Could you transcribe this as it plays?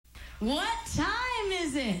What time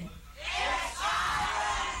is it? It's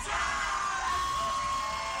Island time!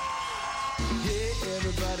 Yeah,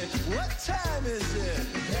 everybody, what time is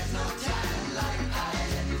it? There's no time like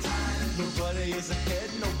Island time. Nobody is ahead,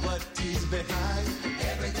 nobody's behind.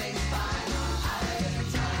 Everything's fine on Island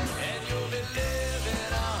time. And you'll be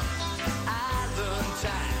living on Island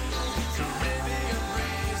time. Caribbean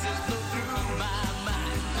breezes blow through my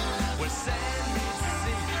mind. Where sand meets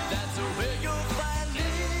sea, that's where you'll find me.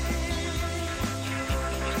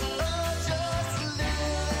 Oh, just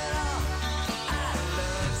living on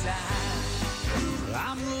Island time.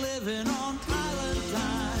 I'm living on Island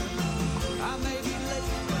time. I may be late,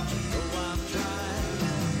 but you know I'm trying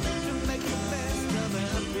to make the best of an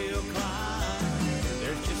uphill climb.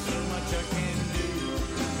 There's just so much I can do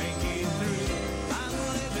to make it through. I'm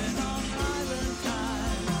living on Island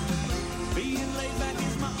time. Being laid back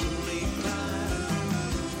is my only crime.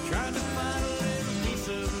 Trying to find a little peace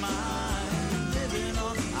of mind. Living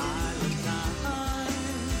on Island time.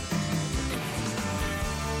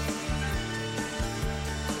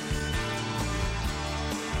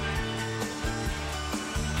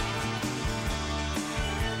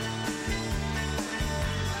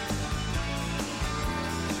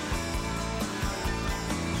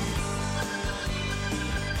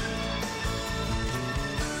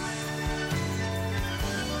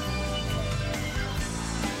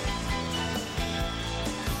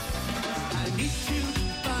 I need to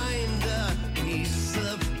find a piece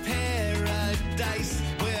of paradise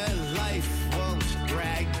where life won't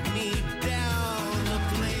drag me down, a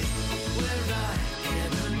place where I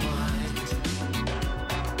can unwind.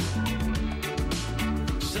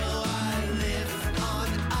 So I live on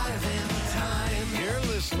Island Time. You're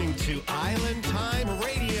listening to Island Time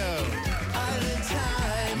Radio. Island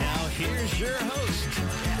Time. Now here's your host,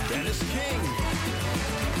 Dennis King.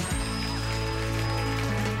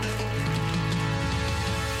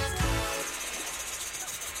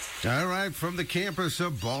 All right, from the campus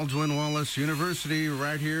of Baldwin Wallace University,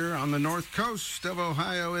 right here on the north coast of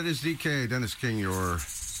Ohio, it is DK, Dennis King, your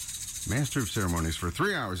master of ceremonies for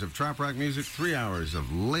 3 hours of trop rock music, 3 hours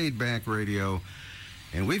of laid-back radio.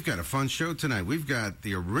 And we've got a fun show tonight. We've got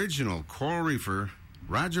the original Coral Reefer,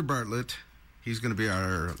 Roger Bartlett. He's going to be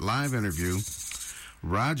our live interview.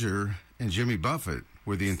 Roger and Jimmy Buffett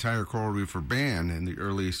were the entire Coral Reefer band in the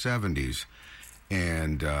early 70s.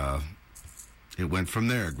 And it went from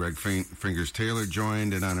there. Greg Fingers Taylor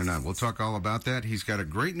joined, and on and on. We'll talk all about that. He's got a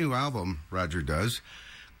great new album, Roger does,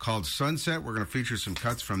 called Sunset. We're going to feature some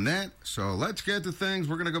cuts from that. So let's get to things.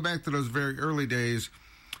 We're going to go back to those very early days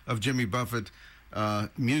of Jimmy Buffett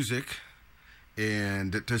music.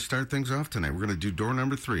 And to start things off tonight, we're going to do door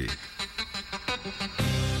number 3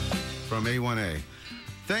 from A1A.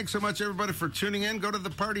 Thanks so much, everybody, for tuning in. Go to the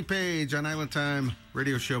party page on Island Time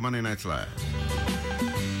Radio Show, Monday Nights Live.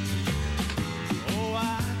 Oh,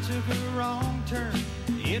 I took a wrong turn.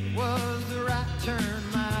 It was the right turn,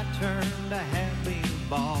 my turn to have been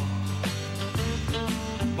bought.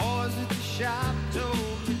 Boys at the shop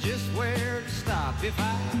told me just where to stop if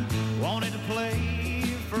I wanted to play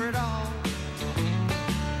for it all.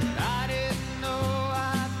 But I didn't know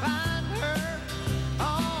I'd find her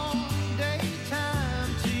on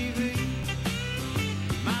daytime TV.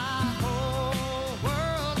 My whole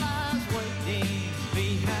world lies waiting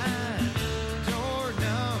behind door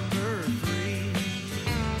number 3.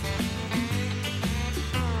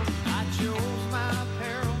 I chose my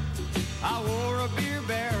apparel. I wore a beer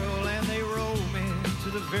barrel and they rolled me to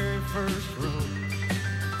the very first room.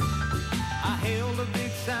 I held a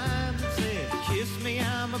big sign that said, "Kiss me,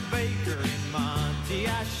 I'm a baker in Monty.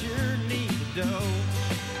 I sure need the dough."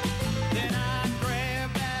 Then I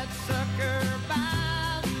grabbed that sucker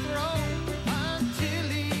by the throat until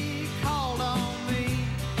he called on me.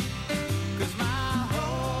 'Cause my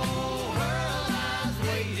whole world lies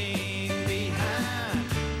waiting behind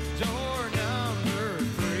door number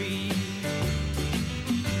 3.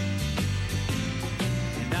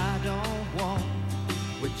 And I don't want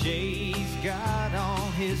what Jay's got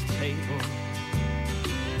on his table,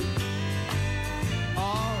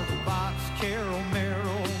 or the box Carol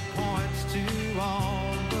Merrill points to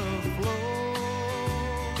on the floor.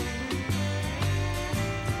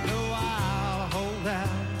 No, I'll hold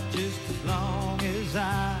out just as long as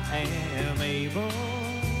I am able,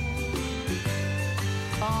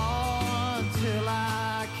 until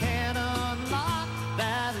I can unlock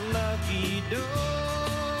that lucky door.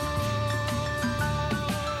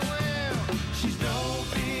 Well, she's no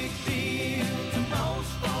big deal to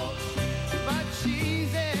most folks, but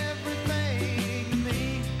she's everything to me.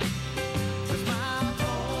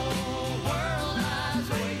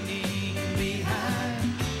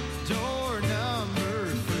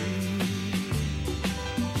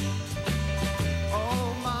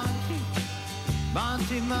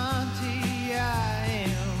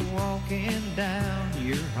 walking down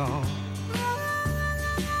your hall.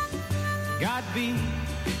 Got beat,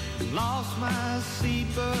 lost my seat,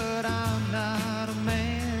 but I'm not a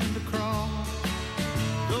man to crawl.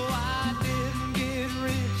 Though I didn't get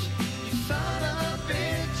rich, you son of a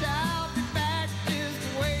bitch, I'll be back, just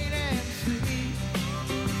wait and see.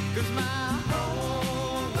 'Cause my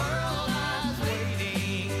whole world lies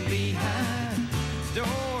waiting behind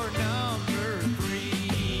door number 3.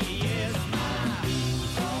 Yes, my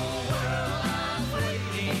whole world lies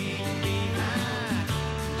waiting behind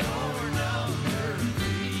door number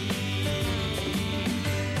 3.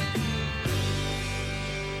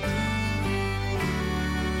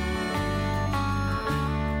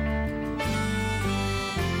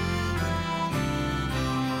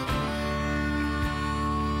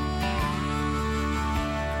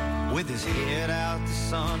 With his head out the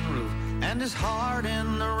sunroof and his heart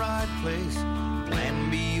in the right place, Plan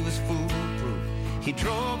B was foolproof. He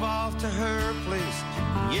drove off to her place,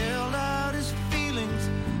 yelled out his feelings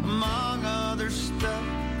among other stuff.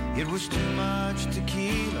 It was too much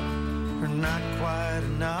tequila, or not quite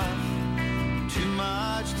enough. Too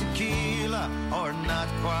much tequila, or not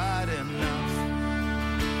quite enough.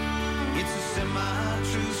 It's a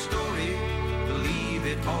semi-true story, believe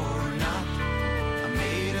it or not. I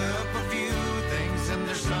made up a few things and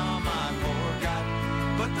there's some I forgot.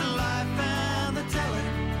 But the life and the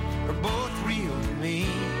telling are both real to me.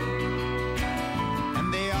 And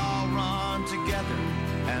they all run together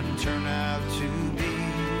and turn out to be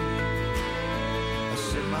a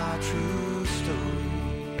semi-true story.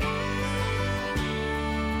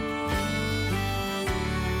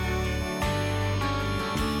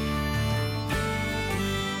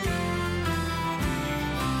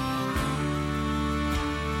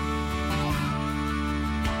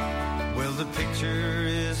 The picture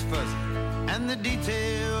is fuzzy and the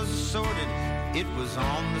details assorted. It was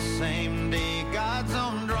on the same day God's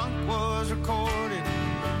own drunk was recorded.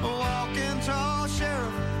 A walking tall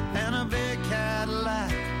sheriff and a big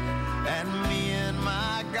Cadillac, and me in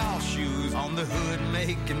my golf shoes on the hood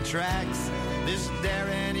making tracks. This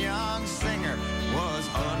daring young singer was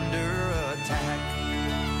under attack.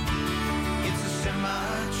 It's a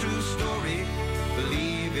semi-true story,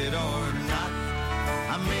 believe it or not.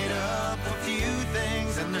 I made up a few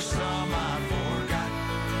things and there's some I forgot.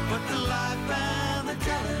 But the life and the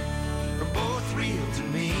telling are both real to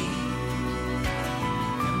me.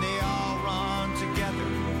 And they all run together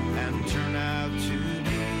and turn out to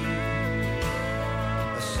be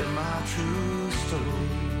a semi-true story.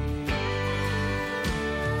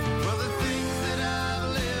 Well, the things that I've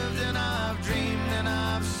lived and I've dreamed and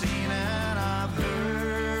I've seen and I've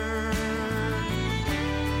heard,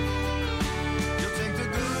 you'll take the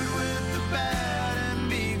good with the bad and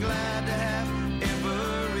be glad to have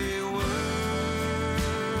every word.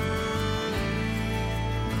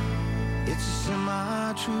 It's a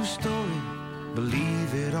semi-true story, believe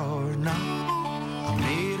it or not. I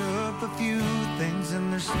made up a few things and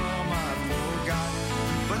there's some I forgot.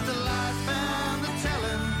 But the life and the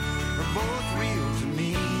telling are both real to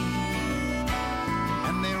me.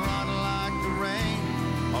 And they run like the rain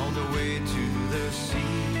all the way to the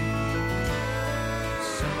sea.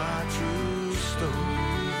 Semi-true story.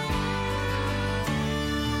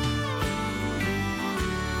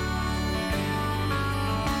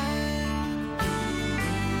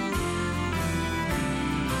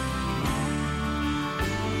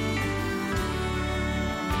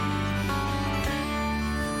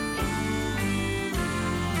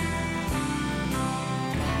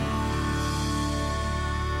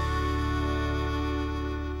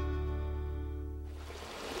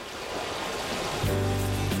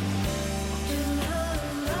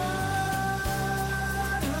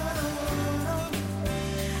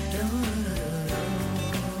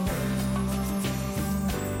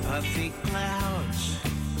 Puffy clouds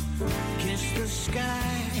kiss the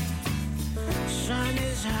sky. Sun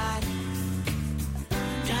is hot,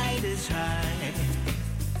 tide is high.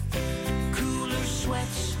 Cooler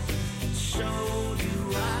sweats, so do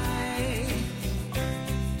I.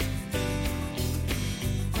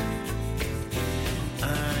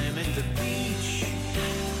 I'm at the beach.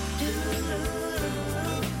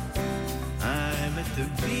 I'm at the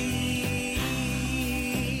beach.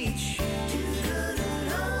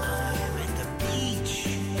 I'm at the beach.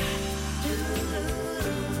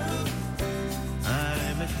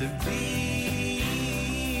 I'm at the beach.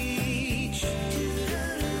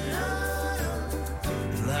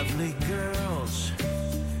 Lovely girls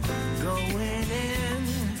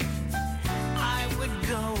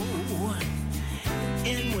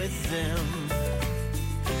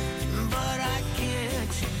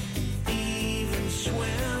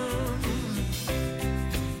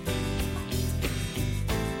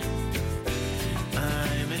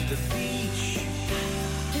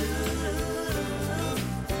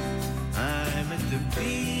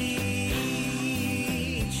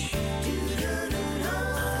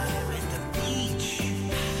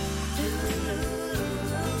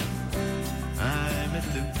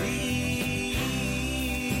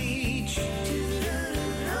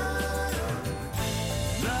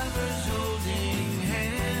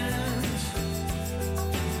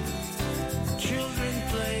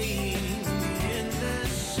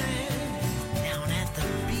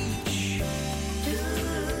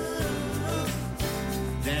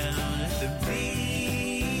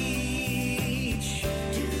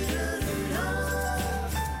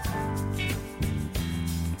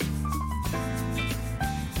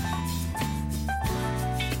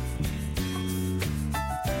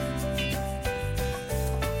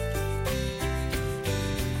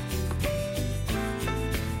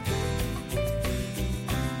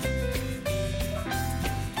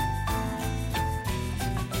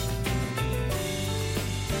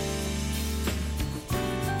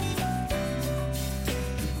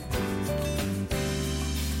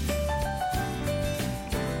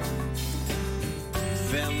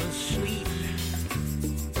fell asleep.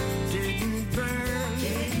 Didn't burn.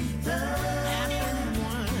 Happened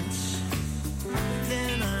once.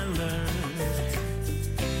 Then I learned.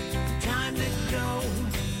 Time to go,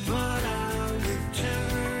 but I'll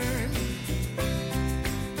return.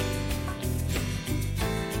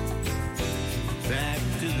 Back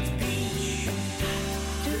to the beach.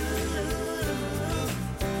 Back to the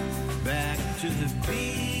beach. Back to the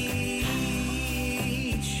beach.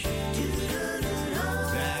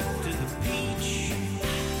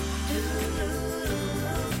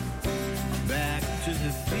 Back to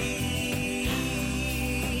the beach.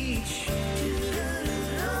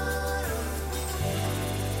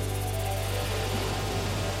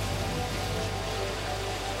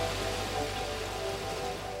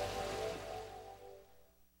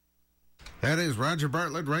 That is Roger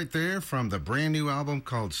Bartlett right there from the brand new album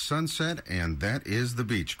called Sunset, and that is The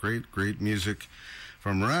Beach. Great, great music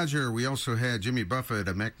from Roger. We also had Jimmy Buffett,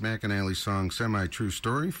 a Mac McAnally song, Semi-True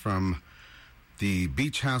Story, from the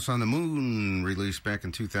Beach House on the Moon, released back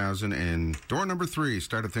in 2000. And door number 3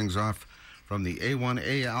 started things off from the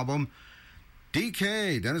A1A album,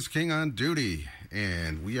 DK, Dennis King on Duty.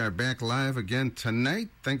 And we are back live again tonight.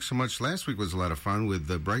 Thanks so much. Last week was a lot of fun with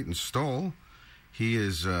Brighton Stoll. He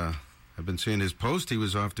is... I've been seeing his post. He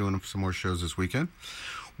was off doing some more shows this weekend.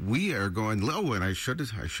 We are going low, and I should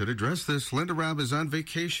address this. Linda Robb is on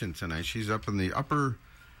vacation tonight. She's up in the upper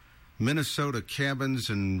Minnesota cabins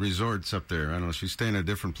and resorts up there. I don't know. She's staying at a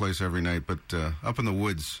different place every night, but up in the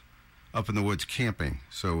woods camping.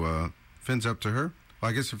 So fins up to her.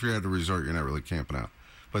 Well, I guess if you're at a resort, you're not really camping out.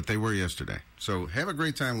 But they were yesterday. So have a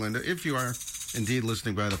great time, Linda, if you are indeed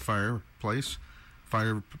listening by the fire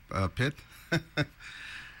pit.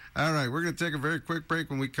 All right, we're going to take a very quick break.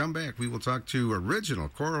 When we come back, we will talk to original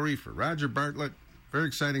Coral Reefer, Roger Bartlett. Very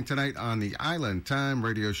exciting tonight on the Island Time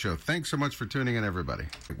radio show. Thanks so much for tuning in, everybody.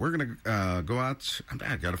 We're going to go out.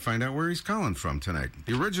 I've got to find out where he's calling from tonight.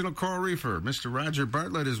 The original Coral Reefer, Mr. Roger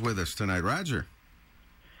Bartlett, is with us tonight. Roger.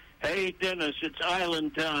 Hey, Dennis, it's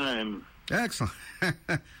Island Time. Excellent.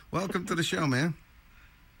 Welcome to the show, man.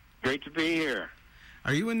 Great to be here.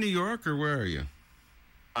 Are you in New York, or where are you?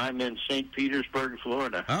 I'm in St. Petersburg,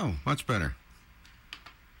 Florida. Oh, much better.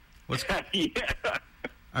 Yeah.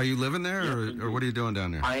 Are you living there, or what are you doing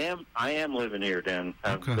down there? I am living here, Dan.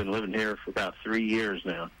 I've been living here for about 3 years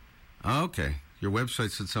now. Oh, okay. Your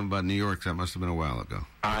website said something about New York. That must have been a while ago.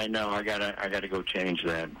 I know. I gotta go change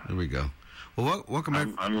that. There we go. Well, welcome back.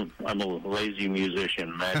 I'm a lazy musician.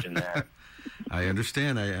 Imagine that. I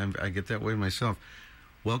understand. I get that way myself.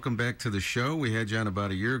 Welcome back to the show. We had you on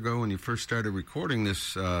about a year ago when you first started recording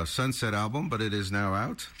this Sunset album, but it is now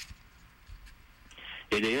out.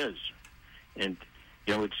 It is, and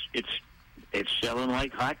you know it's selling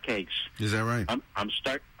like hotcakes. Is that right? I'm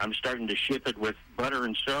starting to ship it with butter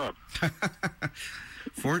and syrup.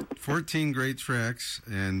 14 great tracks,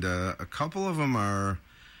 and a couple of them are.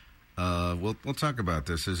 We'll talk about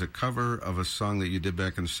this. There's a cover of a song that you did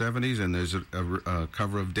back in the 70s, and there's a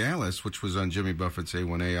cover of Dallas, which was on Jimmy Buffett's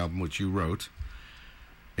A1A album, which you wrote.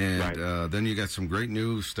 And right. Then you got some great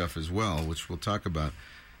new stuff as well, which we'll talk about.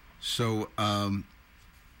 So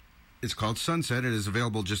it's called Sunset. It is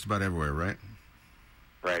available just about everywhere, right?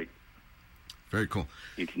 Right. Very cool.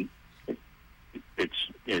 You can.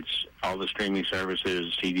 It's all the streaming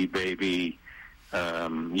services, CD Baby.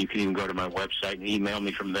 You can even go to my website and email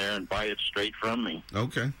me from there and buy it straight from me.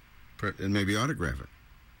 Okay. And maybe autograph it.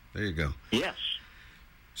 There you go. Yes.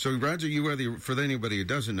 So, Roger, you are for anybody who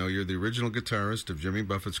doesn't know, you're the original guitarist of Jimmy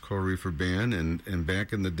Buffett's Coral Reefer Band, and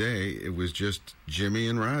back in the day, it was just Jimmy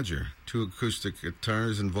and Roger, 2 acoustic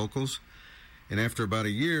guitars and vocals. And after about a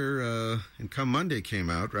year, and Come Monday came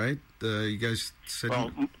out, right? You guys said... Well,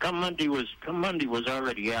 Come Monday was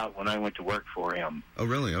already out when I went to work for him. Oh,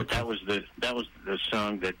 really? Okay. But that was the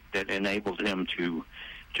song that enabled him to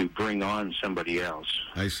bring on somebody else.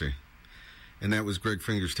 I see. And that was Greg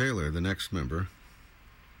Fingers Taylor, the next member.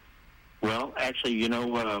 Well, actually, you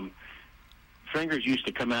know, Fingers used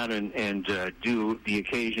to come out and do the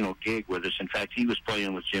occasional gig with us. In fact, he was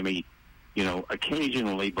playing with Jimmy, you know,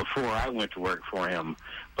 occasionally before I went to work for him.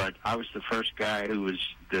 But I was the first guy who was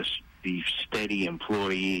the steady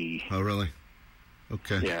employee. Oh, really?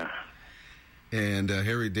 Okay. Yeah. And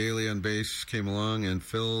Harry Daly on bass came along, and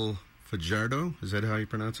Phil Fajardo, is that how you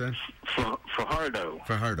pronounce that? Fajardo.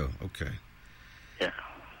 Fajardo, okay. Yeah.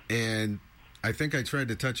 And I think I tried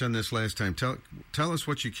to touch on this last time. Tell us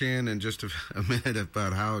what you can in just a minute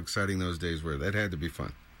about how exciting those days were. That had to be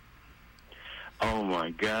fun. Oh, my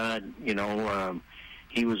God. You know,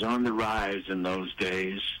 he was on the rise in those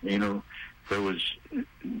days. You know, there was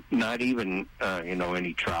not even,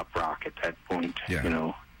 any trop rock at that point.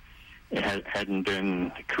 Yeah. It hadn't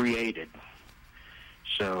been created.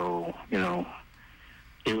 So,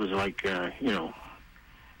 it was like,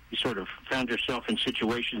 you sort of found yourself in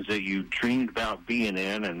situations that you dreamed about being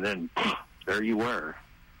in, and then there you were.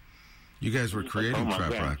 You guys were creating my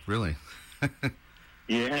trop God. rock, really?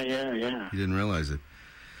 Yeah. You didn't realize it.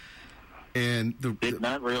 And Did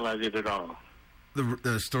not realize it at all.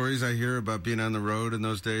 the stories I hear about being on the road in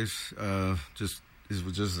those days, was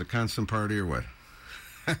just a constant party or what?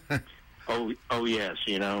 Oh yes.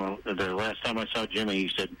 The last time I saw Jimmy,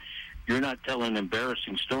 he said, "You're not telling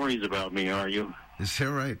embarrassing stories about me, are you?" Is that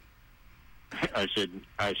right? I said,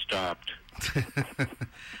 "I stopped."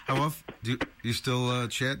 How often do you still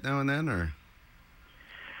chat now and then, or?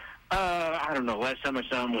 I don't know. Last time I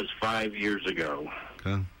saw him was 5 years ago.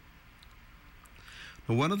 Okay.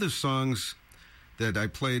 Well, one of the songs that I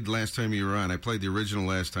played last time you were on, I played the original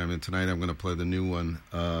last time, and tonight I'm going to play the new one,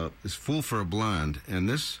 is Fool for a Blonde. And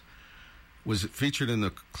this was featured in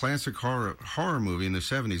the classic horror movie in the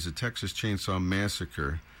 70s, the Texas Chainsaw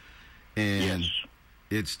Massacre. And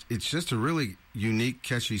Yes. it's just a really unique,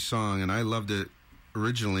 catchy song, and I loved it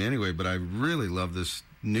originally anyway, but I really love this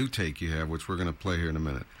new take you have, which we're going to play here in a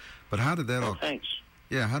minute. But how did that all... Thanks.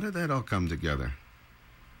 Yeah, how did that all come together?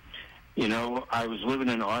 I was living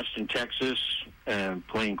in Austin, Texas, and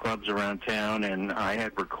playing clubs around town, and I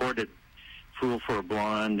had recorded Fool for a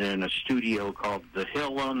Blonde in a studio called The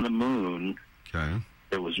Hill on the Moon. Okay.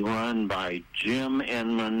 It was run by Jim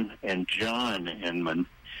Enman and John Enman.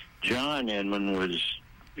 John Enman was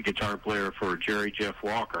the guitar player for Jerry Jeff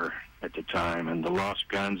Walker at the time and the Los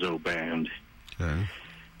Gonzo Band. Okay.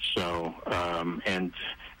 So, and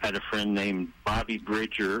had a friend named Bobby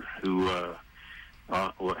Bridger who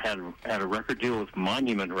had a record deal with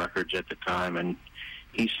Monument Records at the time, and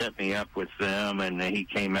he set me up with them, and he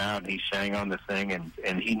came out and he sang on the thing,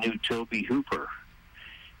 and he knew Toby Hooper.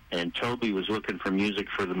 And Toby was looking for music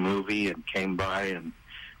for the movie and came by and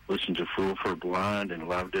listened to Fool for a Blonde and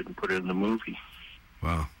loved it and put it in the movie.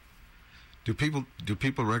 Wow. Do people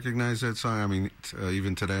recognize that song? I mean,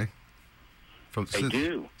 even today? They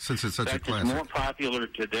do. Since it's such In a fact, classic. it's more popular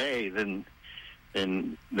today than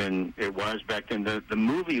it was back then. The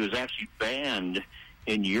movie was actually banned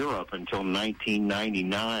in Europe until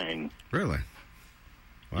 1999. Really?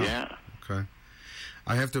 Wow. Yeah. Okay.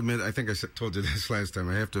 I have to admit, I think I told you this last time,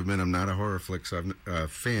 I have to admit I'm not a horror flick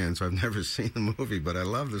fan, so I've never seen the movie, but I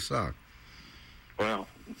love the song. Well,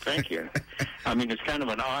 thank you. I mean, it's kind of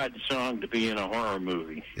an odd song to be in a horror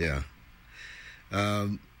movie. Yeah.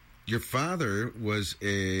 Your father was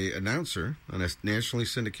a announcer on a nationally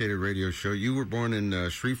syndicated radio show. You were born in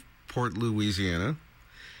Shreveport, Louisiana,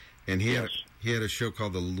 and he Yes. had a show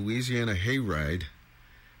called the Louisiana Hayride.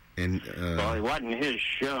 And Well, it wasn't his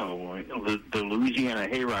show. The Louisiana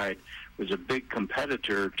Hayride was a big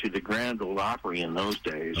competitor to the Grand Ole Opry in those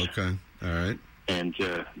days. okay, all right, And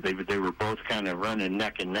they were both kind of running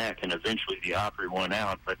neck and neck, and eventually the Opry won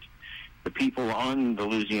out. But the people on the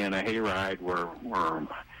Louisiana Hayride were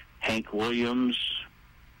Hank Williams,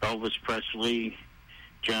 Elvis Presley,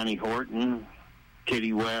 Johnny Horton,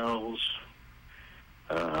 Kitty Wells,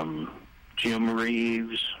 Jim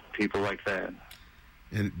Reeves, people like that.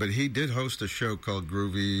 but he did host a show called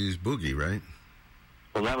Groovy's Boogie, right?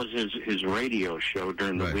 Well, that was his radio show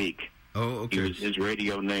during the Right. week. Oh, okay. His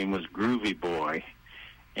radio name was Groovy Boy,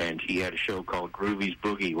 and he had a show called Groovy's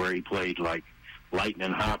Boogie where he played like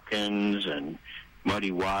Lightnin' Hopkins and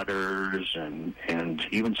Muddy Waters and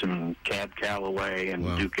even some Cab Calloway and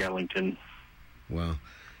Wow. Duke Ellington. Wow.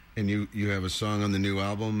 And you have a song on the new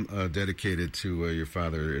album dedicated to your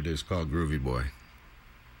father. It is called Groovy Boy.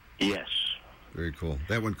 Yes. Very cool.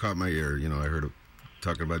 That one caught my ear. I heard it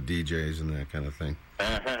talking about DJs and that kind of thing.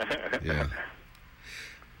 Yeah.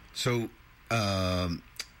 So,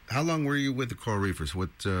 how long were you with the Coral Reefers?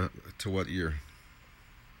 To what year?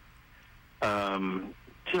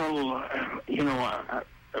 Till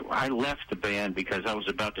I left the band because I was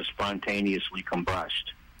about to spontaneously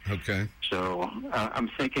combust. Okay. So I'm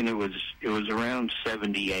thinking it was around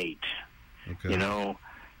 78. Okay.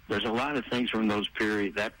 There's a lot of things from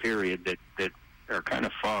that period that are kind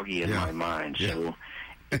of foggy in Yeah. my mind. Yeah. So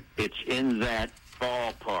it's in that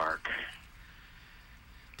ballpark.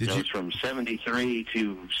 It's from 73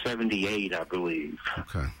 to 78, I believe.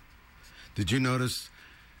 Okay. Did you notice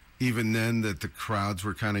even then that the crowds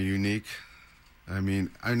were kind of unique? I mean,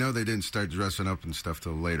 I know they didn't start dressing up and stuff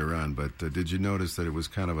till later on, but did you notice that it was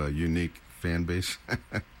kind of a unique fan base?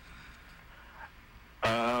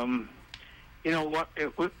 You know what?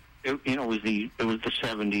 it was the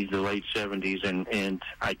 70s, the late 70s, and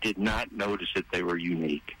I did not notice that they were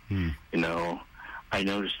unique. You know, I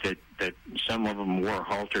noticed that some of them wore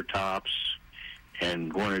halter tops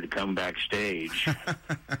and wanted to come backstage.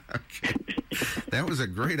 That was a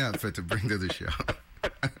great outfit to bring to the show.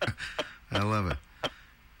 I love it.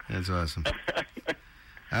 That's awesome.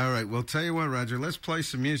 All right, well, tell you what, Roger, let's play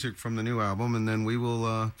some music from the new album, and then we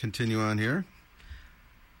will continue on here.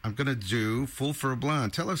 I'm going to do Fool for a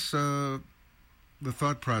Blonde. Tell us the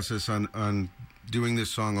thought process on doing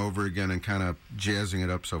this song over again and kind of jazzing it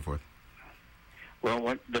up, so forth.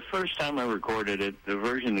 Well, the first time I recorded it, the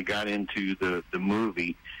version that got into the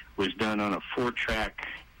movie was done on a 4-track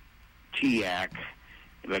TAC.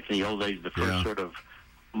 Back in the old days, the first sort of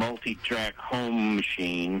multi-track home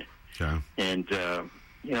machine. Okay. And,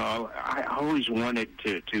 you know, I always wanted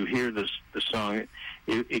to hear the song.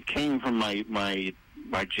 It came from my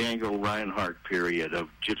Django Reinhardt period of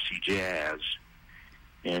gypsy jazz.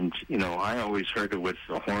 And, you know, I always heard it with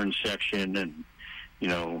the horn section and, you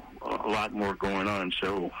know, a lot more going on.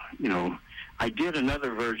 So, you know, I did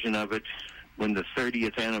another version of it when the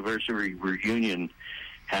 30th anniversary reunion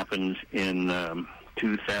happened in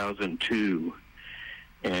 2002.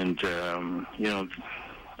 And, you know,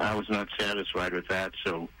 I was not satisfied with that.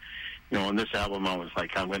 So, you know, on this album, I was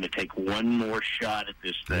like, I'm going to take one more shot at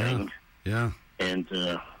this thing. Yeah. And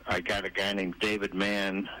I got a guy named David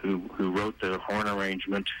Mann who wrote the horn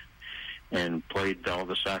arrangement and played all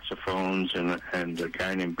the saxophones, and a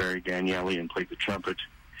guy named Barry Daniele and played the trumpet.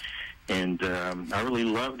 And I really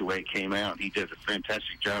loved the way it came out. He did a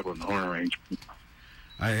fantastic job on the horn arrangement.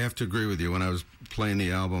 I have to agree with you. When I was playing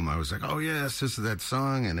the album, I was like, oh, yes, this is that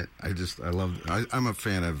song. And I'm a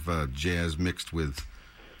fan of jazz mixed with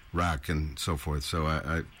rock and so forth. So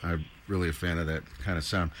I'm really a fan of that kind of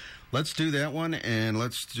sound. Let's do that one, and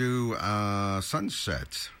let's do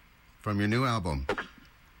Sunset from your new album.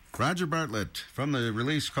 Roger Bartlett from the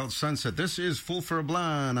release called Sunset. This is Fool for a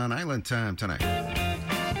Blonde on Island Time tonight.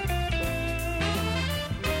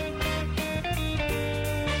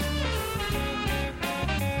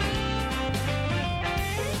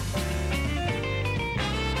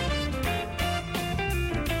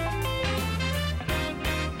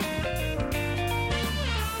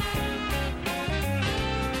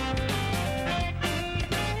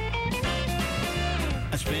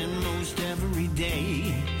 I spend most every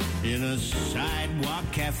day in a sidewalk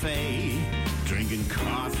cafe, drinking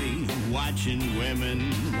coffee, watching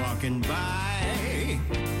women walking by.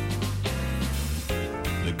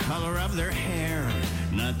 The color of their hair,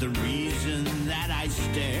 not the reason that I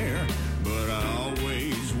stare, but I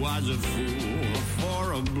always was a fool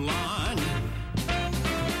for a blonde.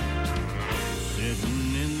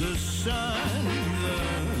 Sitting in the sun,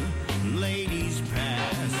 the ladies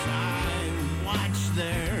pass, I watch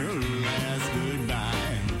their last goodbye.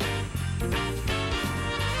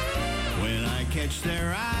 When I catch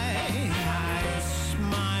their eye, I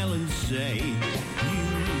smile and say,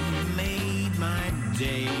 you made my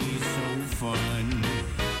day so fun.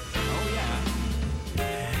 Oh yeah.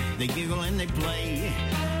 They giggle and they play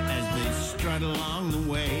as they strut along the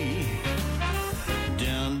way,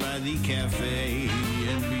 down by the cafe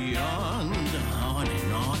and beyond, on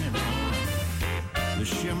and on and on. The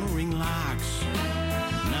shimmering locks,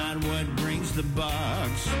 not what brings the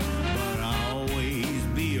bucks, but I'll always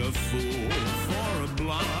be a fool for a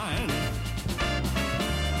blonde.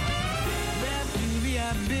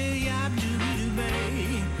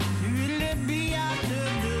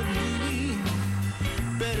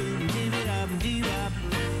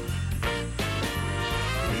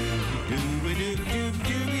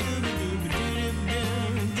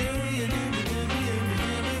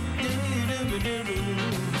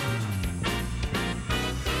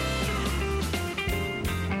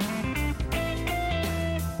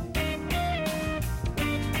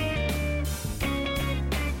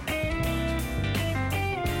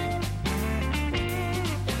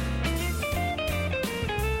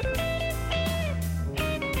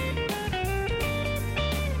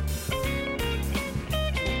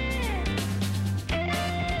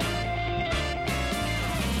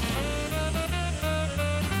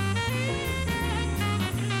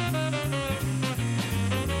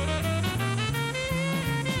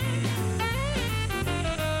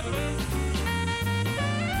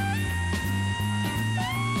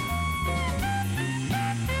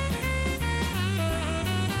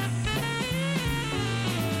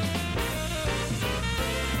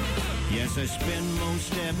 I spend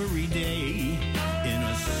most every day in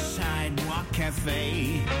a sidewalk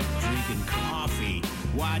cafe, drinking coffee,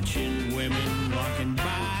 watching women walking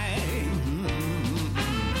by.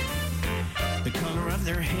 The color of of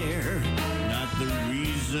their hair. Not the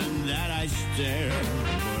reason that I stare,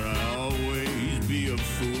 but I always be a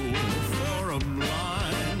fool for a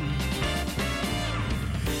blind.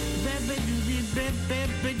 Baby-doobie,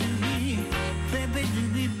 baby-doobie,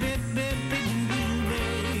 baby-doobie, baby-doobie,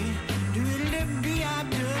 doodle-doobie-doobie.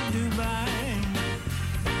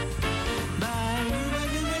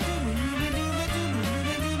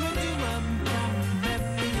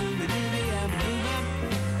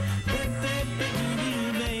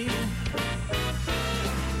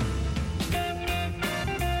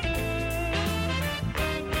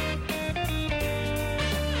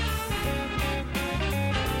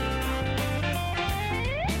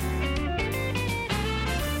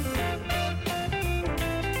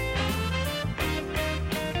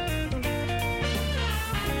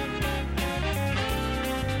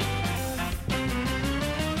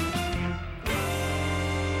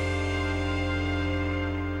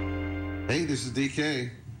 Hey, this is DK.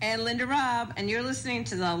 And Linda Robb, and you're listening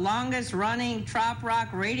to the longest running Trop Rock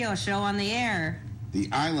radio show on the air. The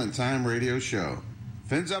Island Time Radio Show.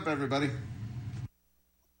 Fins up, everybody.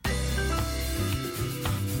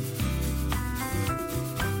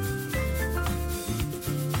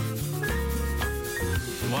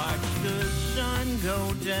 Watch the sun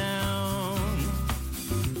go down.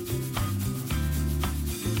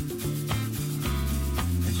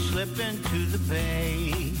 And slip into the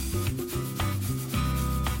bay.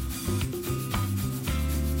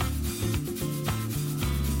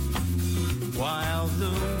 While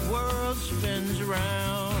the world spins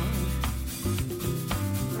around,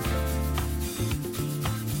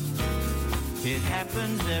 it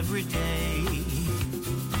happens every day.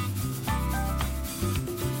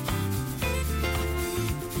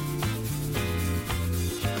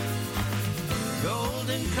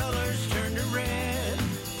 Golden colors turn to red,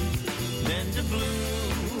 then to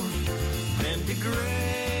blue, then to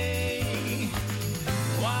gray,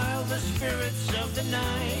 while the spirits of the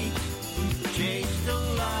night chase the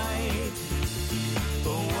light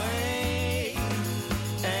away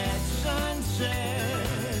at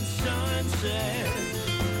sunset, sunset,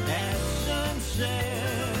 at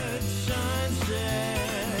sunset,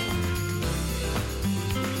 sunset.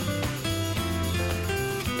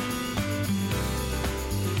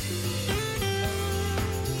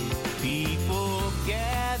 People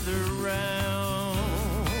gather round,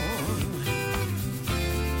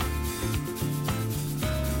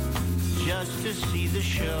 just to see the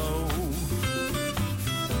show.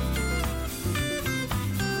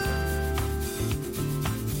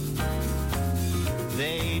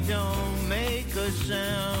 They don't make a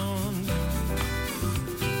sound,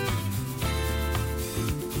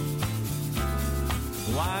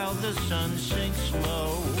 while the sun sinks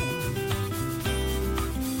low.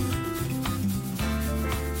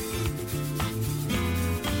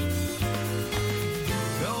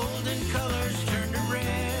 Golden colors turn to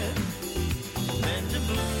red, then to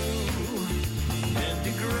blue, then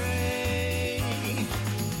to gray,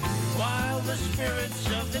 while the spirits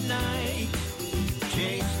of the night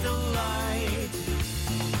chase the light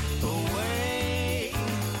away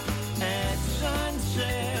at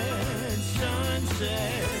sunset,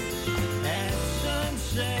 sunset, at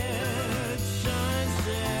sunset,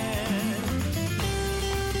 sunset.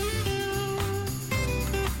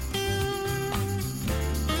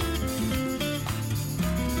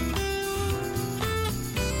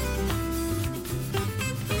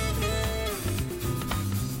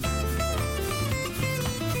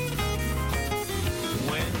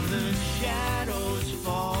 When the shadows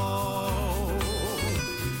fall,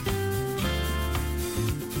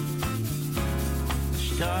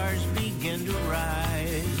 stars begin to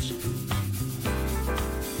rise.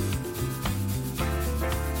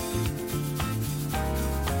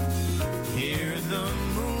 Hear the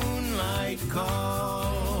moonlight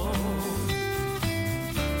call.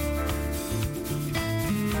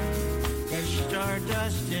 There's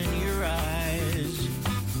stardust in your eyes.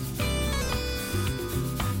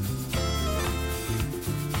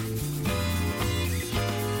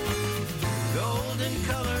 Golden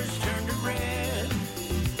colors turn to red,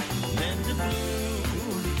 then to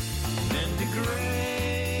blue, then to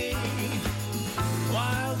gray,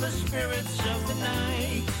 while the spirits of the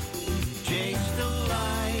night chase the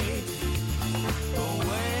light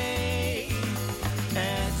away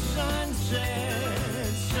at sunset,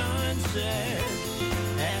 sunset,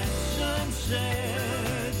 at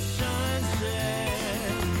sunset, sunset.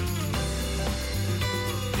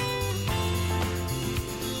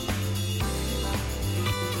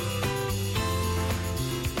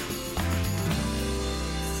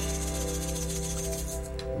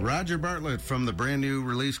 Roger Bartlett from the brand new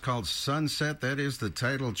release called Sunset. That is the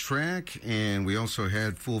title track. And we also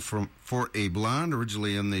had Fool for a Blonde,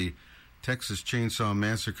 originally in the Texas Chainsaw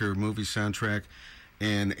Massacre movie soundtrack.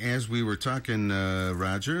 And as we were talking,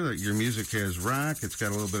 Roger, that your music has rock, it's got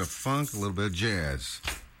a little bit of funk, a little bit of jazz.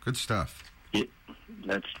 Good stuff. Yeah,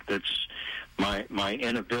 that's my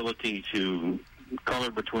inability to color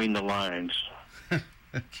between the lines.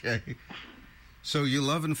 Okay. So you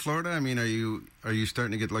love in Florida? I mean, are you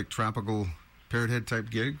starting to get like tropical Parrot Head type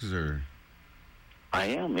gigs, or? I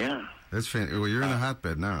am, yeah. That's fantastic. Well, you're in a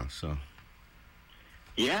hotbed now, so.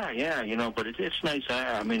 Yeah, but it's nice.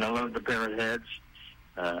 I mean, I love the Parrot Heads.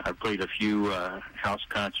 I played a few house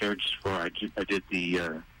concerts I did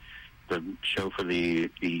the show for the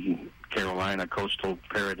Carolina Coastal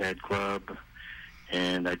Parrot Head Club,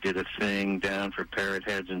 and I did a thing down for Parrot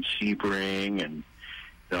Heads in Sebring, and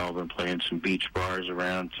they've all been playing some beach bars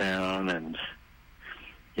around town, and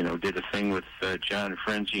did a thing with John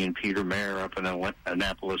Frenzy and Peter Mayer up in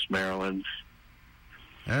Annapolis, Maryland.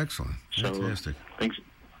 Excellent. Fantastic. So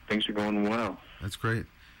things are going well. That's great.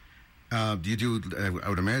 Do you do, I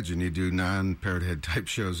would imagine you do non-Parrot Head type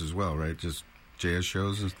shows as well, right? Just jazz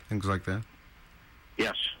shows and things like that?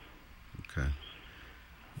 Yes. Okay.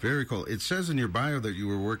 Very cool. It says in your bio that you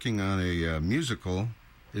were working on a musical.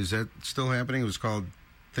 Is that still happening? It was called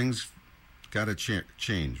Things Gotta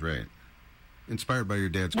Change, right? Inspired by your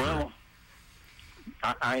dad's career. Well,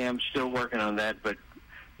 I am still working on that, but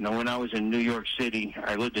when I was in New York City,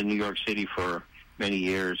 I lived in New York City for many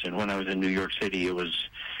years, and when I was in New York City, it was,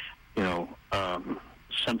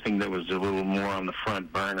 something that was a little more on the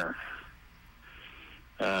front burner.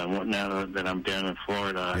 Now that I'm down in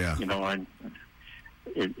Florida, yeah.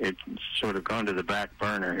 It's sort of gone to the back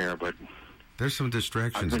burner here, but there's some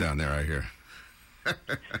distractions down there, I hear.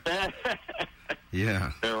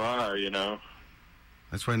 Yeah. There are,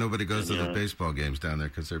 That's why nobody goes to the baseball games down there,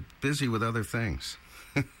 because they're busy with other things.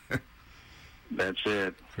 That's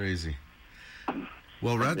it. Crazy.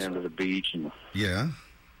 Well, Rod, down to the beach. Yeah.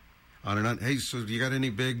 On and on. Hey, so you got any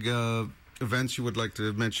big events you would like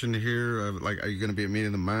to mention here? Are you going to be at Meeting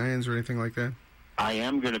of the Minds or anything like that? I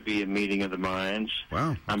am going to be at Meeting of the Minds.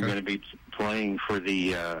 Wow. Okay. I'm going to be playing for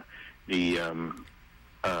the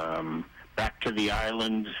Back to the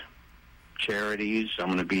Island charities. I'm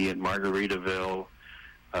going to be at Margaritaville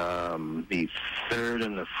the 3rd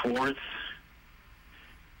and the 4th. Is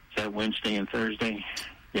that Wednesday and Thursday?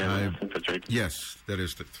 Yeah, I think that's right. Yes, that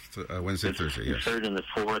is the Wednesday and Thursday, yes. The 3rd and the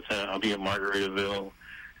 4th, I'll be at Margaritaville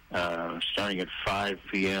starting at 5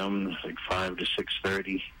 p.m., like 5 to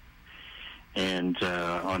 6:30. And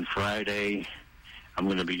on Friday, I'm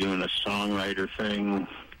going to be doing a songwriter thing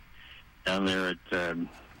down there at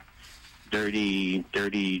Dirty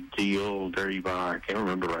Bar. I can't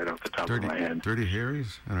remember right off the top of my head. Dirty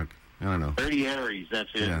Harry's? I don't know. Dirty Harry's, that's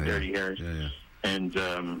it. Yeah, Dirty Harry's. Yeah.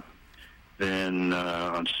 And then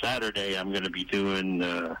on Saturday, I'm going to be doing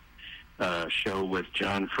a show with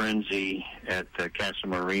John Frenzy at Casa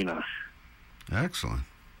Marina. Excellent.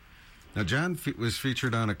 Now, John was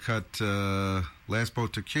featured on a cut, Last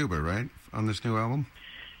Boat to Cuba, right, on this new album?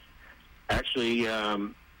 Actually,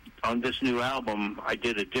 on this new album, I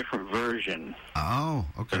did a different version. Oh,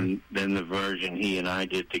 okay. Than the version he and I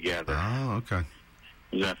did together. Oh, okay.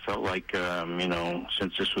 I felt like,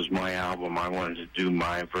 since this was my album, I wanted to do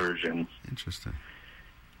my version. Interesting.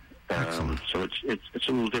 So it's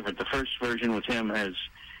a little different. The first version with him has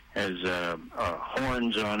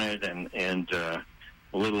horns on it and a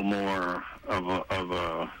little more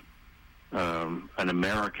of an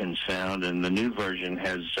American sound, and the new version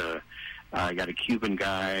has I got a Cuban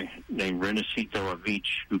guy named Renacito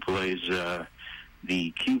Avich who plays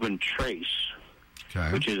the Cuban trace.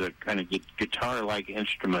 Okay. Which is a kind of guitar-like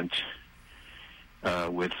instrument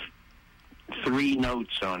with 3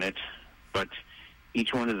 notes on it, but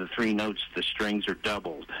each one of the 3 notes, the strings are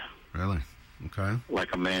doubled. Really? Okay.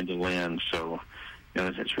 Like a mandolin, so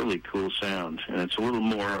it's really cool sound, and it's a little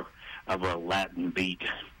more of a Latin beat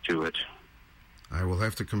to it. I will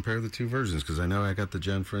have to compare the 2 versions, because I know I got the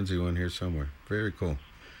John Frenzy one here somewhere. Very cool.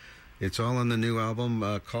 It's all on the new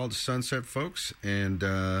album called Sunset, folks, and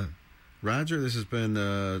Roger, this has been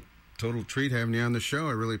a total treat having you on the show.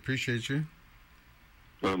 I really appreciate you.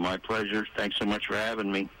 Well, my pleasure. Thanks so much for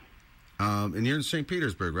having me. And you're in St.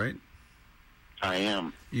 Petersburg, right? I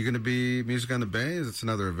am. You going to be Music on the Bay? It's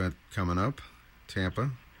another event coming up.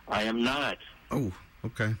 Tampa. I am not. Oh,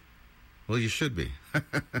 okay. Well, you should be.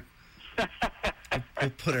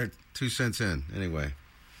 We'll put our 2 cents in anyway.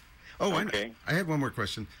 Oh, okay. I had one more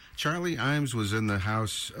question. Charlie Imes was in the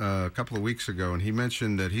house a couple of weeks ago, and he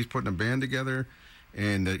mentioned that he's putting a band together,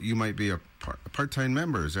 and you might be a part-time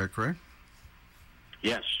member. Is that correct?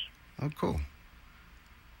 Yes. Oh, cool.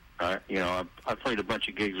 I played a bunch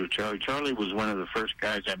of gigs with Charlie. Charlie was one of the first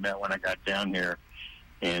guys I met when I got down here,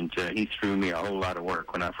 and he threw me a whole lot of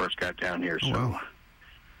work when I first got down here. So, wow.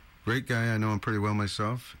 Great guy. I know him pretty well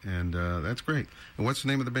myself, and that's great. And what's the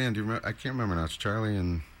name of the band? Do you remember? I can't remember now. It's Charlie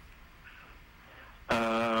and...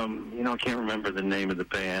 I can't remember the name of the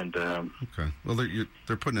band. Okay. Well,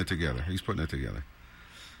 they're putting it together. He's putting it together.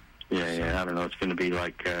 Yeah, I don't know. It's going to be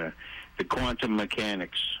like the Quantum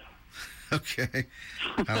Mechanics. Okay.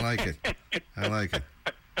 I like it.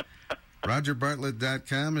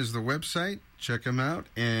 RogerBartlett.com is the website. Check him out.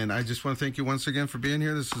 And I just want to thank you once again for being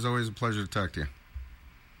here. This is always a pleasure to talk to you.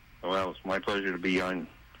 Well, it's my pleasure to be on.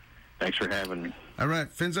 Thanks for having me. All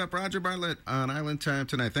right. Fins up, Roger Bartlett on Island Time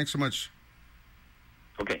tonight. Thanks so much.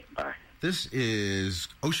 Okay, bye. This is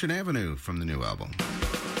Ocean Avenue from the new album.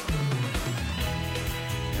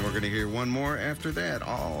 And we're going to hear one more after that,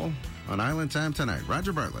 all on Island Time tonight.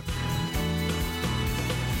 Roger Bartlett.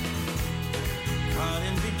 Caught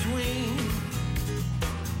in between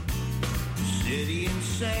city and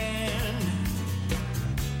sand,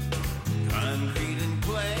 concrete and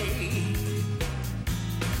clay,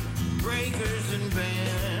 breakers and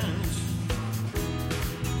bands,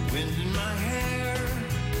 wind in my hair,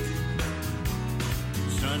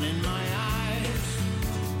 sun in my eyes,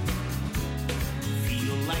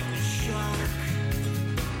 feel like a shark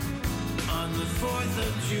on the 4th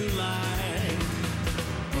of July.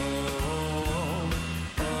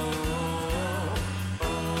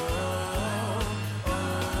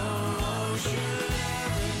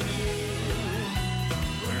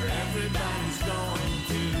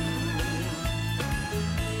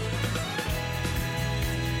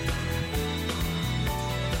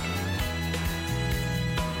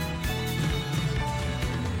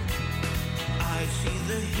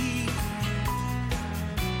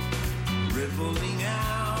 Rippling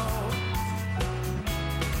out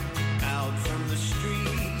from the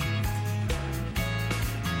street,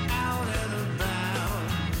 out and about,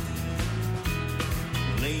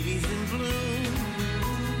 ladies in bloom,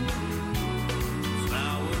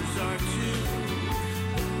 flowers are too,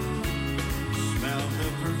 smell the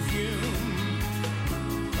perfume,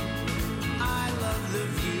 I love the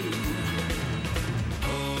view.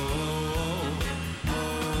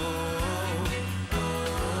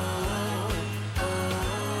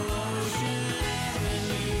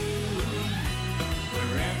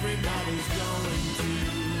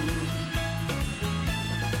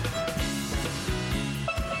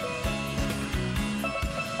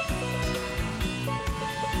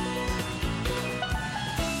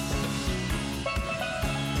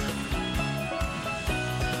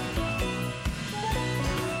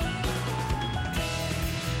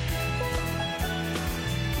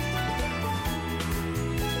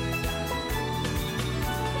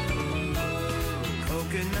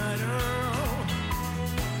 Coconut Earl,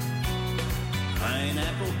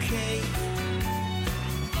 pineapple cake,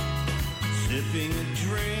 sipping a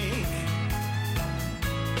drink,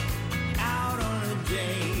 out on a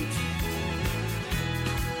date.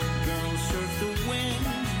 Girls surf the wind,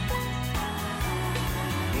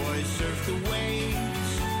 boys surf the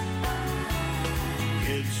waves,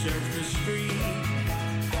 kids surf the street.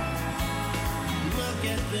 Look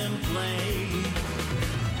at them play.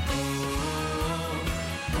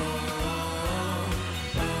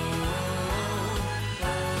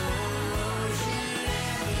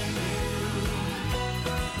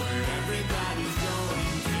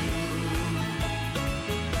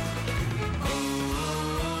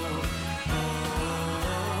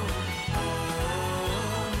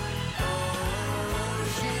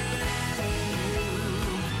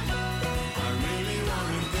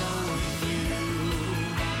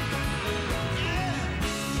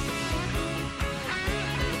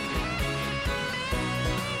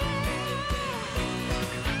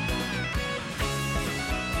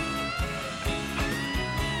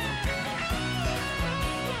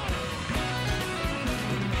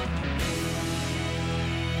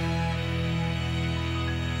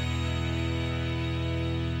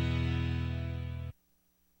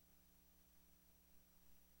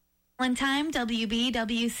 Island Time,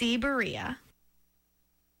 WBWC Berea.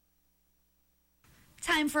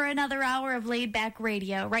 Time for another hour of laid-back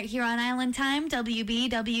radio right here on Island Time,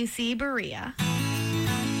 WBWC Berea.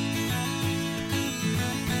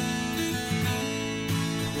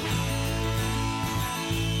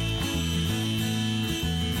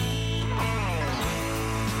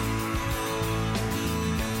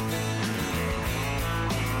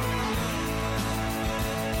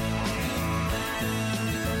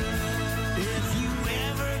 If you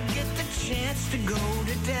to go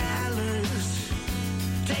to Dallas.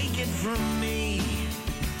 Take it from me,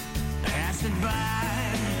 pass it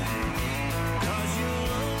by. 'Cause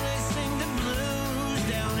you'll only sing the blues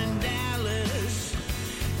down in Dallas.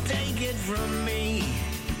 Take it from me,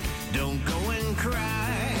 don't go and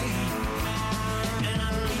cry. And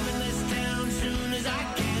I'm leaving this town soon as I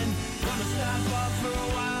can. Gonna stop off for a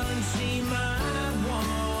while and see my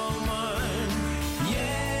woman.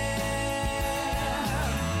 Yeah.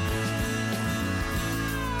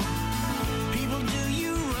 People do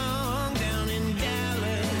you wrong down in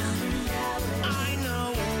Dallas. I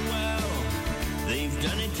know well, they've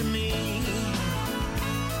done it to me.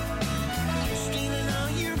 Stealing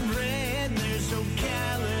all your bread, they're so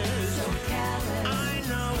callous. I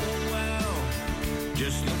know well,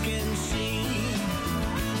 just look and see.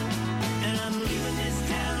 And I'm leaving this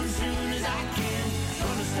town soon as I can.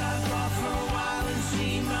 Gonna stop off for a while and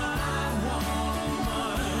see my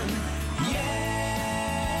woman. Yeah.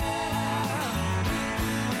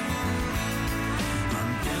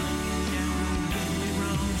 I'm telling you now, don't get me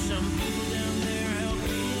wrong. Some people down there help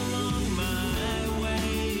me along my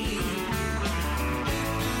way.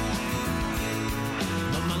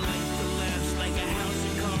 But my life collapsed like a house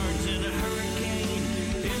of cards in a hurricane.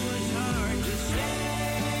 It was hard to stay.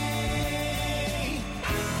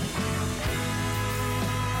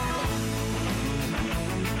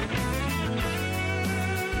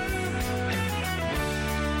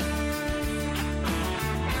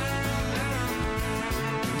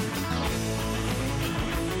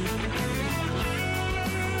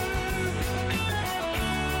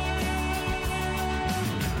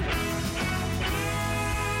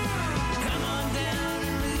 Come on down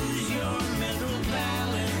and lose your mental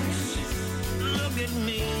balance. Look at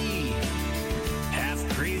me, half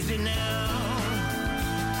crazy now.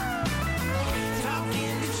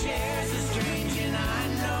 Talking to chairs is strange and I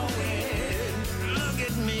know it. Look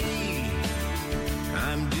at me,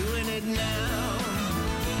 I'm doing it now.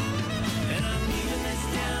 And I'm leaving this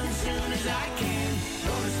town soon as I can.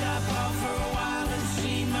 Gonna stop off for a while and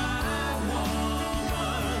see my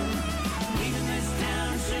woman. Leaving this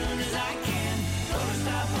town soon as I can. Gonna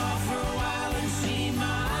stop off for a while and see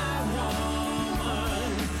my woman.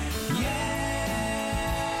 Yeah.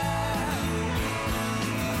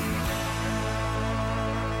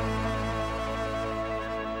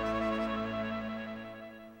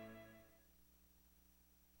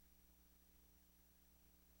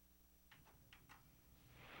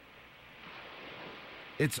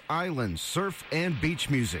 It's island, surf, and beach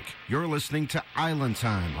music. You're listening to Island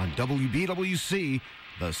Time on WBWC,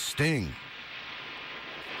 The Sting.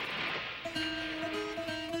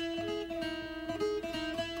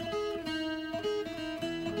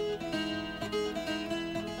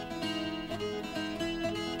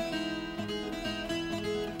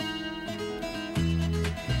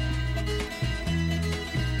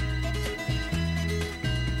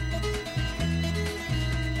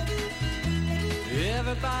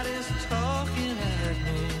 Everybody's talking at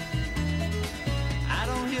me. I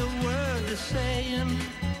don't hear a word they're saying,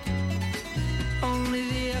 only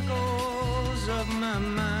the echoes of my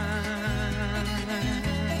mind.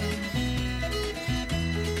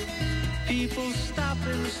 People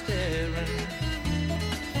stopping, staring.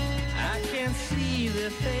 I can't see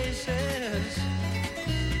their faces,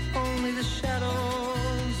 only the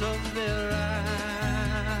shadows of their eyes.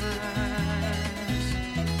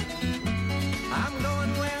 I'm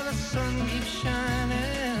going where the sun keeps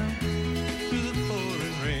shining through the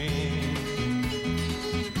pouring rain.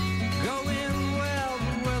 Going where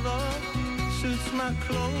the weather suits my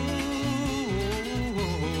clothes.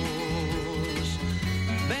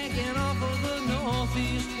 Banking off of the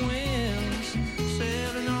northeast winds,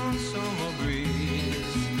 sailing on summer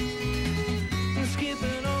breeze. And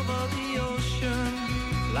skipping over the ocean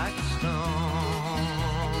like a stone.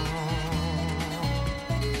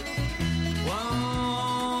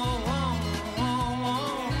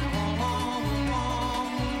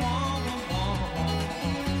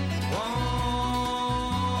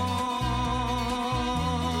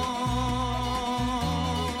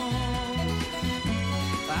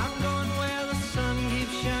 I'm going where the sun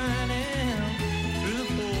keeps shining through the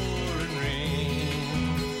pouring rain.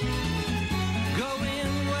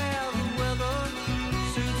 Going where the weather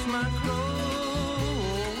suits my clothes.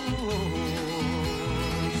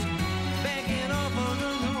 Backing off of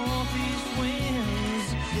the northeast winds,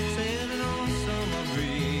 sailing on summer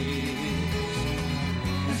breeze.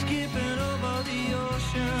 And skipping over the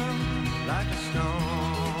ocean like a stone.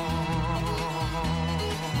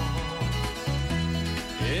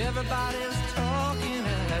 Everybody's talking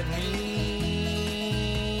at me.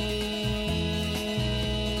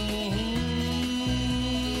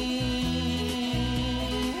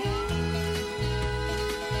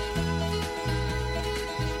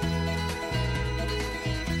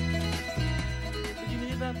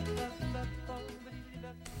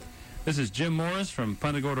 This is Jim Morris from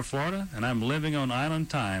Punta Gorda, Florida, and I'm living on Island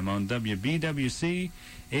Time on WBWC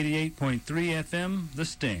 88.3 FM, The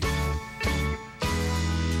Sting.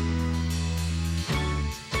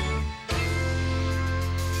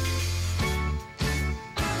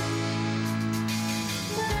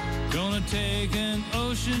 Gonna take an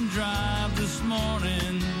ocean drive this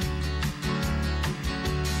morning.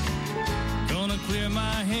 Gonna clear my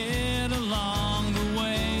head along the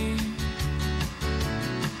way.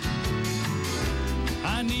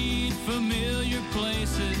 I need familiar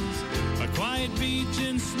places, a quiet beach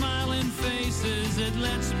and smiling faces that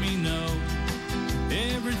lets me know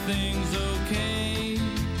everything's okay.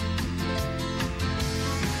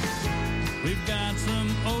 We've got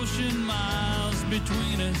some ocean miles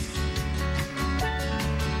between us.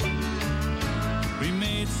 We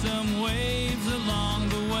made some waves along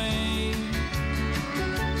the way.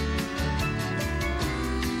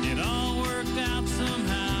 It all worked out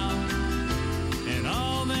somehow, and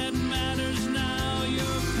all that matters now,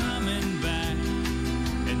 you're coming back,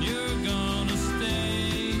 and you're gonna stay.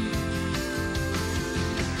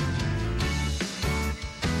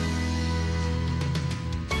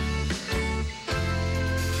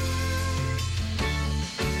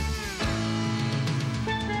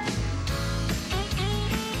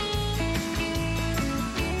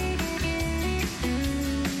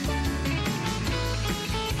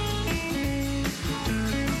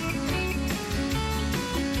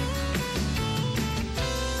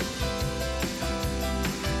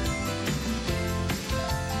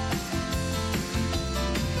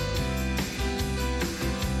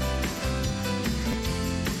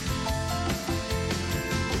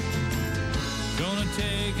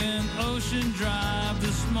 Take an ocean drive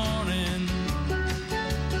this morning.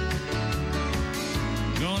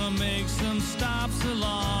 Gonna make some stops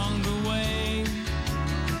along the way.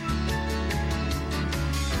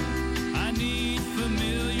 I need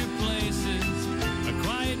familiar places, a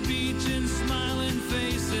quiet beach and smiling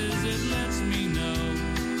faces. It lets me know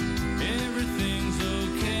everything's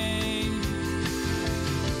okay.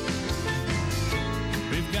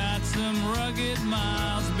 We've got some rugged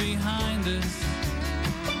miles behind us.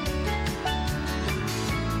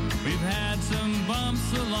 We've had some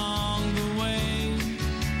bumps along the way.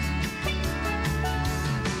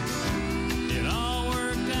 It all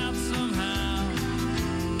worked out somehow,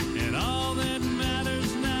 and all that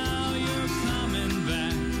matters now, you're coming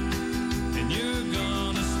back, and you're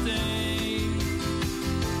gonna stay.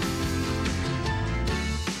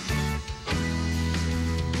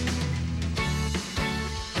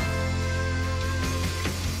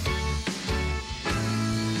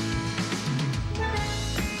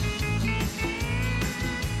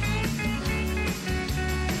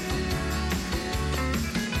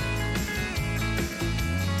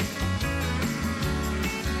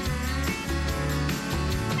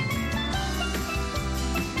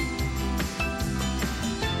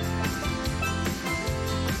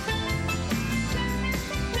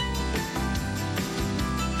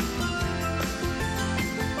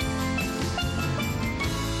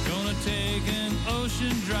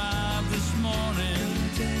 Ocean drive this morning.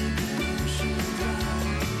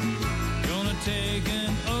 Gonna take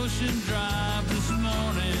an ocean drive this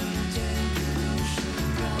morning.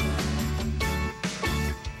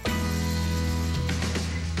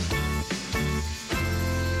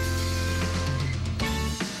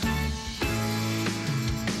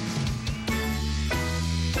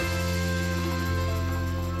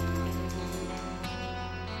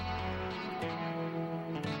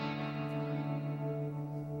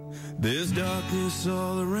 There's darkness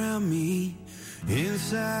all around me,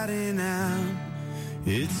 inside and out.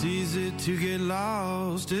 It's easy to get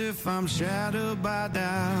lost if I'm shadowed by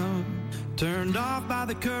doubt. Turned off by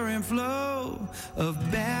the current flow of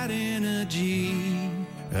bad energy.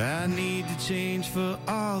 I need to change for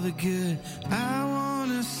all the good I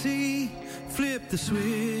wanna see. Flip the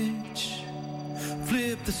switch,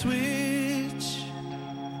 flip the switch.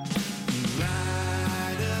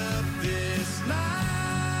 Light up this light.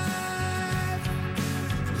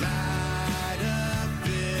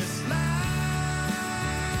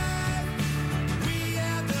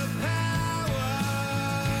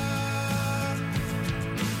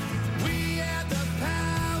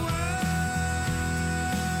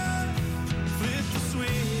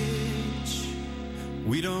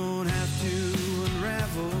 We don't have to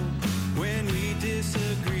unravel when we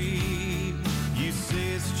disagree. You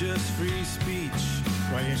say it's just free speech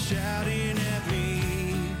while you're shouting at me.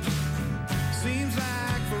 Seems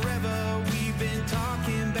like forever we've been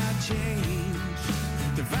talking about change,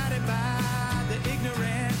 divided by the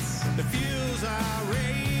ignorance that fuels our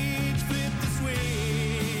rage. Flip the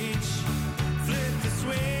switch.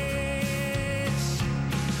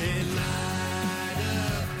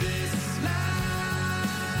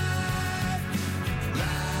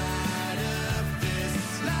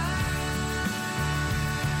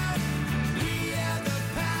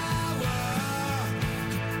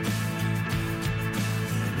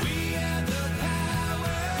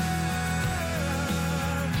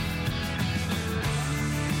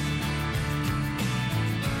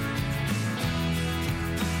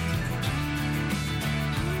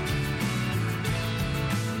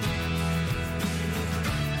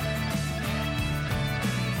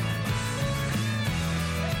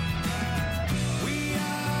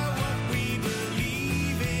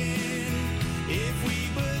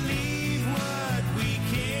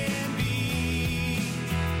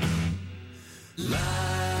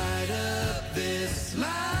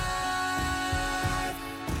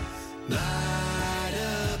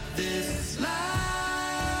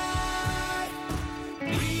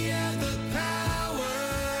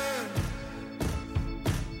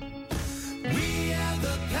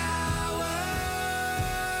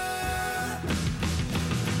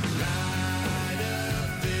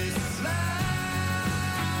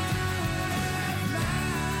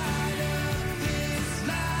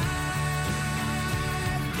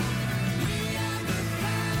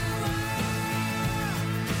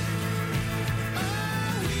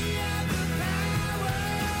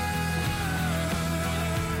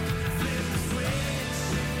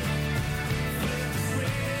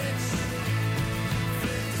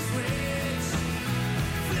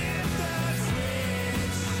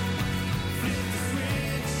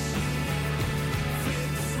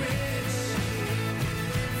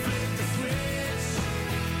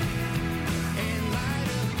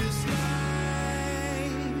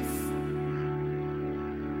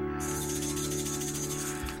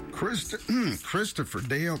 Christopher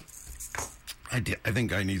Dale. I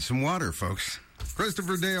think I need some water, folks.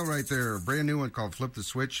 Christopher Dale right there. A brand new one called Flip the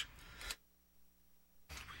Switch.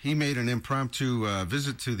 He made an impromptu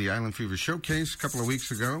visit to the Island Fever Showcase a couple of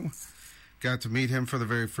weeks ago. Got to meet him for the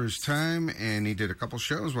very first time, and he did a couple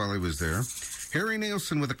shows while he was there. Harry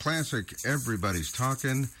Nilsson with a classic, Everybody's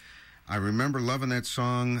Talking. I remember loving that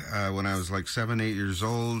song when I was like 7, 8 years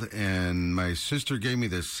old, and my sister gave me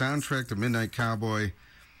this soundtrack to Midnight Cowboy,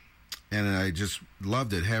 and I just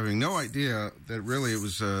loved it, having no idea that really it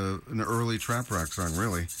was an early trap rock song,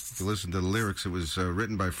 really. If you listen to the lyrics, it was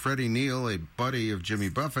written by Freddie Neal, a buddy of Jimmy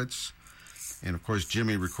Buffett's, and of course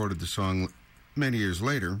Jimmy recorded the song many years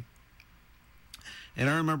later. And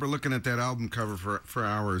I remember looking at that album cover for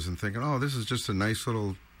hours and thinking, oh, this is just a nice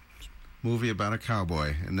little movie about a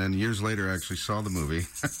cowboy. And then years later, I actually saw the movie.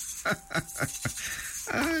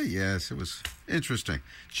 Yes, it was interesting.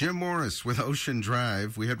 Jim Morris with Ocean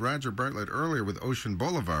Drive. We had Roger Bartlett earlier with Ocean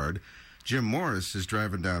Boulevard. Jim Morris is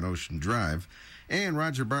driving down Ocean Drive. And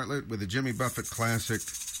Roger Bartlett with the Jimmy Buffett classic,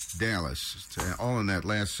 Dallas. It's all in that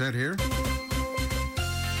last set here.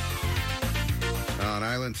 On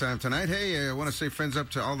Island Time tonight. Hey, I want to say friends up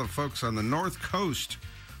to all the folks on the North Coast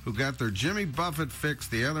who got their Jimmy Buffett fix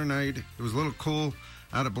the other night. It was a little cool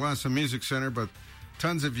out at Blossom Music Center, but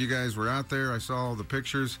tons of you guys were out there. I saw all the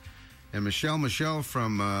pictures. And Michelle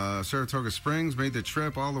from Saratoga Springs made the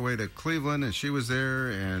trip all the way to Cleveland, and she was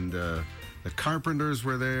there, and the Carpenters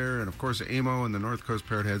were there, and of course Amo and the North Coast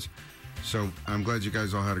Parrot Heads. So I'm glad you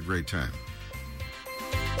guys all had a great time.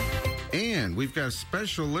 And we've got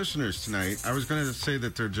special listeners tonight. I was going to say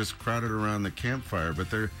that they're just crowded around the campfire, but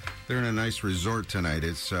they're in a nice resort tonight.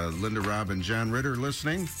 It's Linda Robb and John Ritter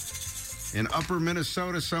listening in upper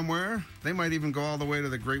Minnesota somewhere. They might even go all the way to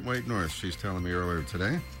the Great White North, she's telling me earlier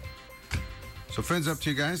today. So friends up to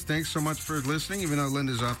you guys. Thanks so much for listening. Even though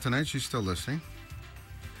Linda's off tonight, she's still listening.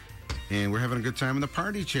 And we're having a good time in the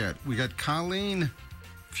party chat. We got Colleen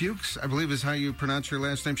Fuchs, I believe is how you pronounce your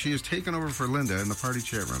last name. She is taking over for Linda in the party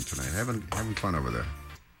chat room tonight. Having fun over there.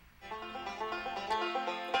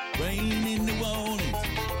 Rain in New Orleans,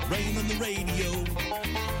 rain on the radio.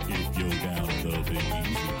 If you're down the beach,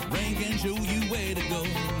 rain can show you where to go.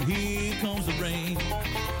 Here comes the rain,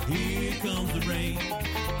 here comes the rain,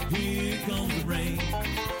 here comes the rain,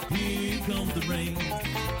 here comes the rain,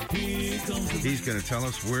 here comes the rain. He's going to tell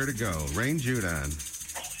us where to go. Rain Judon.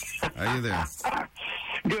 Are you there?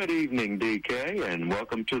 Good evening, DK, and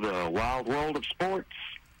welcome to the wild world of sports.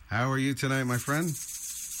 How are you tonight, my friend?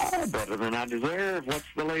 Better than I deserve. What's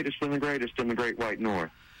the latest and the greatest in the Great White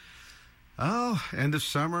North? Oh, end of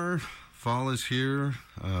summer. Fall is here.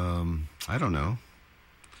 I don't know.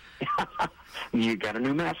 You got a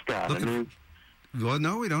new mascot. Well,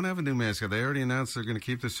 no, we don't have a new mascot. They already announced they're going to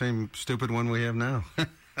keep the same stupid one we have now.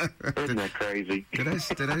 Isn't that crazy? Did I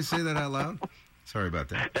say that out loud? Sorry about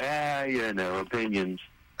that. Opinions.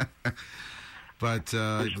 But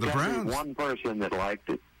the Browns. One person that liked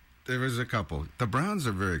it. There was a couple. The Browns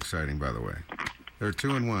are very exciting, by the way. They're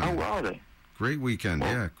 2-1. Oh, are they? Great weekend.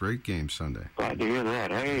 Yeah, great game Sunday. Glad to hear that.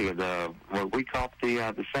 Hey, we caught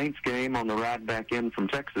the Saints game on the ride back in from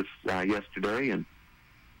Texas yesterday, and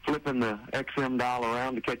flipping the XM dial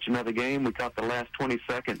around to catch another game. We caught the last 20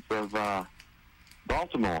 seconds of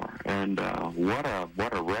Baltimore, and what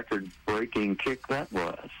a record-breaking kick that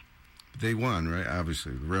was. They won, right?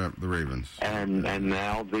 Obviously, the Ravens. And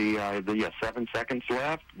now the 7 seconds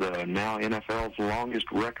left. The now NFL's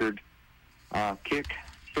longest record kick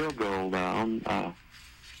field goal down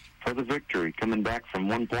for the victory, coming back from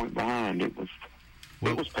 1 point behind. It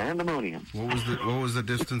was pandemonium. What was the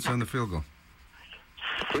distance on the field goal?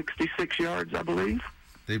 66 yards, I believe.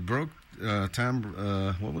 They broke Tom.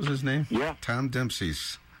 What was his name? Yeah, Tom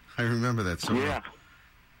Dempsey's. I remember that so well.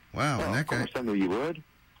 Wow, well, and that guy. I knew you would.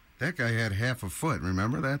 That guy had half a foot.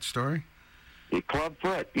 Remember that story? The club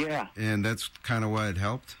foot, yeah. And that's kind of why it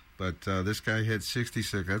helped. But this guy had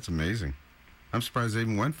 66. That's amazing. I'm surprised they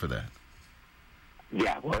even went for that.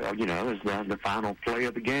 Yeah, well, it was the final play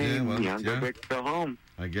of the game. Go back to go home.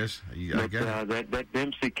 I guess. That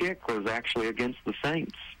Dempsey kick was actually against the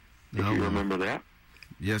Saints, if you remember that.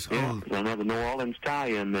 Yes. Yeah, another New Orleans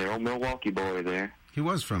tie-in there, old Milwaukee boy there. He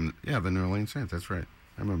was from, the New Orleans Saints. That's right.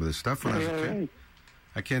 I remember this stuff when I was a kid.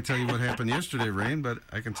 I can't tell you what happened yesterday, Rain, but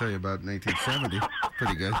I can tell you about 1970.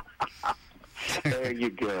 Pretty good. There you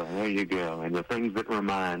go. And the things that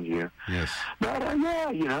remind you. Yes. But,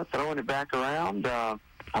 throwing it back around, I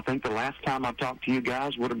think the last time I talked to you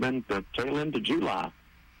guys would have been the tail end of July.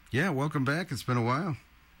 Yeah, welcome back. It's been a while.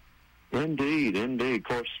 Indeed. Of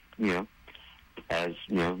course, as,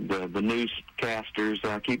 the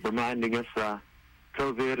newscasters keep reminding us,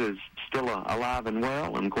 COVID is still alive and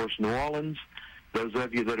well. And, of course, New Orleans, those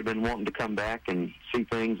of you that have been wanting to come back and see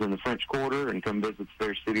things in the French Quarter and come visit the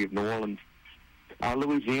fair city of New Orleans,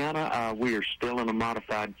 Louisiana, we are still in a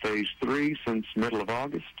modified Phase 3 since middle of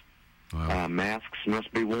August. Wow. Masks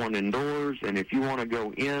must be worn indoors, and if you want to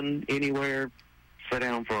go in anywhere, sit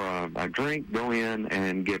down for a drink, go in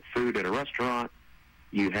and get food at a restaurant,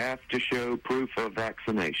 you have to show proof of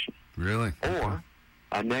vaccination. Really? Or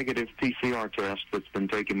a negative PCR test that's been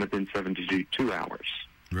taken within 72 hours.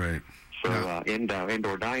 Right. So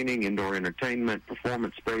indoor dining, indoor entertainment,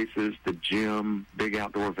 performance spaces, the gym, big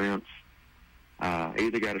outdoor events,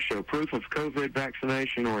 either got to show proof of COVID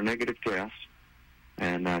vaccination or a negative test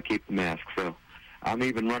and keep the mask. So I'm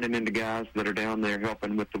even running into guys that are down there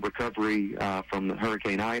helping with the recovery from the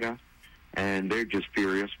Hurricane Ida, and they're just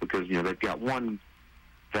furious because, you know, they've got one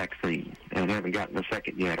vaccine and haven't gotten a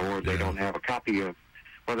second yet, or they don't have a copy of,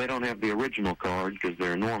 well, they don't have the original card because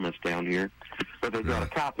they're enormous down here, but they've got a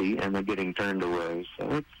copy and they're getting turned away.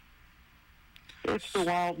 So it's the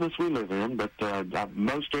wildness we live in, but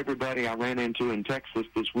most everybody I ran into in Texas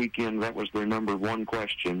this weekend, that was their number one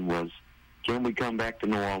question was, can we come back to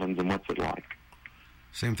New Orleans and what's it like?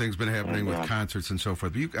 Same thing's been happening with concerts and so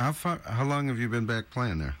forth. But how long have you been back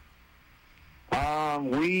playing there? I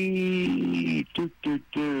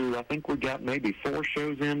think we got maybe 4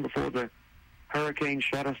 shows in before the hurricane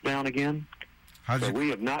shut us down again. We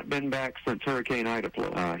have not been back since Hurricane Ida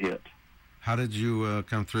hit. How did you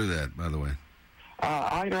come through that, by the way?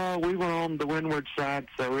 Ida, we were on the windward side,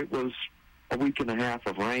 so it was a week and a half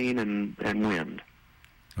of rain and wind.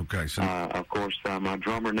 Okay. So, of course, my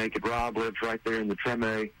drummer, Naked Rob, lives right there in the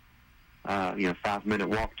Treme, 5-minute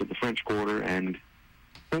walk to the French Quarter, and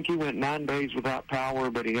I think he went 9 days without power,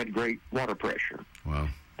 but he had great water pressure. Wow.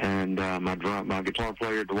 And my guitar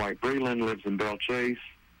player, Dwight Breland, lives in Belle Chase.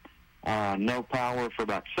 No power for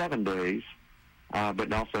about 7 days,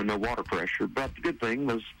 but also no water pressure. But the good thing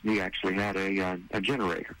was he actually had a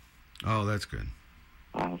generator. Oh, that's good.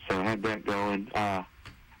 So I had that going.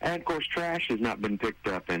 And, of course, trash has not been picked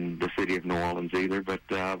up in the city of New Orleans either. But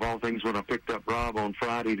of all things, when I picked up Rob on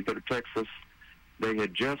Friday to go to Texas, they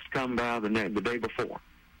had just come by the day before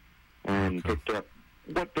and picked up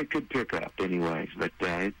what they could pick up anyways. But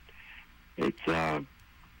if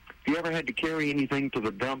you ever had to carry anything to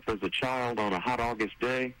the dump as a child on a hot August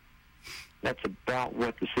day, that's about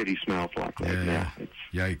what the city smells like right now.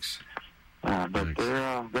 Yikes. But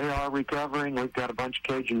they are recovering. We've got a bunch of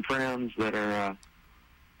Cajun friends that are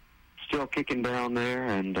still kicking down there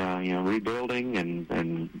and rebuilding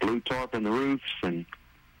and blue tarp in the roofs and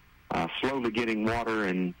slowly getting water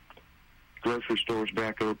and grocery stores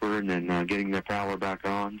back open and getting their power back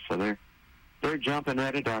on. So they're jumping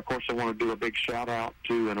at it. Of course, I want to do a big shout out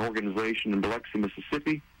to an organization in Biloxi,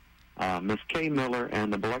 Mississippi, Miss Kay Miller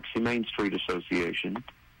and the Biloxi Main Street Association.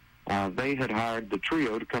 They had hired the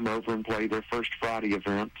trio to come over and play their first Friday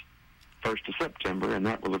event, 1st of September, and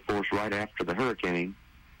that was, of course, right after the hurricane.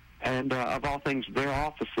 And of all things, their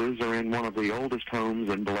offices are in one of the oldest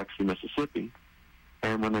homes in Biloxi, Mississippi.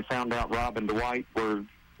 And when they found out Rob and Dwight were,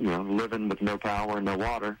 living with no power and no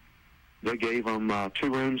water, they gave them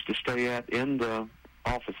 2 rooms to stay at in the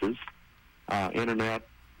offices, internet,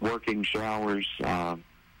 working, showers, the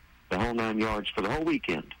whole 9 yards for the whole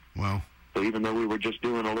weekend. Wow. So even though we were just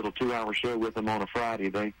doing a little 2-hour show with them on a Friday,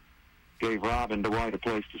 they gave Rob and Dwight a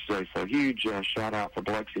place to stay. So huge shout out for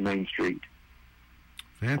Biloxi Main Street.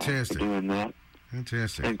 Fantastic. For doing that.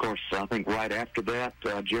 Fantastic. And, of course, I think right after that,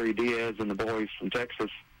 Jerry Diaz and the boys from Texas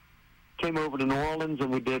came over to New Orleans,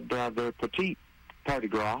 and we did the Petite Party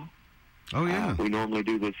Gras. Oh, yeah. We normally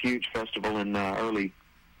do this huge festival in early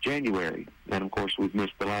January, and, of course, we've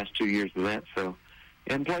missed the last 2 years of that. So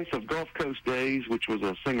in place of Gulf Coast Days, which was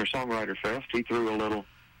a singer-songwriter fest, he threw a little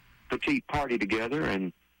petite party together,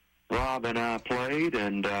 and Rob and I played,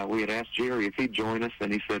 and we had asked Jerry if he'd join us,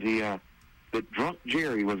 and he said that drunk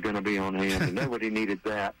Jerry was going to be on hand, and nobody needed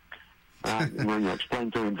that. When I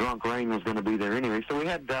explained to him Drunk Rain was going to be there anyway. So we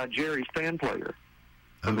had Jerry's fan player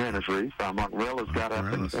from Hannah's Reef. Mark Relis got up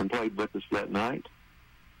and played with us that night.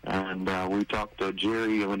 And we talked to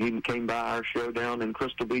Jerry when he came by our show down in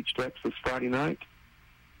Crystal Beach, Texas, Friday night.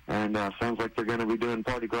 And sounds like they're going to be doing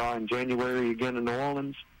Party Gras in January again in New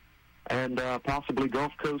Orleans, and possibly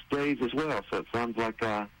Gulf Coast Days as well. So it sounds like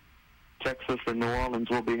Texas and New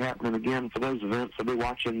Orleans will be happening again for those events. I'll be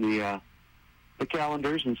watching the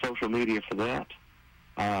calendars and social media for that.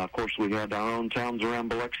 Of course, we had our own Towns Around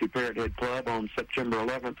Biloxi Parrot Head Club on September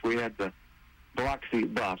 11th. We had the Biloxi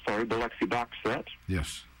box set.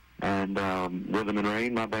 Yes. And Rhythm and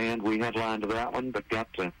Rain, my band, we headlined to that one, but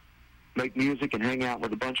got to make music and hang out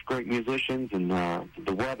with a bunch of great musicians, and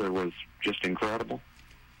the weather was just incredible.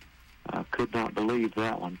 I could not believe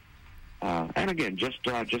that one. And again, just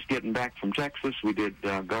getting back from Texas, we did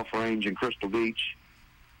Gulf Range and Crystal Beach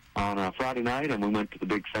on Friday night, and we went to the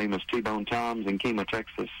big famous T-Bone Tom's in Kemah,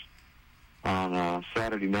 Texas on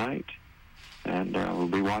Saturday night. And we'll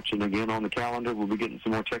be watching again on the calendar. We'll be getting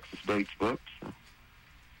some more Texas dates booked. So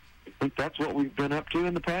I think that's what we've been up to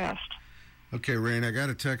in the past. Okay, Rain, I got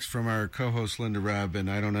a text from our co-host Linda Robb,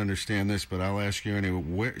 and I don't understand this, but I'll ask you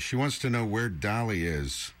anyway. She wants to know where Dolly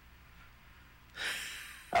is.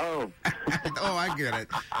 Oh. Oh, I get it.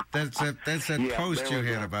 That's that post you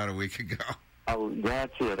had about a week ago. Oh,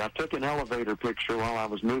 that's it. I took an elevator picture while I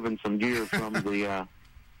was moving some gear from the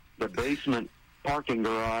basement parking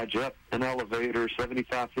garage, up an elevator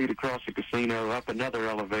 75 feet across the casino, up another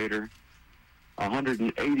elevator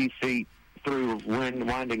 180 feet through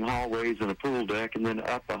winding hallways and a pool deck, and then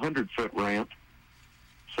up a 100-foot ramp.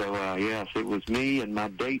 So, yes, it was me and my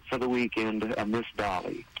date for the weekend, Miss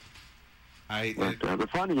Dolly. The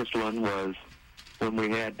funniest one was when we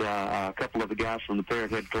had a couple of the guys from the Parrot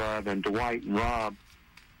Head Club and Dwight and Rob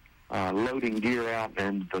loading gear out,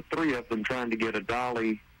 and the three of them trying to get a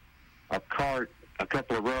dolly, a cart, a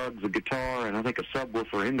couple of rugs, a guitar, and I think a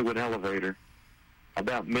subwoofer into an elevator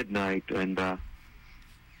about midnight, and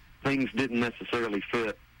things didn't necessarily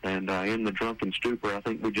fit. And in the drunken stupor, I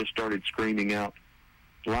think we just started screaming out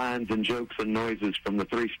lines and jokes and noises from the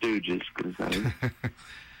Three Stooges, because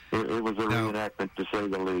it was a reenactment, to say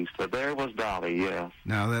the least. But there was Dolly, yes.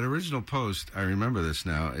 Now, that original post, I remember this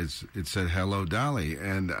now, it said, "Hello, Dolly,"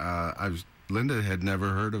 and Linda had never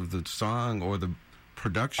heard of the song or the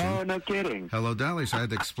production. Oh, no kidding. Hello, Dolly, so I had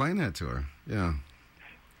to explain that to her. Yeah.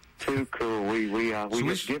 Too cool. We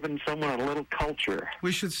just given someone a little culture.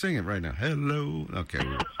 We should sing it right now. Hello. Okay.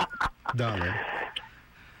 Dolly.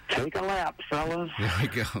 Take a lap, fellas. There we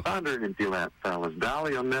go. 150 lap, fellas.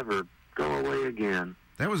 Dolly will never go away again.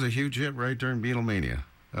 That was a huge hit right during Beatlemania.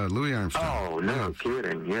 Louis Armstrong. Oh, no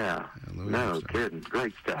kidding, yeah. No kidding.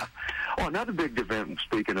 Great stuff. Oh, another big event,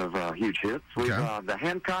 speaking of huge hits, the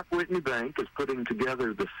Hancock Whitney Bank is putting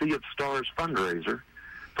together the Sea of Stars fundraiser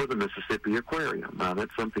for the Mississippi Aquarium.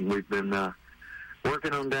 That's something we've been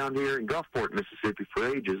working on down here in Gulfport, Mississippi for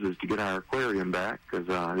ages, is to get our aquarium back, because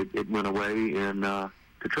it went away in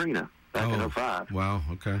Katrina back in 2005. Wow,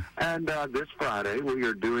 okay. And this Friday, we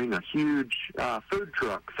are doing a huge food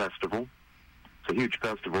truck festival. It's a huge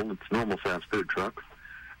festival. It's normal-sized food trucks.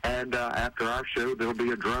 And after our show, there'll be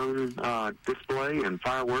a drone display and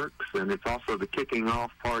fireworks, and it's also the kicking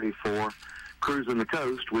off party for Cruising the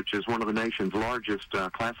Coast, which is one of the nation's largest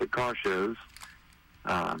classic car shows.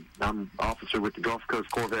 I'm officer with the Gulf Coast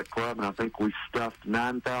Corvette Club, and I think we stuffed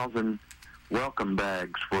 9,000 welcome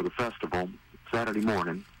bags for the festival Saturday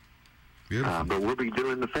morning. Beautiful. But we'll be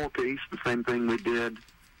doing the four-piece, the same thing we did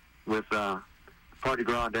with Party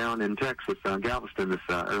Gras down in Texas, Galveston,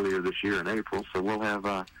 earlier this year in April. So we'll have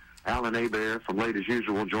Alan Hebert from Late As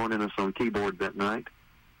Usual joining us on keyboard that night.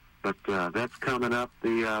 But that's coming up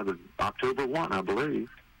the October 1, I believe.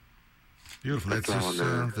 Beautiful. That's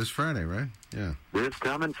this Friday, right? Yeah. This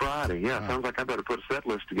coming Friday. Yeah, Sounds like I better put a set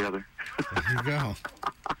list together. There you go.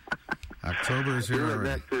 October is here already.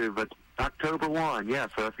 That too, but October 1, yeah.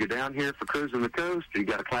 So if you're down here for Cruising the Coast, or you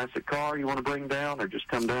got a classic car you want to bring down, or just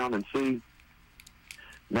come down and see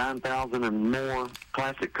 9,000 and more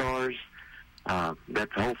classic cars,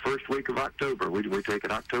 that's the whole first week of October. We take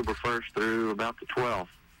it October 1st through about the 12th.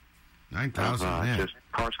 9,000, man. Just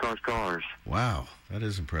cars. Wow, that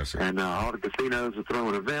is impressive. And all the casinos are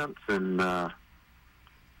throwing events, and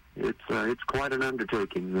it's quite an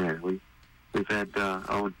undertaking there. We've had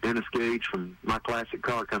Dennis Gage from My Classic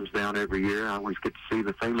Car comes down every year. I always get to see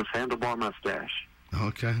the famous handlebar mustache.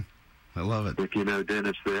 Okay, I love it. If you know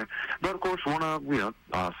Dennis there. But, of course,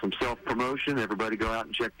 some self-promotion. Everybody go out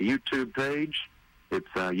and check the YouTube page. It's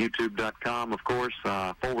youtube.com, of course,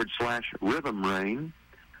 /Rhythm Rain,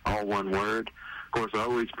 all one word. Of course, I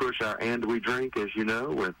always push our And We Drink, as you know,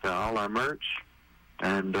 with all our merch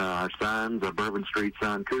and our signs, our Bourbon Street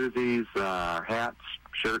sign koozies, our hats,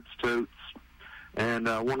 shirts, totes. And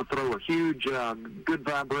I want to throw a huge good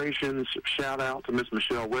vibrations shout-out to Miss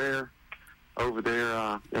Michelle Ware over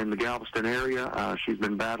there in the Galveston area. She's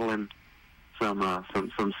been battling some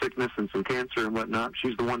sickness and some cancer and whatnot.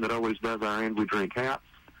 She's the one that always does our And We Drink hats.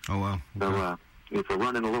 Oh, wow. Okay. So if we're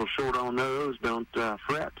running a little short on those, don't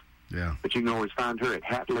fret. Yeah. But you can always find her at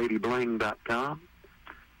hatladybling.com.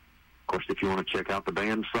 Of course, if you want to check out the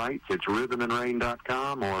band sites, it's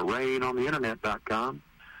rhythmandrain.com or rainontheinternet.com.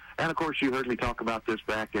 And, of course, you heard me talk about this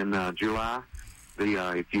back in July.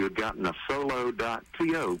 If you had gotten a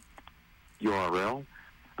solo.to URL.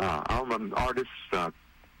 I'm artists,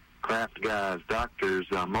 craft guys, doctors,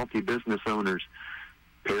 multi-business owners,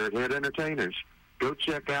 Parrot Head entertainers. Go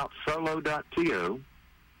check out solo.to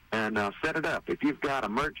and set it up. If you've got a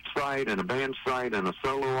merch site and a band site and a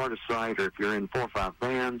solo artist site, or if you're in 4 or 5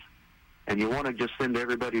 bands, and you want to just send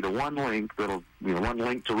everybody to one link one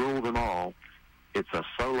link to rule them all, it's a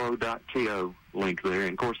solo.to link there.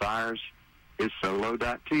 And, of course, ours is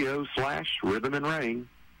solo.to/rhythm and rain.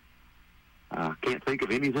 Can't think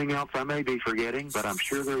of anything else I may be forgetting, but I'm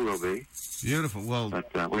sure there will be. Beautiful. Well,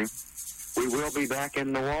 but we will be back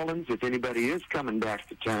in New Orleans if anybody is coming back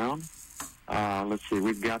to town. Let's see,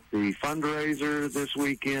 we've got the fundraiser this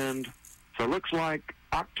weekend. So it looks like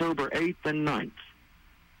October 8th and 9th.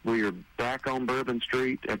 We are back on Bourbon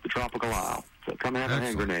Street at the Tropical Isle. So come have a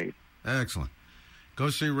hand grenade. Excellent. Go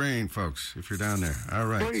see Rain, folks, if you're down there. All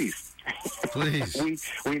right. Please. Please.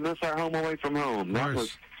 we miss our home away from home. That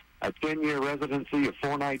was a 10-year residency of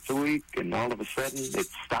 4 nights a week, and all of a sudden it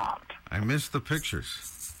stopped. I miss the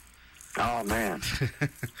pictures. Oh, man.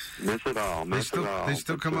 Miss it all. They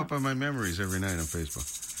still come up on my memories every night on Facebook.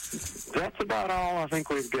 That's about all I think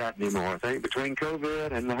we've got anymore. I think between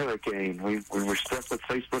COVID and the hurricane, we were stuck with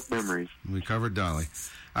Facebook memories. We covered Dolly.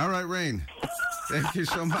 All right, Rain. Thank you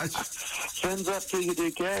so much. Sends up to you,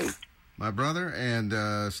 DK. My brother, and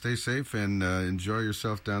stay safe and enjoy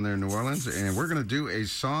yourself down there in New Orleans. And we're going to do a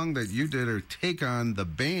song that you did, or take on the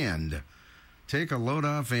band. Take a Load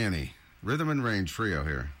Off Annie. Rhythm and Rain Trio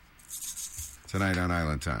here tonight on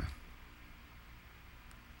Island Time.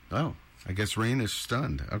 Oh, I guess Rain is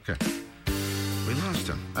stunned. Okay. We lost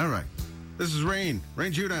him. All right. This is Rain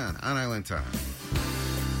Judon on Island Time.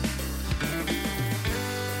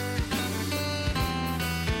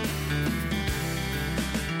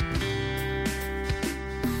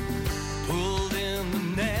 Pulled in the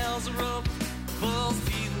nails are up, full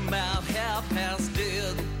feeling about half-past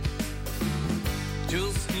dead.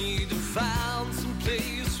 Just need to find some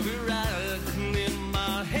place where I can in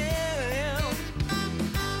my hand.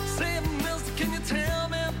 Say, mister, can you tell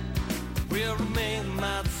me where a man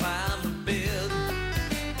might find a bed?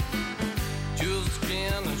 Just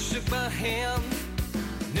grinned and shook my hand.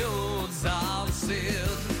 No, it's all I said.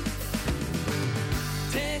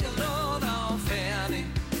 Take a load off Annie.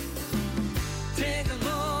 Take a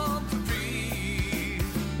load for free.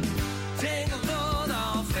 Take a load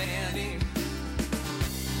off Annie.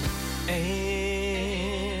 And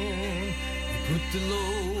you put the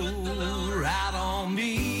load right on me.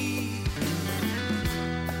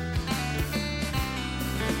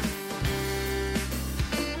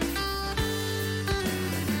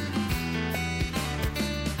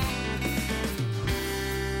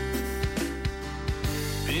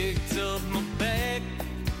 Picked up my bag,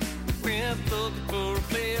 went looking for a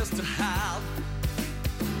place to hide.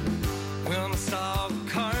 When I saw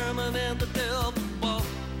Carmen and the devil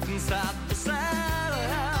walking side by side,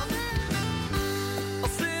 I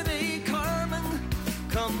said, hey Carmen,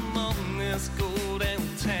 come on, let's go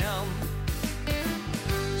downtown.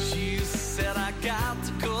 She said, I got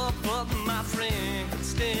to go, but my friend can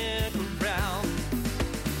stick around.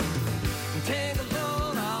 Take a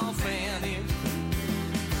load off Annie.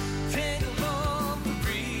 Take a load for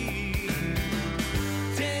free.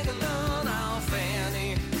 Take a load off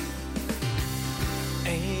Annie.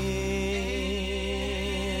 And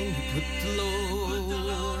you put the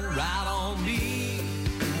load right on me.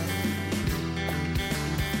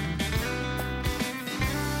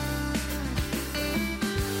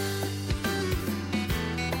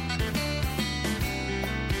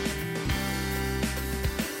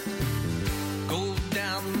 Go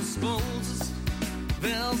down the sposes.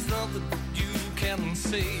 There's nothing you can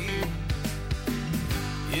say.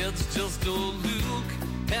 It's just a Luke,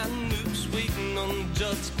 and Luke's waiting on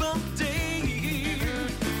Judgment Day.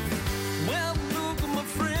 Well, Luke, my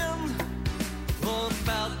friend, what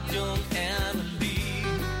about young Annalie?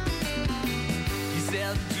 He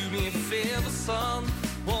said, do me a favor, son,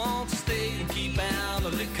 won't you stay and keep out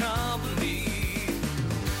of the company?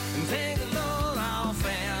 And take a load off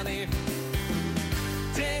Annie.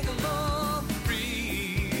 Take a load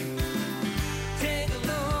free. Take a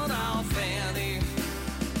load off Annie.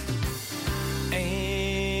 And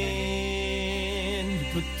you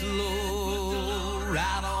put the load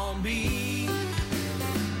right on me.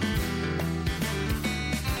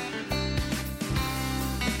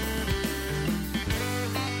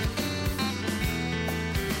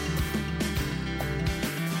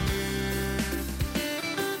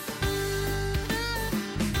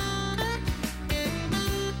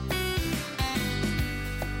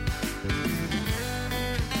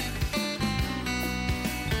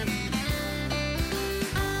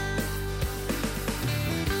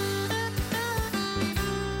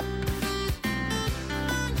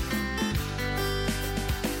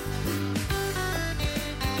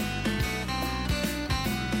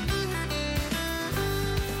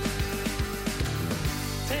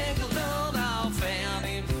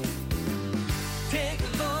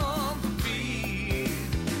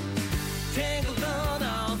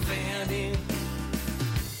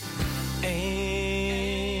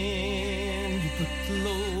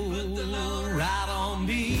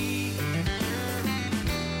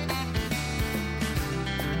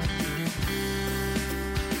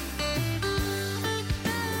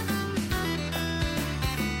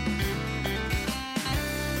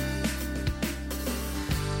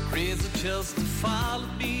 just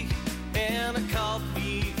followed me and caught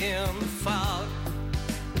me in the fog.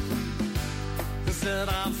 Said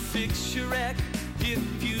I'll fix your wreck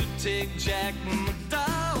if you take Jack my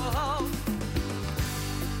dog.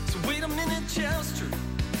 So wait a minute, Chester,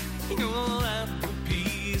 you're that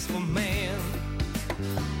peaceful man.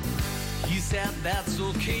 He said that's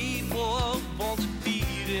okay, boy, won't you beat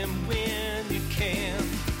him when you can.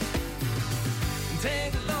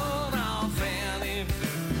 Take a load off Annie,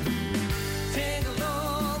 take a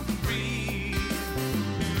load to breathe,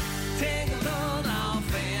 take a load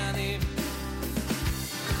off Annie,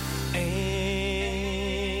 and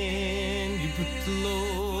you put the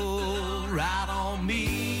load right on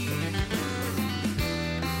me.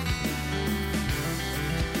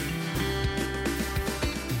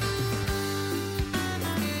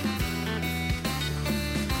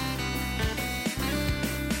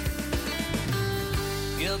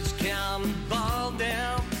 It's counting ball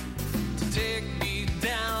down to take me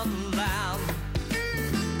down the line.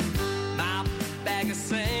 My bag is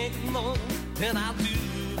sinking low, and I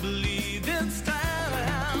do believe it's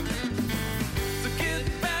time to get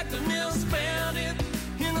back to Miss Bandit.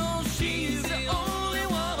 You know she's the only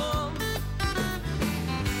one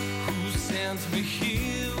who sends me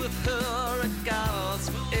here with her regards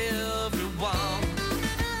for everyone.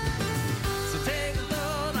 So take a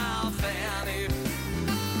load off Annie,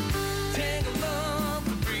 take a load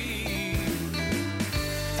to breathe,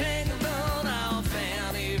 take a load off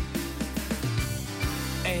Annie,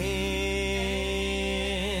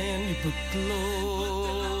 and you put the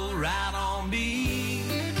load right on me.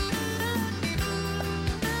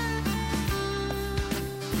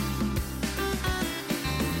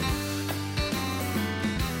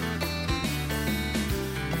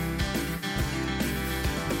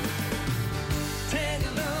 Take a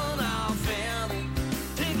load off Annie,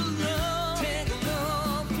 take a load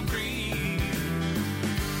to breathe,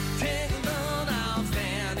 take a load off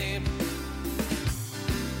Annie,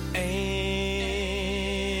 and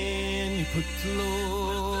you put the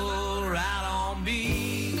load right on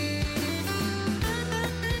me.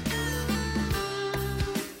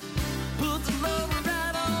 Put the load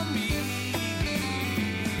right on me.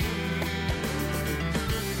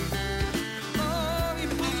 Oh, you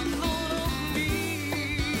put the load on me.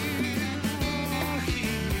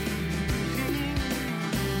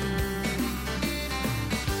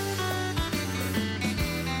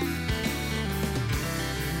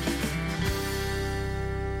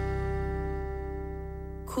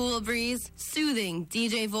 Cool breeze, soothing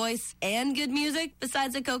DJ voice, and good music.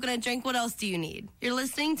 Besides a coconut drink, what else do you need? You're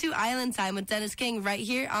listening to Island Time with Dennis King right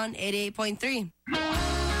here on 88.3.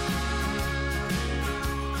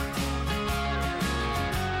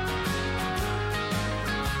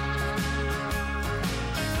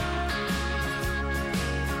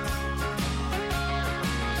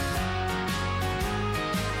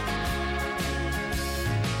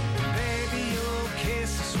 Baby, your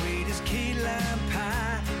kiss is sweet as key lime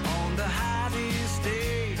pie on the hottest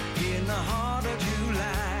day in the heart of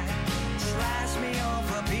July. Slice me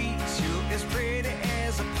off a piece, you're as pretty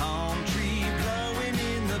as a palm tree blowing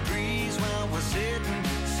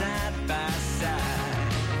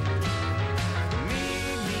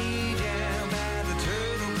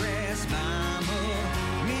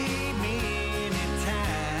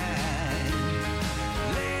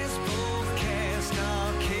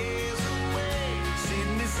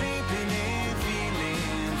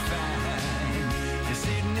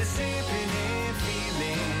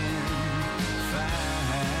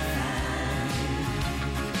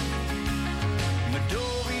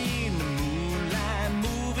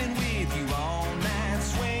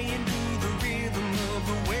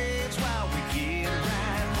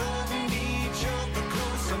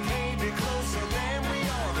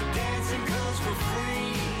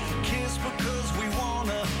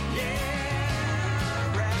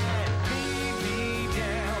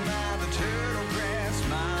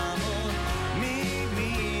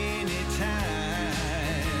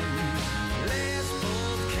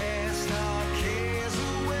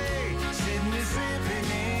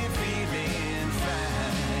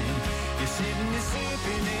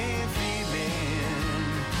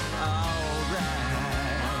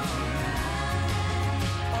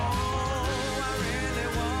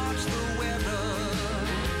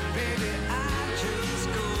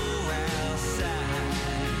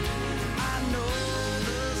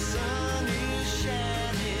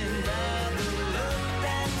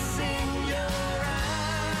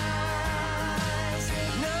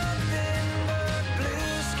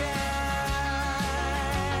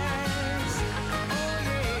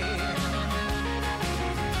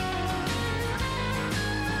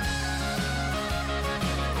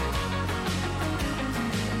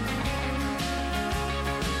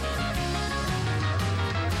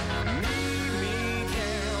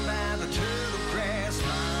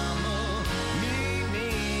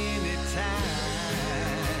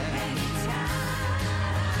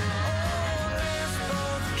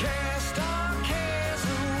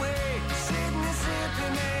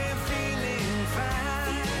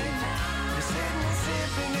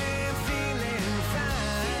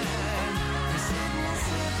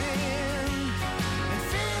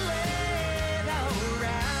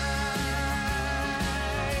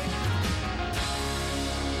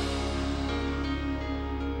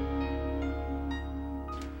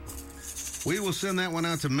We will send that one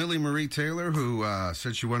out to Millie Marie Taylor, who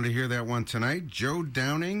said she wanted to hear that one tonight. Joe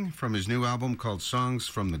Downing from his new album called Songs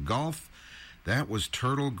from the Gulf. That was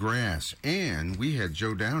Turtle Grass. And we had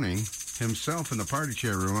Joe Downing himself in the party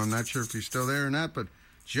chair room. I'm not sure if he's still there or not, but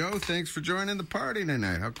Joe, thanks for joining the party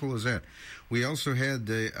tonight. How cool is that? We also had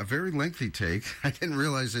a very lengthy take. I didn't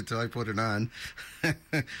realize it till I put it on.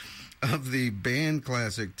 Of the band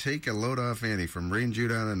classic Take a Load Off Annie from Rain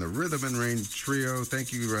Judon and the Rhythm and Rain Trio.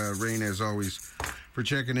 Thank you, Rain, as always, for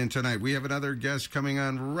checking in tonight. We have another guest coming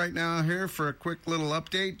on right now here for a quick little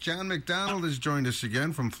update. John McDonald has joined us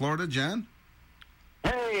again from Florida. John?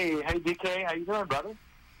 Hey, DK. How you doing, brother?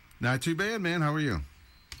 Not too bad, man. How are you?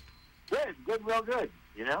 Good, real good,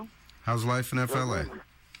 you know? How's life in FLA?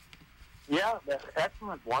 Yeah,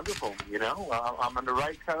 excellent, wonderful, you know. I'm on the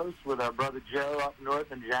right coast with our brother Joe up north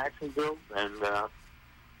in Jacksonville and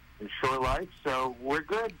in Shore Life, so we're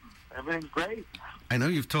good. Everything's great. I know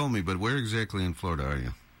you've told me, but where exactly in Florida are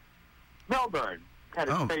you? Melbourne, kind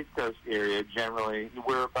of Space Coast area, generally.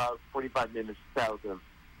 We're about 45 minutes south of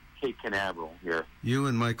Cape Canaveral here. You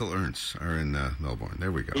and Michael Ernst are in Melbourne.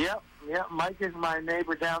 There we go. Yep. Mike is my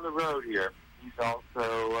neighbor down the road here. He's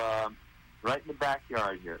also right in the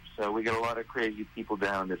backyard here. So we get a lot of crazy people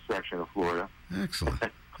down this section of Florida. Excellent.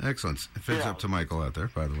 Excellent. Figs up to Michael out there,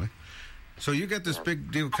 by the way. So you got this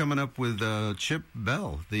big deal coming up with Chip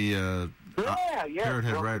Bell, the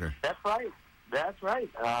Parrothead writer. That's right.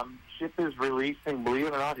 Chip is releasing, believe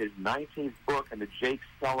it or not, his 19th book in the Jake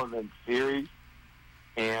Sullivan series.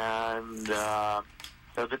 And so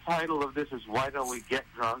the title of this is Why Don't We Get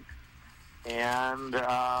Drunk? And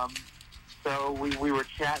so we were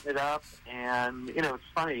chatting it up, and, you know, it's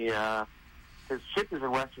funny, because Chip is in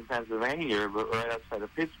western Pennsylvania, but right outside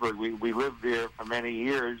of Pittsburgh. We lived there for many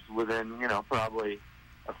years within, you know, probably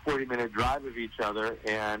a 40-minute drive of each other,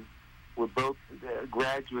 and we're both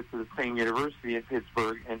graduates of the same university in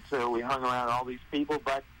Pittsburgh, and so we hung around all these people,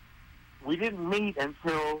 but we didn't meet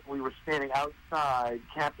until we were standing outside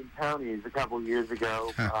Captain Tony's a couple of years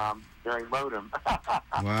ago during Modem.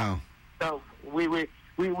 Wow. So we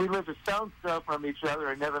lived a stone's throw from each other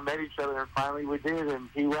and never met each other, and finally we did in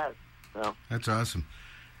Key West. So. That's awesome.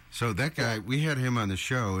 So that guy, we had him on the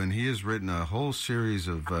show, and he has written a whole series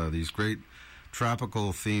of these great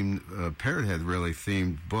tropical-themed, Parrothead really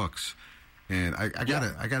themed books, and I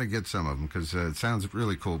gotta get some of them because it sounds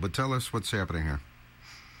really cool. But tell us what's happening here.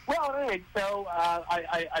 Well, anyway, so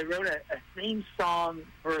I wrote a theme song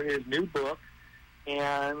for his new book,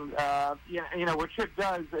 and you know what Chip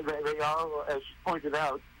does. They all, as you pointed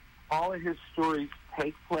out, all of his stories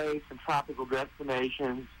take place in tropical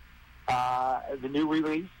destinations. The new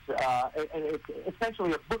release, and it's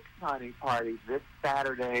essentially a book signing party this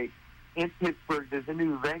Saturday in Pittsburgh. There's a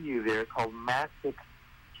new venue there called Mastic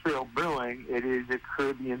Trail Brewing. It is a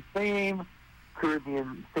Caribbean themed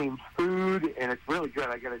food, and it's really good.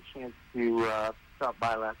 I got a chance to stop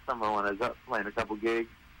by last summer when I was up playing a couple gigs.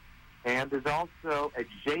 And there's also a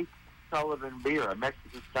Jake Sullivan beer, a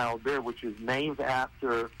Mexican-style beer, which is named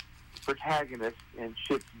after protagonists in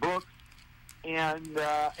Chip's books. And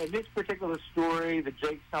in this particular story, the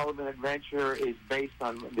Jake Sullivan adventure is based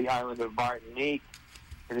on the island of Martinique.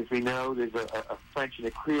 And as we know, there's a French and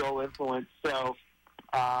a Creole influence. So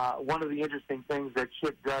one of the interesting things that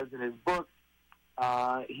Chip does in his book,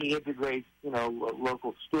 he integrates, you know,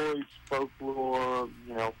 local stories, folklore,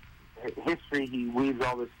 you know, history. He weaves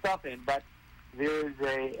all this stuff in, but there's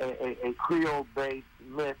a Creole-based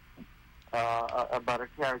myth about a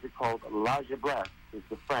character called La Jablesse. It's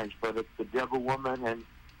the French, but it's the Devil Woman, and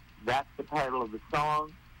that's the title of the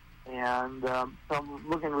song. And so I'm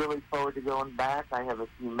looking really forward to going back. I have a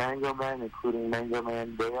few Mango Men, including Mango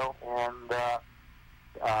Man Dale, and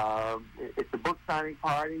it's a book signing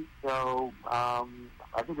party, so I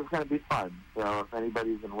think it's going to be fun. So if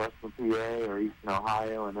anybody's in Western PA or Eastern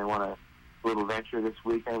Ohio and they want a little venture this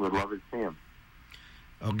weekend, we'd love to see them.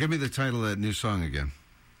 Oh, give me the title of that new song again.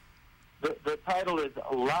 The title is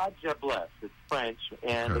La Jablesse. It's French,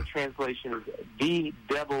 and the translation is The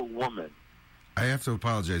Devil Woman. I have to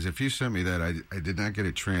apologize. If you sent me that, I did not get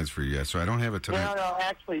it transferred yet, so I don't have it tonight. No,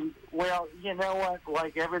 actually, well, you know what?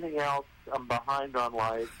 Like everything else, I'm behind on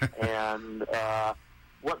life, and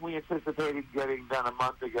what we anticipated getting done a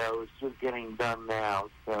month ago is just getting done now.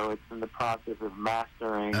 So it's in the process of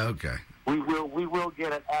mastering. Okay. We will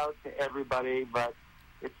get it out to everybody, but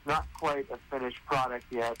it's not quite a finished product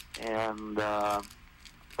yet, and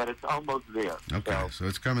but it's almost there. Okay, so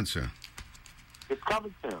it's coming soon. It's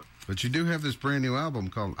coming soon. But you do have this brand new album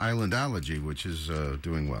called Islandology, which is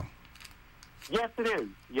doing well. Yes, it is.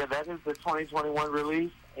 Yeah, that is the 2021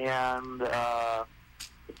 release, and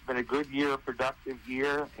it's been a good year, a productive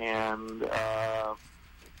year, and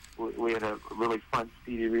we had a really fun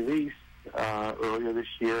CD release earlier this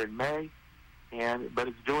year in May, but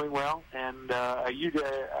it's doing well. And are you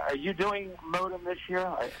doing Modem this year?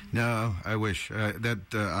 No, I wish. That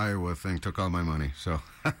Iowa thing took all my money, so.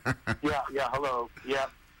 Yeah, hello. Yeah.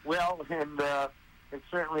 Well, and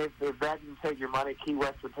certainly if that didn't take your money, Key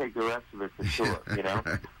West would take the rest of it for sure, you know?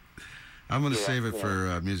 Right. I'm going to save it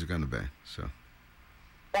for Music on the Bay, so.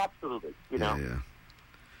 Absolutely, you know. Yeah.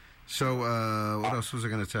 So, what else was I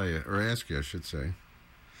going to tell you, or ask you, I should say?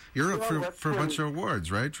 You're up for a bunch of awards,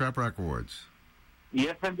 right? Trop Rock Awards.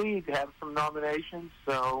 Yes, indeed. Have some nominations,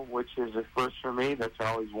 which is a first for me. That's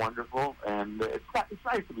always wonderful, and it's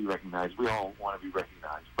nice to be recognized. We all want to be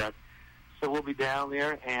recognized, so we'll be down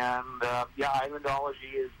there, and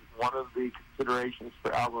Islandology is one of the considerations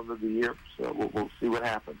for Album of the Year. So we'll see what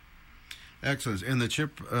happens. Excellent. And the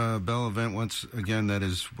Chip Bell event, once again, that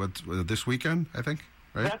is this weekend, I think,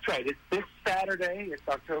 right? That's right. It's this Saturday. It's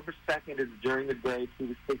October 2nd. It's during the day, 2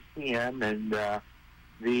 to 6 p.m., and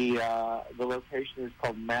the location is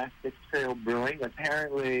called Mastic Trail Brewing.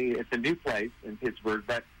 Apparently, it's a new place in Pittsburgh,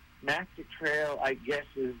 but Mastic Trail, I guess,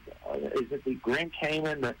 is it the Grand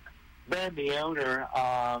Cayman? Ben, the owner,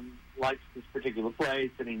 likes this particular place,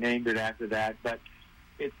 and he named it after that. But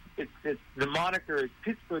it's the moniker is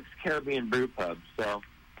Pittsburgh's Caribbean Brew Pub. So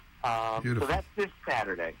that's this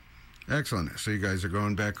Saturday. Excellent. So you guys are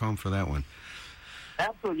going back home for that one?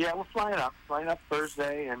 Absolutely. Yeah, we're flying up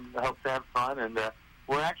Thursday, and I hope to have fun. And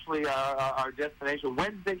we're actually our destination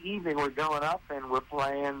Wednesday evening. We're going up, and we're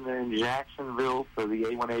playing in Jacksonville for the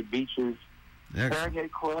A1A Beaches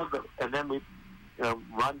Farragut Club, and then we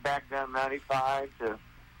run back down 95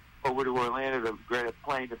 over to Orlando to get a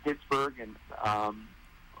plane to Pittsburgh, and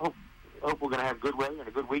hope we're going to have good weather and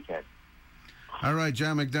a good weekend. All right,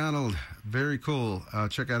 John McDonald, very cool.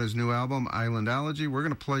 Check out his new album, Islandology. We're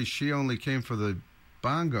going to play She Only Came for the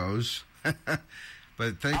Bongos.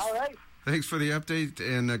 But thanks for the update,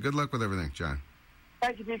 and good luck with everything, John.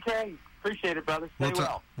 Thank you, DK. Appreciate it, brother. Stay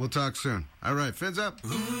well. We'll talk soon. All right, fins up.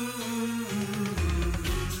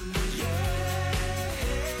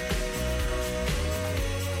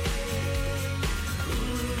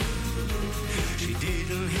 She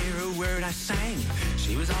didn't hear a word I sang.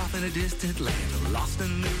 She was off in a distant land, lost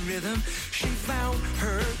in the rhythm. She found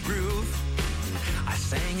her groove. I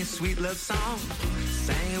sang a sweet love song,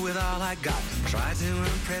 sang it with all I got. Tried to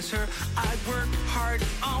impress her, I'd worked hard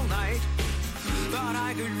all night. Thought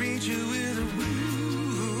I could reach you with a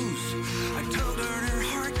ruse. I told her in her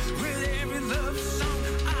heart with every love song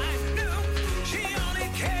I knew. She only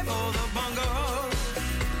cared for the bongos.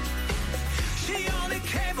 She only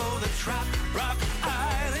cared for the trop rock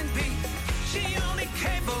island beat. She only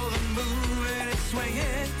cared for the moving and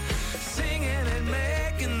swinging, singing and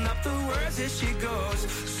making up the words as she goes.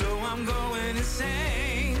 So I'm going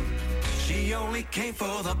insane. She only came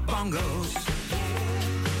for the bongos.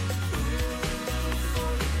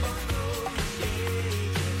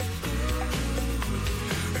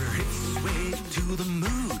 Her hips swayed to the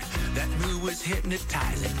mood. That mood was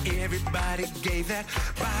hypnotizing. Everybody gave that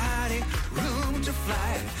body room to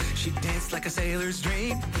fly. She danced like a sailor's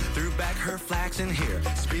dream, threw back her flaxen hair.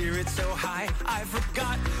 Spirit so high, I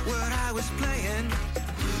forgot what I was playing.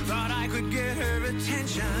 Thought I could get her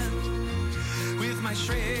attention with my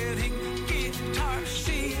shredding guitar.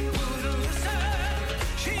 She wouldn't listen.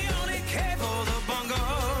 She only cared for the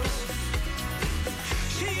bongos.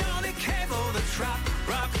 She only cared for the trop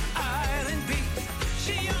rock island beat.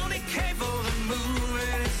 She only cared for the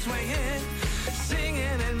moving and swaying,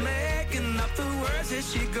 singing and making up the words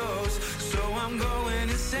as she goes. So I'm going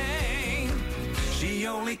insane. She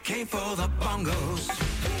only came for the bongos.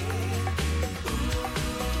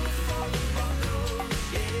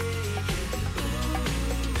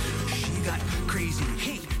 She got crazy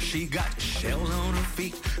heat. She got shells on her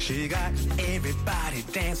feet. She got everybody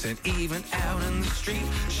dancing, even out in the street.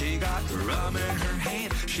 She got rum in her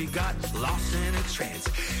hand. She got lost in a trance.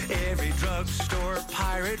 Every drugstore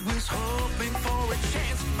pirate was hoping for a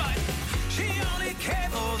chance, but she only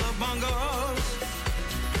cared for the bongos.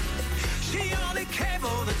 She only cared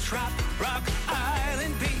for the trop rock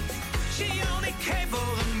island beat. She only cared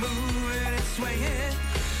for the moving and swaying,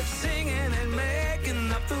 singing and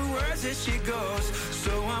making up the words as she goes.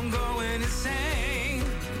 So I'm going insane.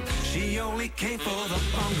 She only came for the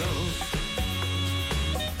bongos.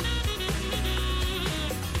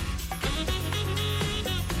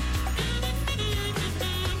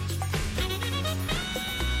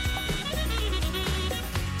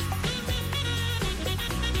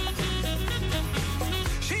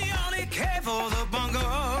 She only cared for the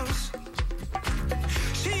bongos.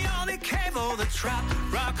 She for the trop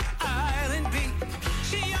rock island beat.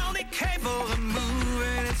 She only came for the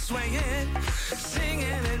moving and swinging, singing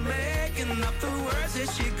and making up the words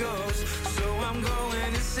as she goes. So I'm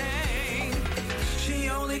going to sing. She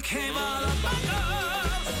only came all of my girls.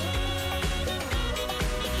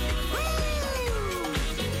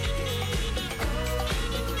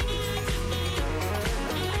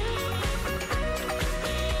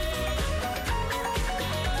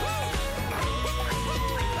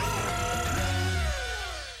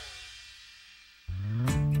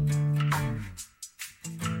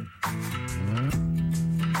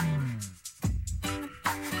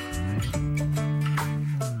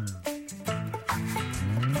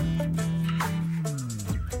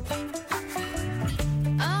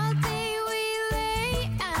 All day we lay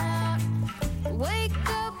out, wake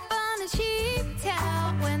up on a cheap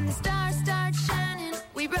towel. When the stars start shining,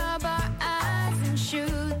 we rub our eyes and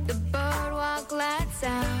shoot the boardwalk lights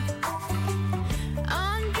out.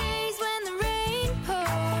 On days when the rain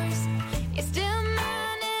pours, you're still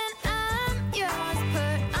mine and I'm yours.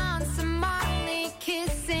 Put on some Marley,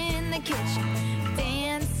 kiss in the kitchen,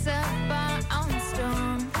 dance up our own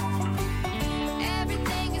storm.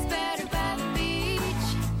 Everything is better by the beach,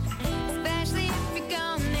 especially if you're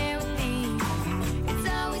going there with me. It's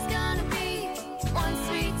always gonna be one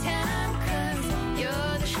sweet time, 'cause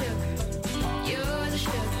you're the sugar, you're the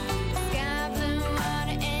sugar. Sky blue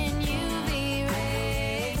water and UV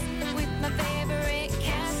rays, with my favorite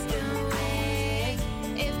castaway.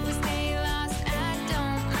 If we stay lost, I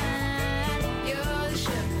don't mind. You're the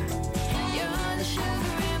sugar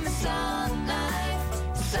in my salt life,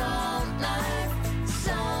 salt life,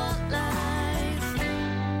 salt life.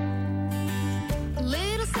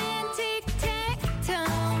 Little sand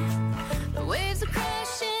tic-tac-toe, the waves are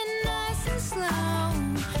crashing nice and slow.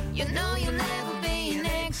 You know you'll never be an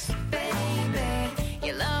ex, baby.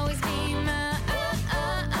 You'll always be my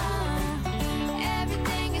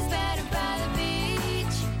Everything is better by the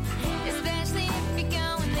beach, especially if you're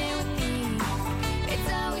going there with me. It's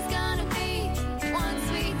always gonna be one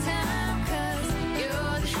sweet time, 'cause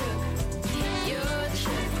you're the sugar, you're the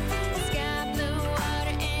sugar. Sky blue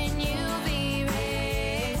water and UV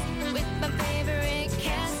rays, with my favorite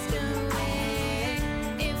castaway.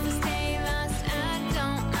 If we stay lost, I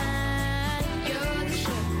don't mind. You're the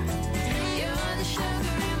sugar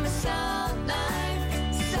in my salt life,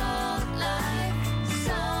 salt life,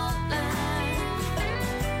 salt life.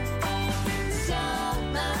 Salt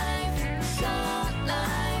life, salt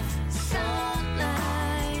life, salt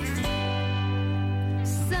life.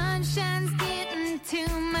 Sunshine's getting to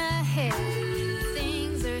my head,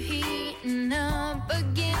 things are heating up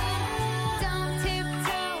again. Don't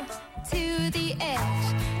tiptoe to the edge,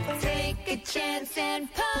 take a chance and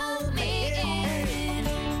pull me in.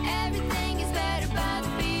 Everything is better by the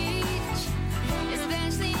beach,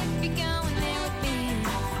 especially if you're going there with me.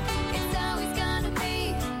 It's always gonna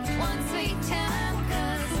be one sweet time,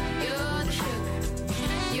 'cause you're the sugar,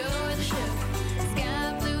 you're the sugar. Sky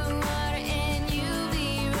blue water and UV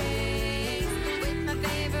rays, with my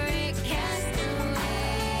favorite castaway.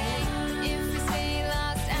 If we stay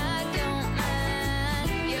lost, I don't mind.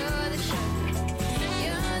 You're the sugar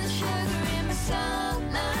in my salt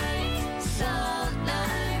life, salt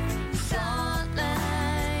life, salt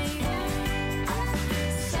life.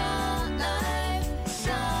 Salt life,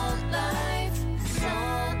 salt life,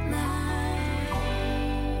 salt life.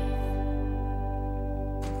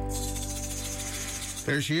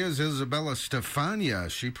 There she is, Isabella Stefania.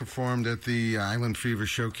 She performed at the Island Fever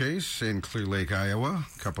Showcase in Clear Lake, Iowa,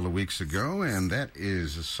 a couple of weeks ago, and that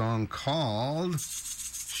is a song called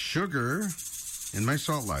Sugar in My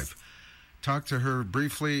Salt Life. Talked to her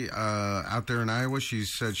briefly out there in Iowa. She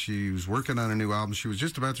said she was working on a new album. She was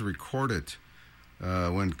just about to record it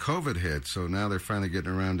when COVID hit, so now they're finally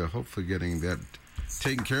getting around to hopefully getting that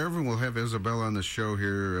taken care of, and we'll have Isabella on the show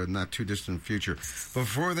here not too distant future.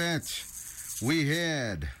 Before that, we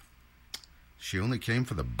had She Only Came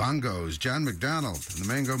for the Bongos, John McDonald and the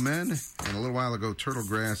Mango Men, and a little while ago, Turtle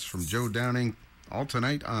Grass from Joe Downing, all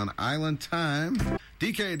tonight on Island Time.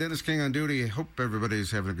 DK, Dennis King on duty. Hope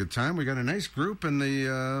everybody's having a good time. We got a nice group in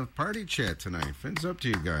the party chat tonight. Fins up to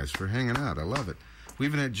you guys for hanging out. I love it. We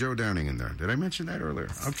even had Joe Downing in there. Did I mention that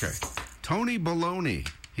earlier? Okay. Tony Baloney.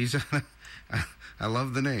 He's I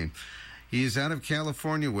love the name. He's out of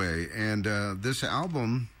California way, and this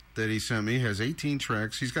album that he sent me has 18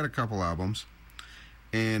 tracks. He's got a couple albums,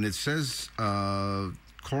 and it says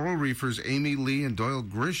Coral Reefers, Amy Lee, and Doyle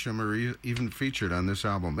Grisham are even featured on this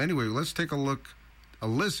album. Anyway, let's take a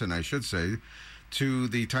listen, I should say, to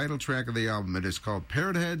the title track of the album. It is called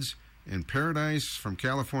Parrot Heads in Paradise from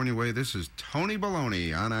California Way. This is Tony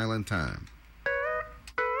Baloney on Island Time.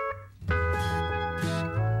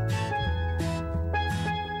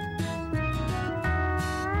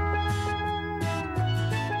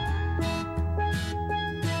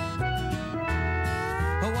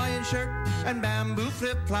 shirt and bamboo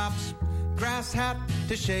flip-flops, grass hat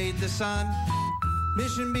to shade the sun.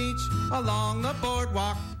 Mission Beach along the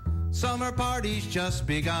boardwalk, summer party's just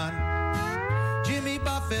begun. Jimmy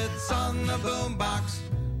Buffett's on the boombox,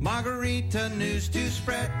 margarita news to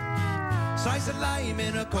spread. Slice of lime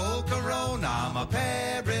in a cold Corona, I'm a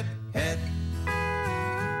parrot head.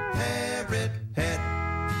 Parrot head.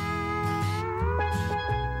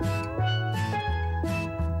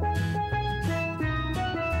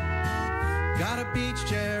 Got a beach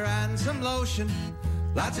chair and some lotion,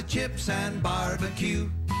 lots of chips and barbecue.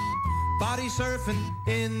 Body surfing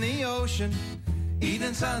in the ocean,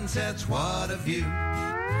 eating sunsets, what a view.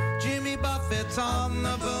 Jimmy Buffett's on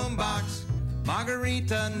the boombox,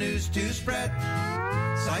 margarita news to spread.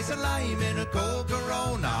 Slice of lime in a cold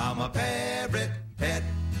Corona, I'm a parrot head.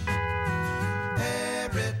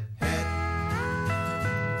 Parrot head.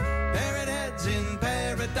 Parrot heads in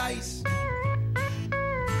paradise.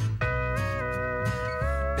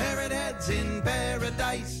 Parrot heads in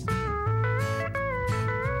paradise.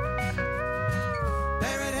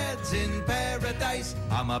 Parrot heads in paradise.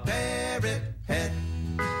 I'm a parrot head.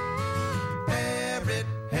 Parrot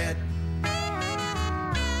head.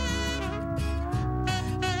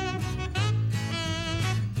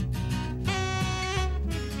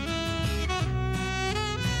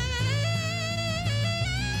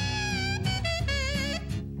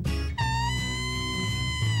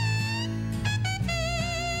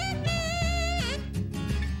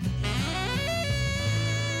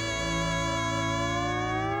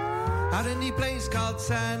 Out in the place called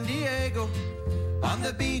San Diego, on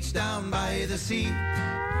the beach down by the sea.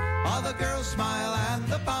 All the girls smile and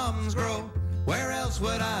the palms grow. Where else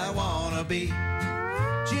would I wanna be?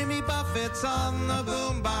 Jimmy Buffett's on the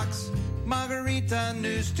boombox, margarita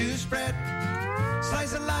news to spread.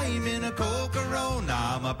 Slice of lime in a cold Corona,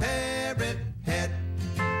 I'm a parrot head.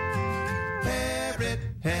 Parrot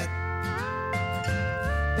head.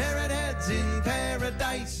 Parrot heads in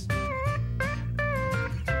paradise.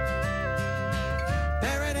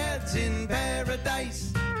 Parrot heads in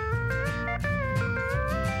paradise.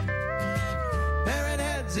 Parrot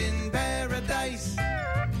heads in paradise.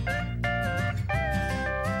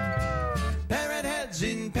 Parrot heads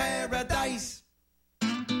in paradise.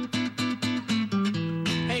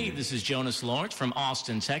 Hey, this is Jonas Lawrence from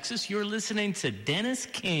Austin, Texas. You're listening to Dennis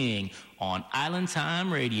King on Island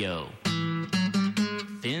Time Radio.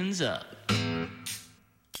 Fins up.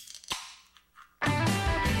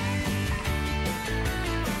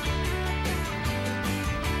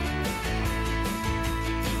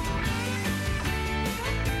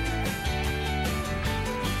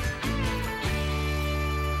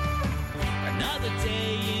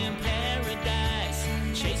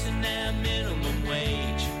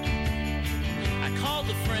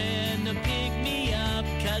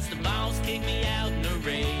 The boss kicked me out in a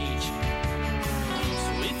rage.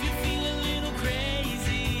 So if you feel a little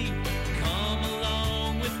crazy, come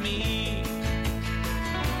along with me.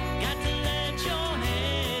 Got to let your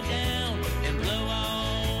head down and blow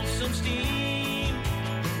off some steam.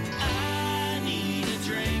 I need a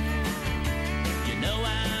drink, you know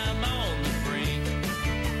I'm on the brink.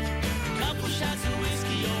 A couple shots of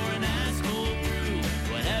whiskey or an ice cold brew,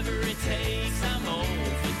 whatever it takes, I'm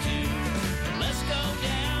over to. Let's go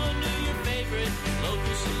down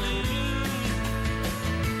local saloon.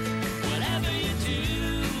 Whatever you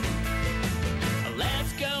do,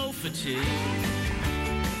 let's go for two.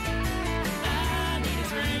 I need a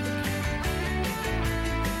drink.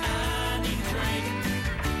 I need a drink.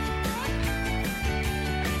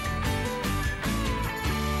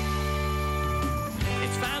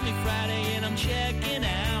 It's finally Friday and I'm checking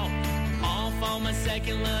out, off on my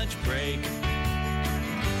second lunch break.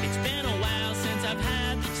 It's been a while since I've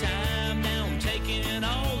had the time, now I'm taking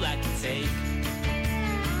all I can take.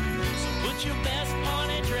 So put your best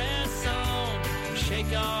party dress on,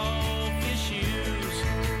 shake off your shoes,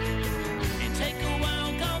 and take a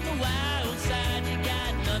walk on the wild side, you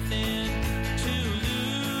got nothing to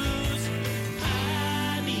lose.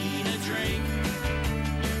 I need a drink,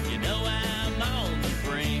 you know I'm on the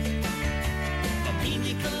brink. A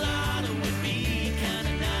pina colada would be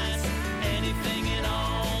kinda nice, anything at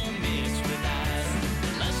all mixed with ice.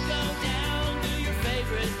 Let's go down to your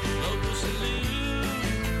favorite local saloon.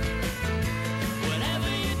 Whatever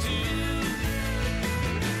you do,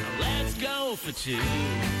 let's go for two.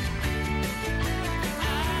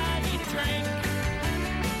 I need a drink.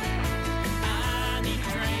 I need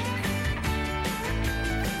a drink.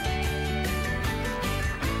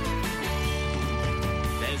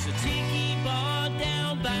 There's a tiki bar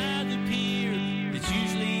down by the pier that's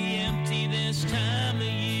usually empty this time of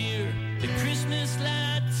year. The Christmas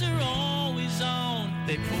lights are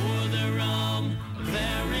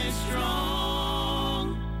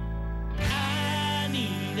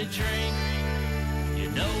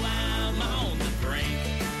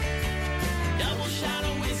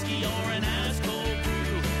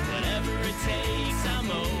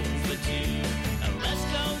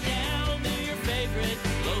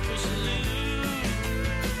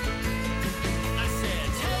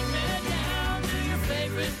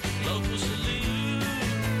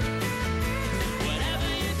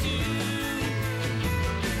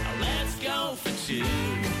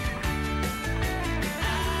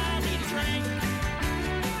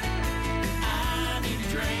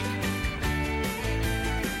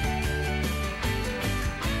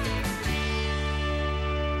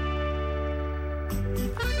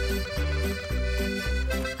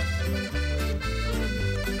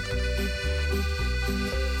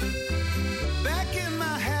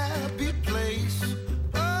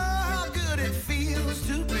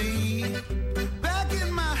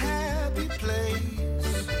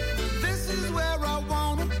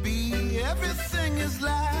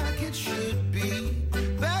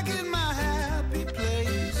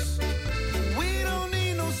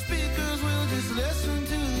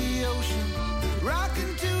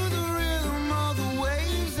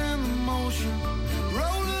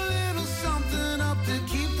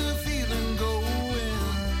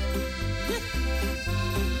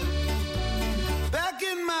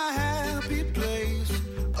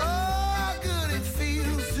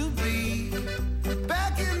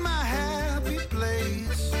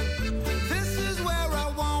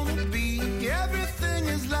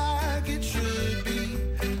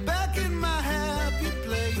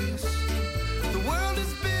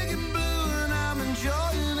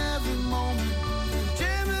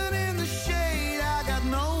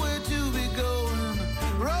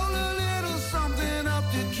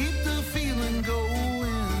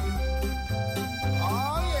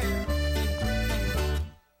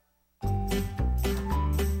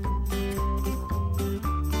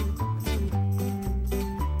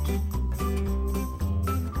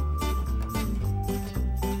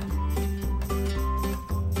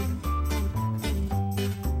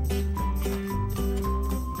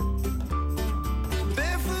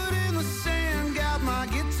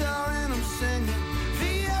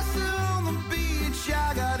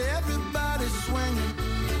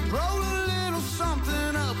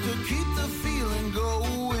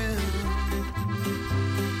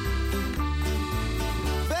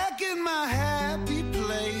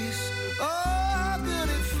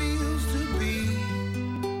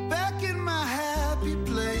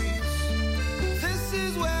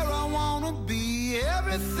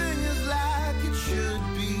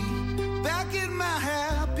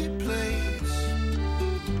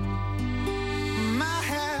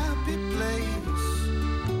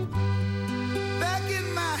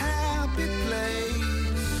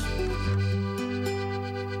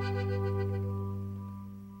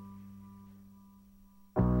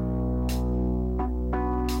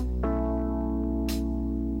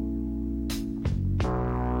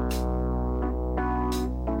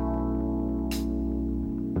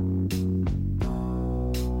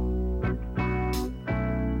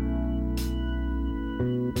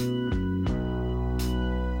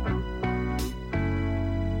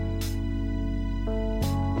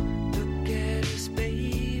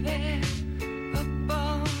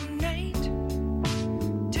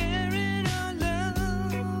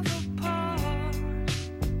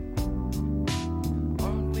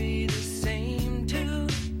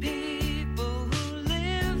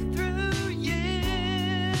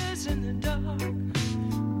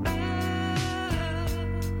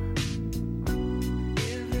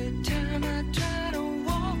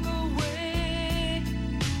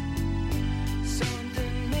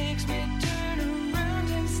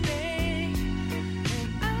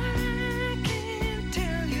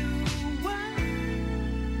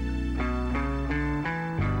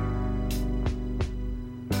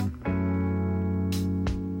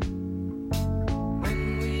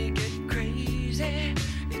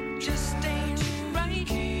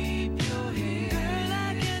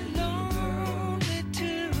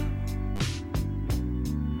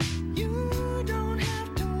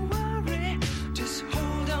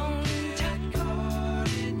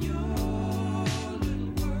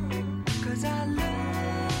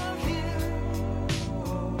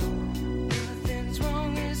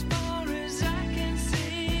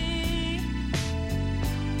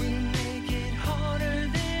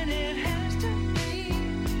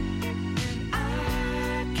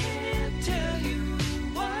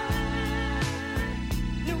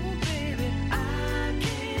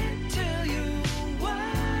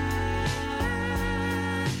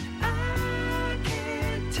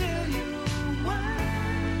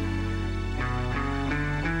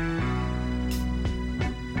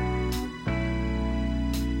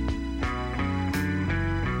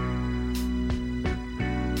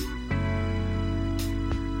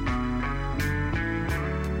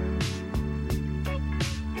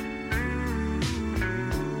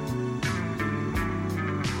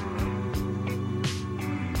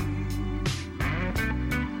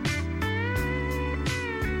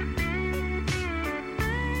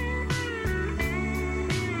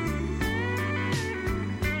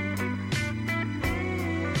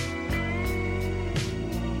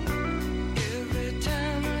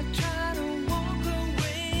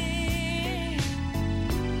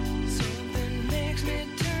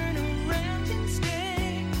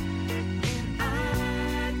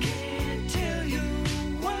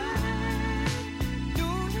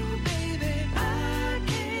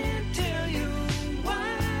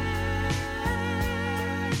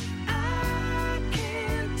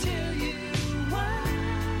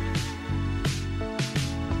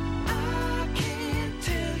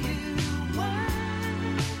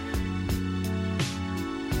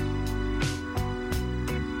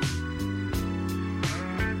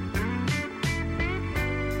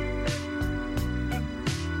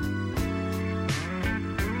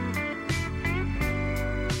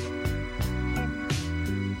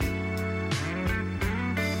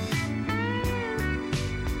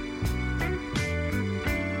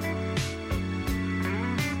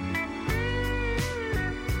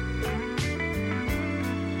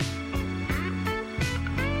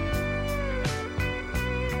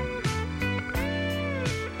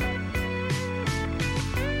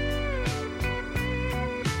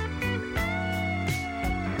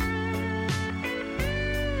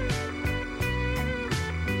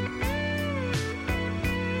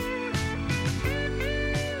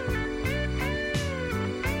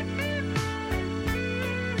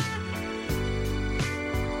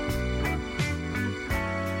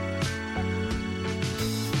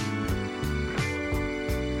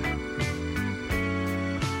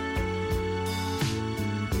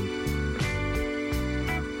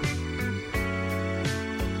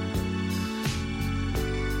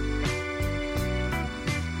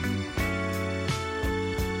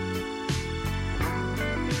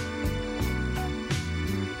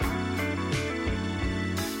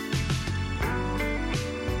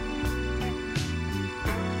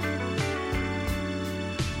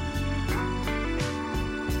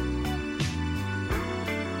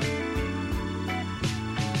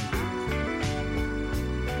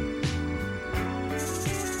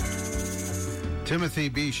Timothy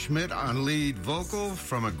B. Schmidt on lead vocal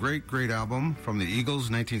from a great, great album from the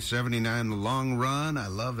Eagles, 1979, The Long Run. I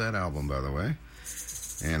love that album, by the way.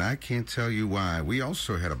 And I can't tell you why. We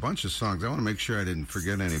also had a bunch of songs. I want to make sure I didn't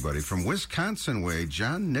forget anybody. From Wisconsin way,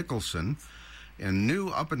 John Nicholson, a new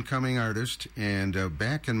up-and-coming artist. And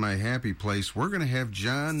back in my happy place, we're going to have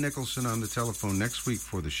John Nicholson on the telephone next week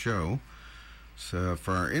for the show, so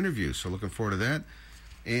for our interview. So looking forward to that.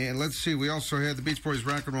 And let's see, we also had the Beach Boys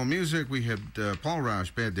Rock and Roll Music. We had Paul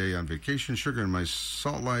Rausch, Bad Day on Vacation, Sugar and My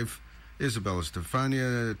Salt Life, Isabella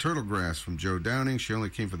Stefania, Turtle Grass from Joe Downing, She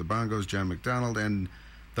Only Came for the Bongos, John McDonald, and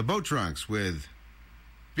the Boat Trunks with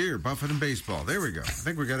Beer, Buffett, and Baseball. There we go. I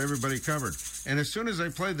think we got everybody covered. And as soon as I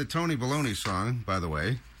played the Tony Baloney song, by the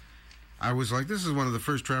way, I was like, this is one of the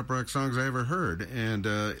first trap rock songs I ever heard. And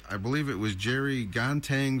I believe it was Jerry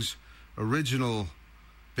Gontang's original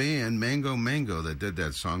band, Mango Mango, that did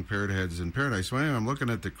that song, Parrot Heads in Paradise. So anyway, I'm looking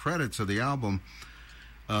at the credits of the album.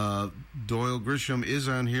 Doyle Grisham is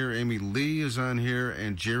on here, Amy Lee is on here,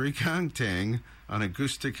 and Jerry Gontang on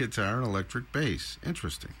acoustic guitar and electric bass.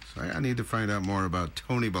 Interesting. So I need to find out more about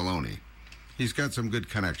Tony Baloney. He's got some good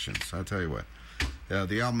connections, I'll tell you what.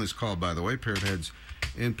 The album is called, by the way, Parrot Heads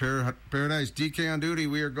in Paradise. DK on duty.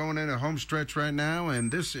 We are going in a home stretch right now,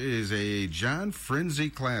 and this is a John Frenzy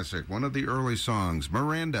classic, one of the early songs,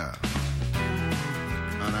 Miranda,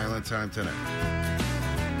 on Island Time tonight.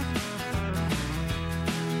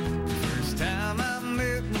 First time I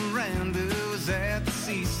met Miranda was at the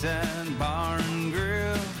Seaside Bar and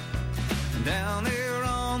Grill, down there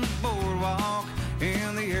on the boardwalk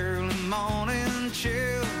in the early morning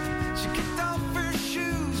chill. She kicked off her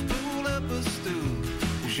shoes, pulled up a stool,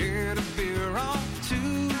 shared a beer or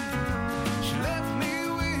two. She left me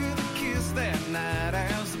with a kiss that night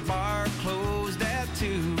as the bar closed at 2.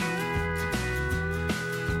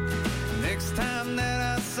 Next time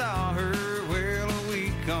that I saw her, well, a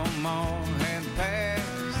week or more had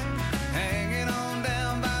passed, hanging on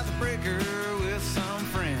down by the breaker with some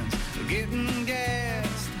friends, getting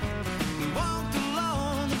gassed. We walked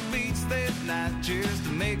along the beach that night just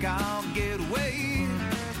to make our getaway.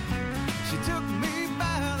 She took me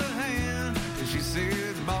by the hand and she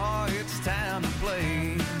said, boy, it's time to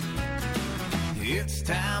play. It's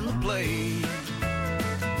time to play.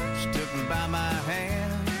 She took me by my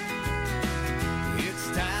hand. It's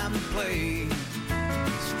time to play.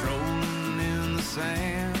 Strolling in the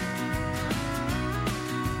sand.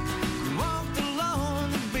 We walked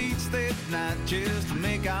along the beach that night just to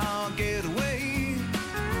make our getaway.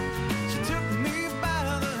 She took me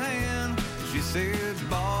by the hand. She said,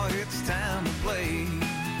 boy, it's time to play.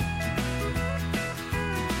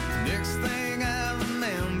 Next thing I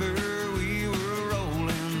remember, we were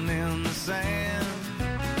rolling in the sand.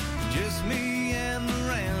 Just me and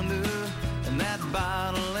Miranda and that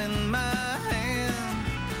bottle in my hand.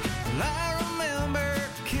 Well, I remember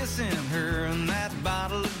kissing her and that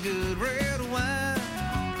bottle of good red wine.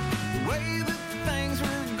 The way that things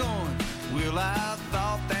were going, well, I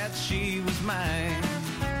thought that she was mine.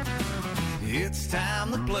 It's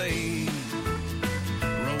time to play,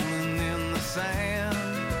 rolling in the sand.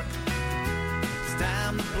 It's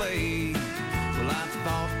time to play, well, I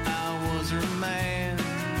thought I was her man.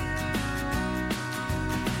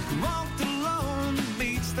 We walked along the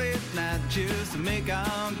beach that night just to make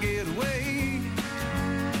our getaway.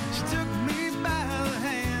 She took me by the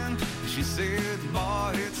hand. She said,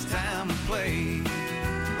 boy, it's time to play.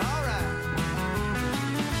 All right.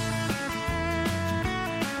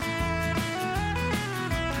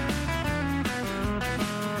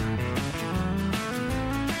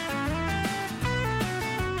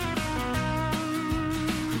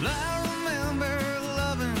 Well, I remember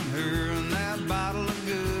loving her and that bottle of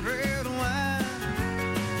good red wine.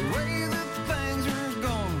 The way that things were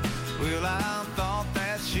going, well, I thought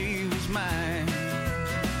that she was mine.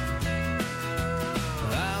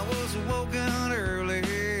 I was woken early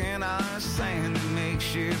in our sandy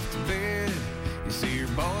makeshift bed. You see, your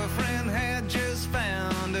boyfriend had just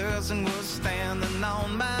found us and was standing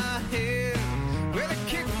on my head. Well, it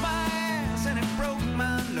kicked my ass and it broke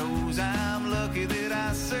my nose. I'm lucky that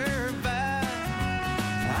I survived.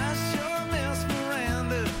 I sure miss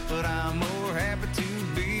Miranda, but I'm more happy to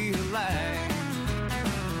be alive.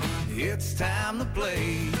 It's time to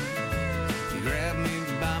play. You grabbed me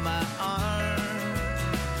by my arm,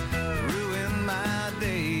 ruined my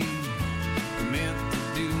day, meant to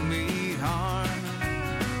do me harm.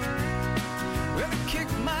 Well, it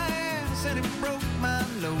kicked my ass and it broke my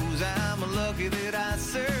nose. I'm lucky that I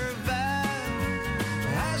survived.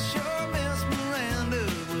 I sure miss Miranda,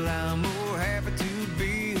 but I'm more happy to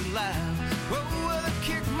be alive. Whoa, well, it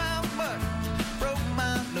kicked my butt, broke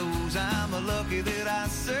my nose. I'm lucky that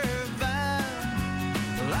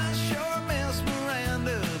I sure miss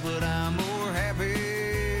Miranda, but I'm more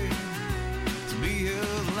happy to be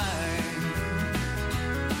alive.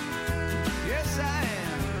 Yes, I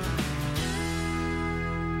am.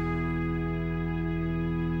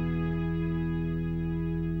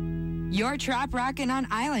 You're Trop Rockin' on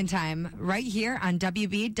Island Time, right here on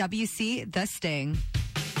WBWC The Sting.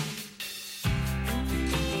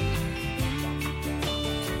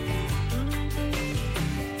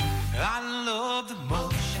 I love the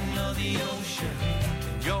motion of the ocean,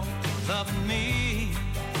 and you're loving me.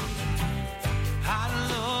 I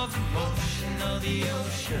love the motion of the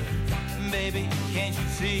ocean, baby, can't you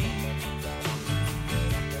see?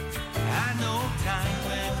 I know time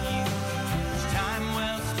with you is time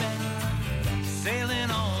well spent, sailing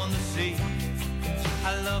on the sea.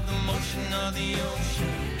 I love the motion of the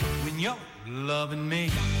ocean when you're loving me.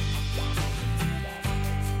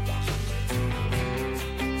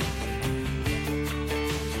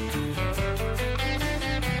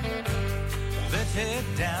 Let's head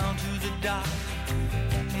down to the dock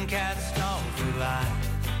and cast off the line.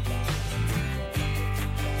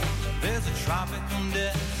 There's a tropical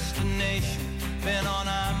destination been on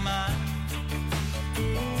our mind.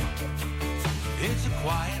 It's a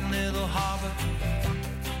quiet little harbor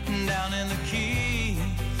down in the Keys.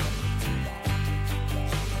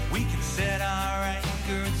 We can set our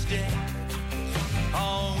anchor and stay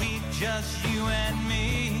all week, just you and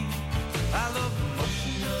me. I love the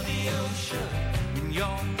motion of the ocean when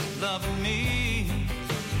you're loving me.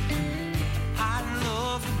 I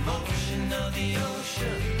love the motion of the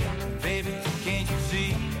ocean, baby, can't you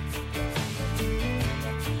see?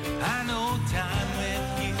 I know time with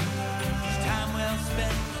you is time well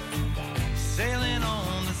spent, sailing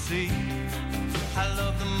on the sea. I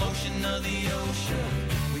love the motion of the ocean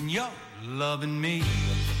when you're loving me.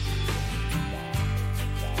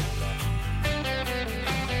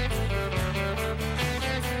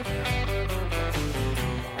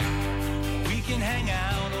 We can hang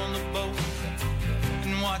out on the boat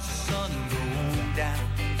and watch the sun go down.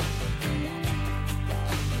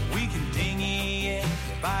 We can dinghy it,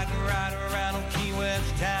 bike ride around on Key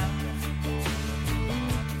West town.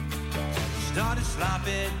 Start a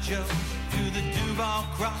sloppy Joe to the Duval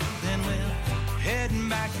Cross, then we'll heading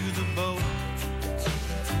back to the boat.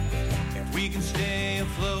 If we can stay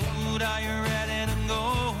afloat, are you ready to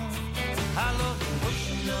go? I love the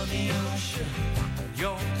motion of the ocean,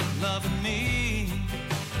 you're loving me.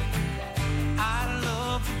 I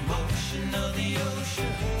love the motion of the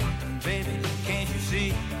ocean, baby, can't you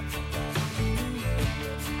see?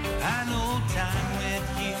 I know time with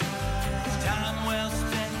you is time well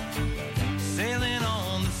spent, sailing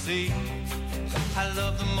on the sea. I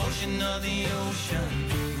love the motion of the ocean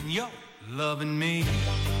when you're loving me.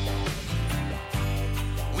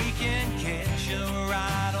 We can catch a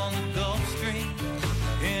ride on the Gulf Stream,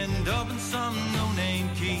 end up in some no-name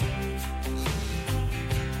key,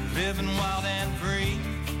 living wild and free.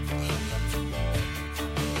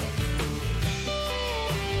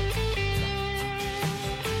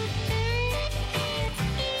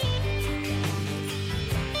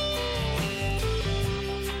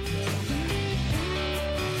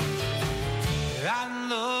 I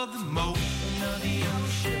love the motion of the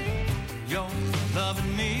ocean, you're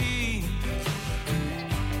loving me.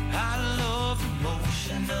 I love the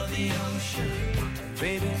motion of the ocean,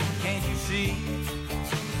 baby, can't you see?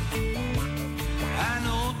 I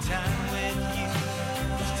know time with you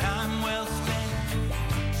is time well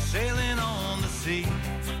spent, sailing on the sea.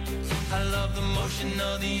 I love the motion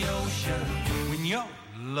of the ocean when you're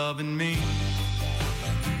loving me.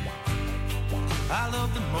 I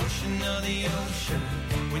love the motion of the ocean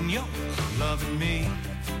when you're loving me.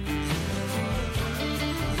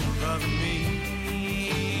 Loving me.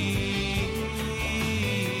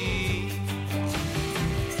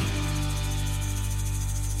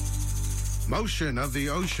 Motion of the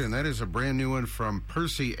Ocean. That is a brand new one from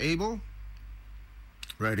Percy Abel.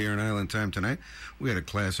 Right here in Island Time tonight. We had a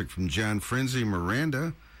classic from John Frenzy,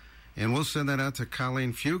 Miranda. And we'll send that out to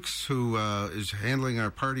Colleen Fuchs, who is handling our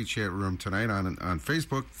party chat room tonight on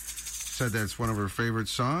Facebook. Said that's one of her favorite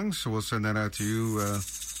songs, so we'll send that out to you,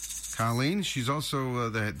 Colleen. She's also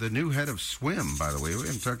the new head of Swim, by the way. We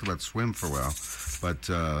haven't talked about Swim for a while. But,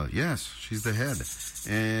 yes, she's the head.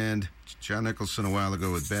 And John Nicholson a while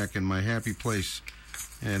ago with Back in My Happy Place.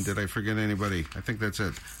 And did I forget anybody? I think that's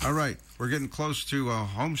it. All right, we're getting close to a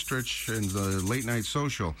home stretch in the late night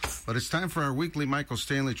social, but it's time for our weekly Michael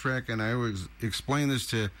Stanley track, and I always explain this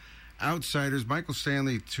to outsiders. Michael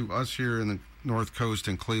Stanley, to us here in the North Coast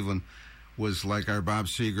in Cleveland, was like our Bob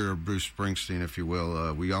Seger or Bruce Springsteen, if you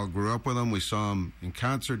will. We all grew up with him. We saw him in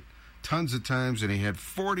concert tons of times, and he had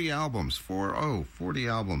 40 albums. 40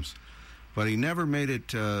 albums. But he never made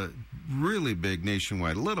it really big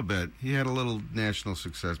nationwide. A little bit. He had a little national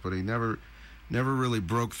success, but he never really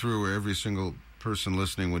broke through where every single person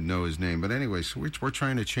listening would know his name. But anyway, so we're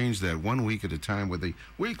trying to change that 1 week at a time with the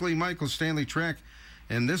weekly Michael Stanley track.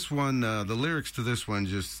 And this one, the lyrics to this one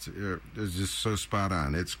is just so spot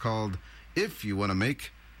on. It's called If You Want to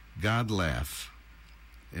Make God Laugh.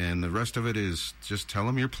 And the rest of it is just tell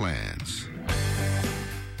him your plans.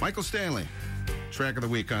 Michael Stanley, track of the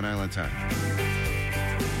week on Island Time.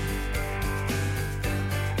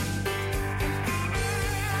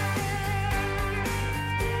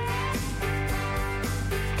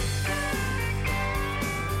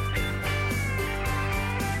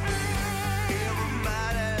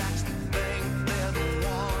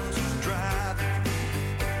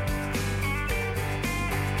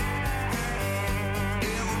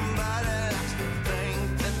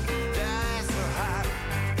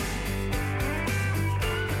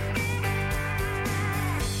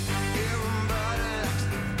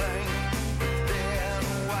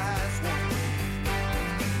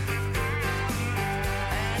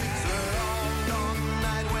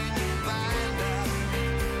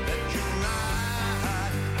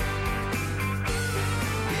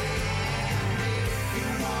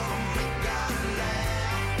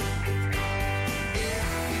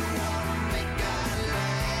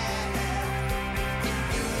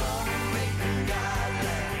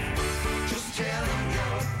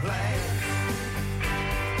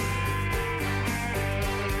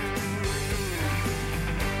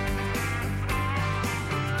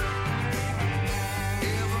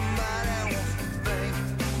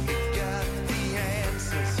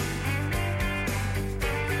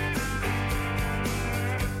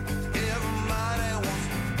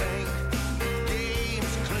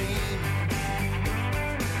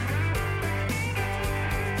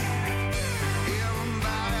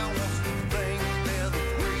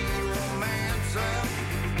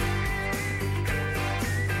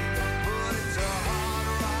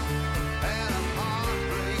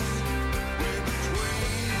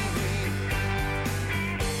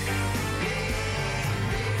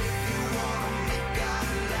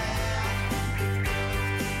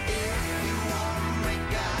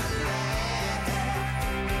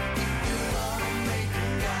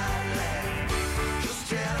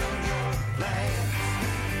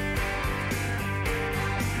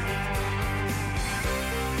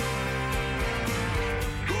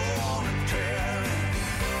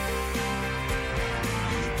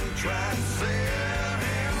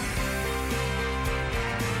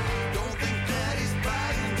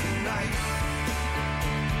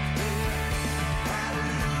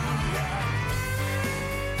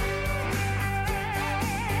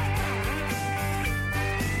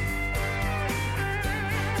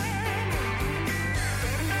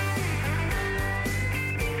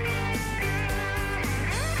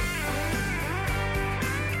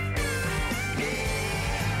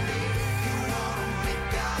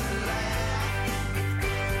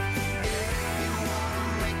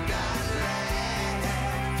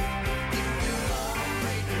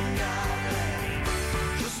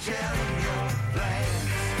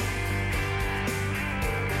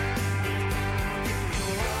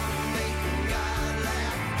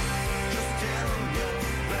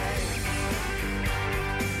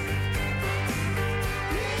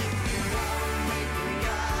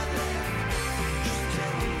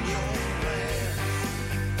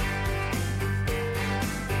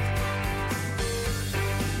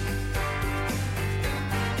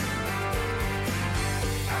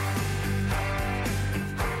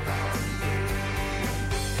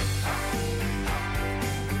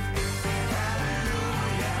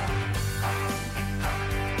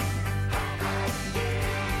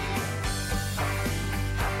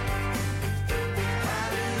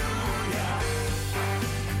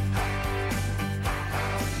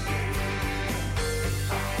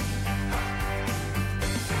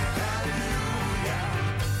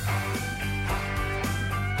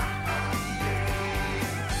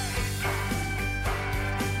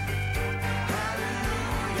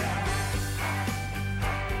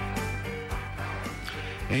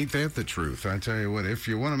 Ain't that the truth? I tell you what, if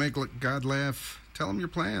you want to make God laugh, tell him your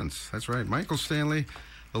plans. That's right. Michael Stanley,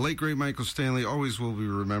 the late, great Michael Stanley, always will be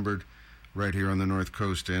remembered right here on the North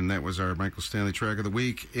Coast. And that was our Michael Stanley track of the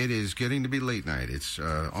week. It is getting to be late night. It's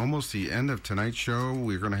almost the end of tonight's show.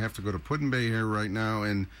 We're going to have to go to Put-in-Bay here right now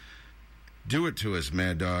and do it to us,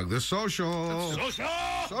 Mad Dog. The Social. Social.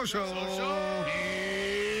 Social.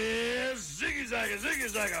 Is Ziggy zagga, ziggy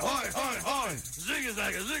zagga, hoy, hoy, hoy. Ziggy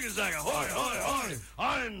zagga, hoy, hoy, hoy.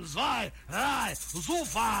 Ein, zwei, drei,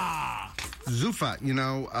 Zufa. Zufa, you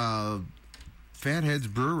know, Fatheads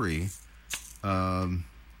Brewery,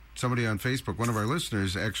 somebody on Facebook, one of our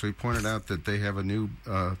listeners, actually pointed out that they have a new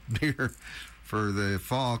beer for the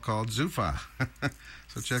fall called Zufa.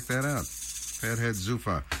 So check that out. Fatheads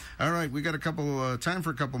Zufa. All right, we got a couple, time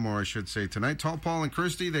for a couple more, I should say, tonight. Tall Paul and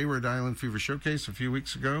Christy, they were at Island Fever Showcase a few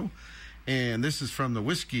weeks ago. And this is from the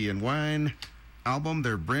Whiskey and Wine album,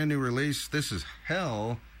 their brand new release. This is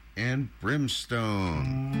Hell and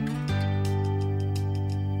Brimstone.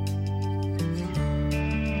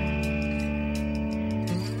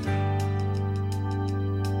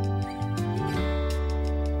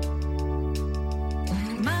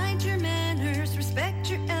 Mind your manners,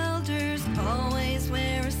 respect your elders, always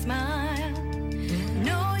wear a smile.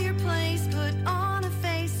 Know your place, put on a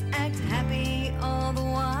face, act happy all the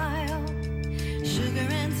while. Sugar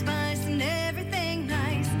and spice and everything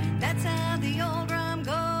nice, that's how the old rhyme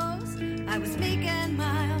goes. I was meek and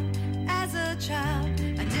mild as a child,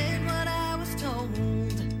 I did what I was told.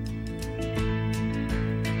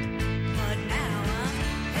 But now I'm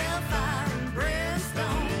hellfire and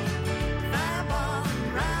brimstone, fireball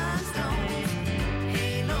and rhinestones,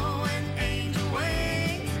 halo and angel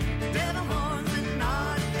wings, devil horns and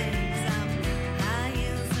naughty things. I'm high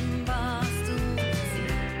heels and bar stools,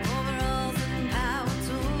 overalls and power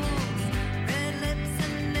tools, red lips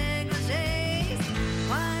and negligees,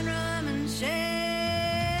 wine, rum and champagne.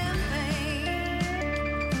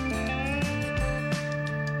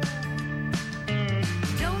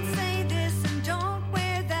 Don't say this and don't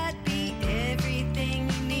wear that, be everything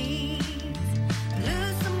you need.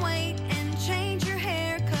 Lose some weight and change your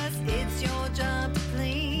hair, 'cause it's your job to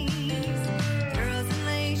please. Girls and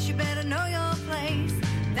lace, you better know your place,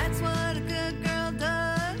 that's what a good girl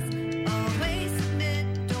does. Always submit,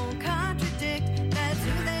 don't contradict, that's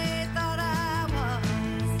who they thought I was.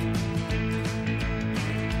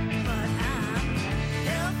 But I'm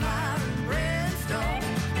hellfire and brimstone,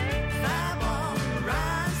 fireball and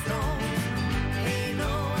rhinestones,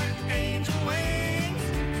 halo and angel wings,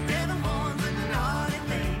 devil horns and naughty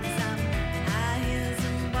things. I'm high heels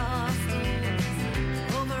and bar stools,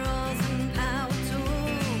 overalls and power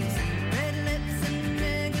tools, red lips and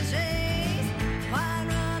negligees, wine,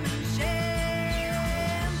 rum and champagne.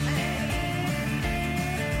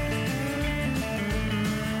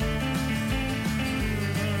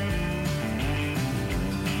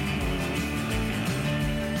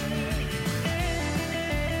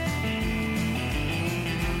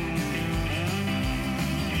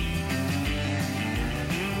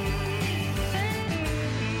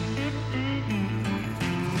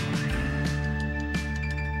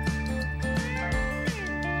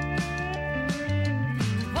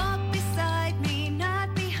 Walk beside me,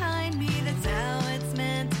 not behind me, that's how it's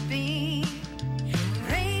meant to be.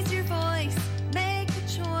 Raise your voice, make a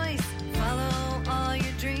choice, follow all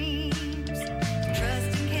your dreams.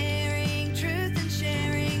 Trust and caring, truth and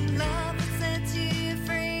sharing, love that sets you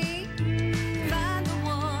free. Find the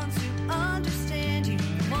ones who understand you,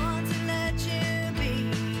 the ones who let you be.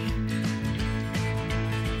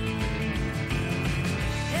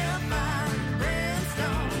 Hellfire and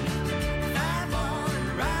brimstone, fireball and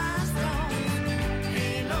rhinestones,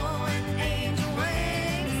 halo and angel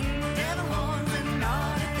wings, devil horns and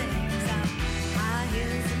naughty things. I'm high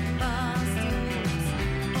heels and bar stools,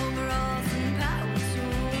 overalls and power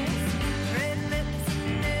tools, red lips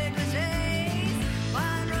and negligees,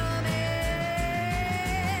 wine, rum and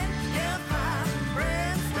hellfire and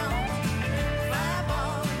brimstone,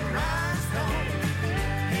 fireball and rhinestones,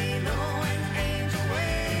 halo and angel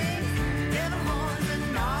wings, devil horns and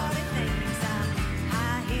naughty things. I'm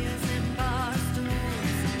high heels and bar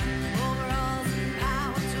stools, overalls and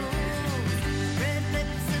power tools, red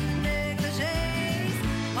lips and negligees,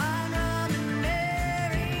 wine, rum and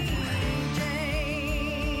Mary Jane.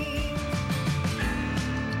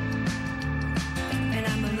 And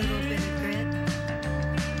I'm a little bit of grit,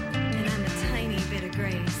 and I'm a tiny bit of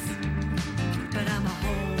grace, but I'm a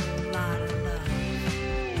whole lot of love.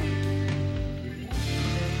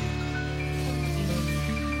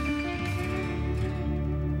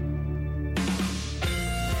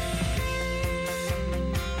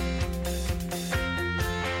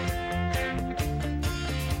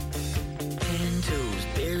 Ten toes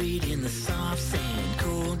buried in the soft sand,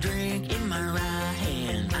 cold drink in my right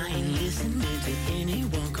hand. I ain't listening to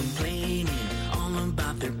anyone complaining all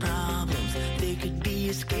about their problems. They could be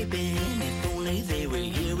escaping if only they were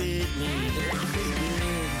here with me. Life is good,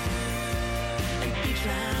 and beach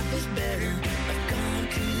life is better. I've gone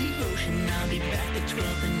to the ocean, I'll be back the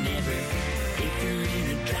 12th and never.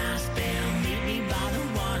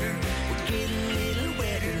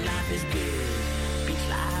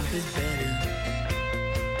 life is better.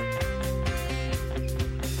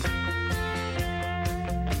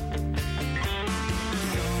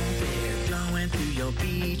 Blowing through your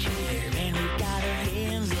beach hair, and we got our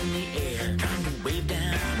hands in the air, trying to wave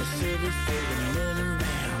down the surface for another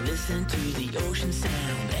round. Listen to the ocean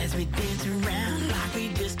sound as we dance around like we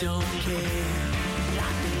just don't care.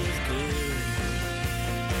 Life is good,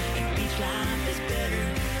 and beach life is better.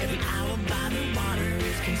 Every hour by the water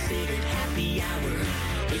is considered happy hour.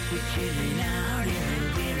 If we're chilling out in the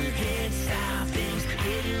winter, head south, things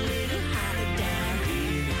get a little hotter down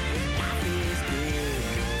here. Life is good.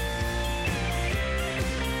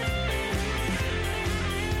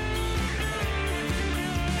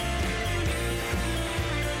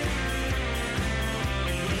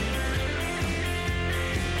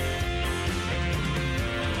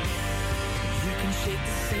 Shake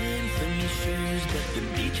the sand from your shoes, but the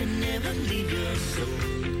beach will never leave your soul.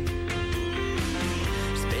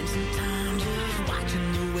 Spend some time just watching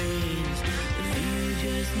the waves. The view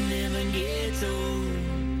just never gets old.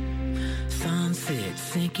 Sunset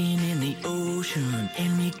sinking in the ocean,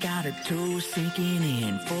 and we got our toes sinking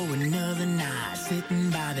in for another night,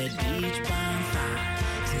 sitting by that beach bonfire.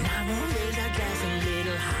 So now we'll raise our glass a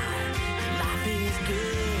little higher. Life is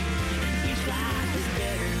good, and beach life is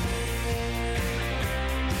better.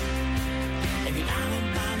 Every hour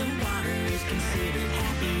by the water is considered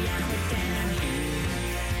happy hour down here.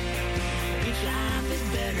 Beach life is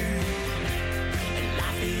better, and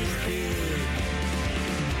life is good.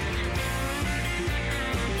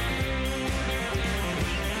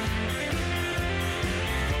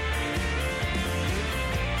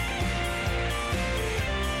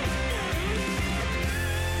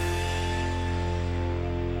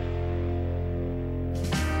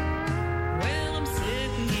 Well, I'm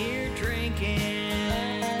sitting here drinking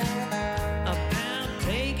about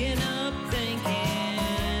taking up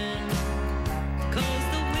thinking, 'cause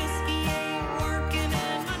the whiskey ain't working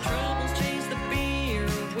and my troubles chase the beer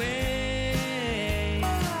away.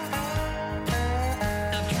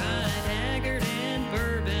 I've tried Haggard and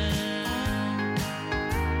bourbon,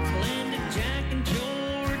 blended Jack and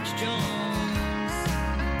George Jones,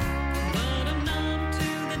 but I'm numb to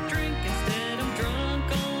the drink instead. I'm drunk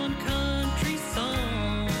on country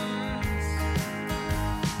songs.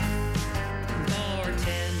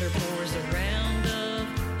 Bartender pours a round of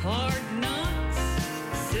hard knocks,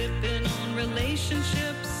 sipping on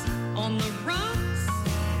relationships on the rocks.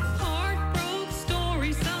 Heartbroken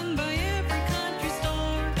stories sung by every country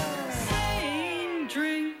star. Same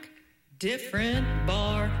drink, different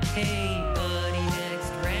bar. Hey, buddy,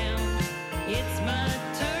 next round, it's my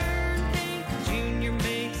turn. Hank Jr.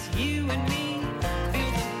 makes you and me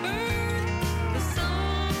feel the burn. The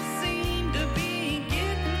songs seem to be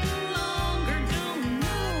getting longer. Don't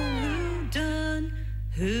know who done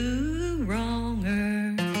who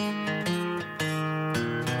wronger.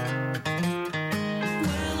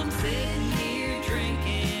 Well, I'm sitting here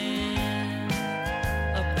drinking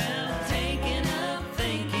about taking up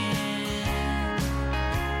thinking,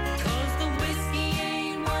 'cause the whiskey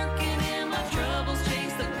ain't working and my troubles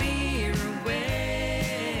chase the beer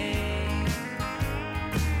away.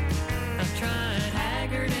 I've tried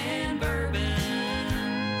Haggard and bourbon,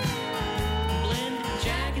 blended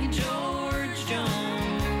Jack and George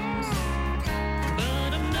Jones, but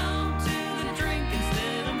I'm numb to the drink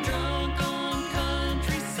instead. I'm drunk on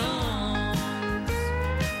country songs.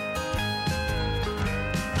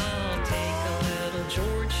 I'll take a little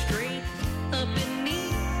George Strait up and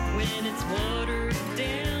neat. When it's watered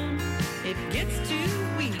down, it gets too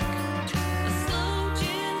weak. A slow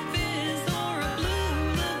gin fizz or a blue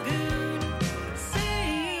lagoon.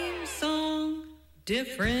 Same song,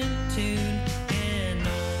 different tune. An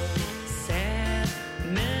old sad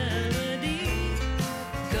melody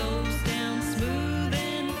goes down smooth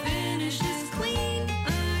and finishes clean.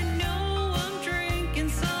 I know I'm drinking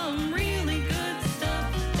some really good stuff,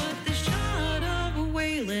 but the shot of a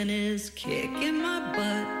Whalen is kicking my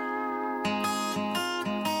butt.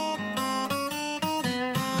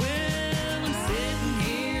 Well, I'm sitting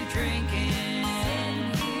here drinking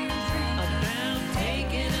about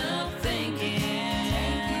taking up thinking,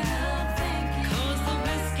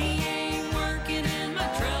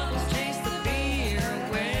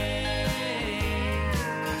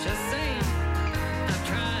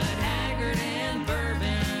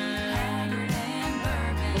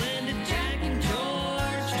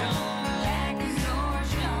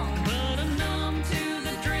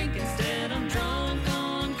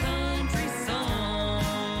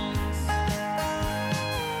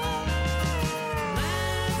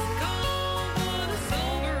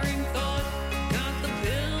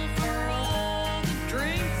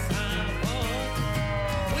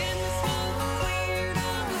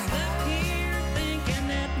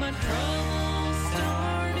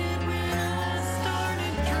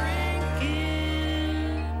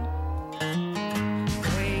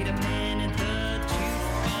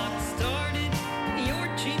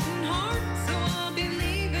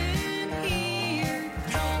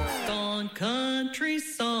 country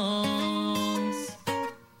songs.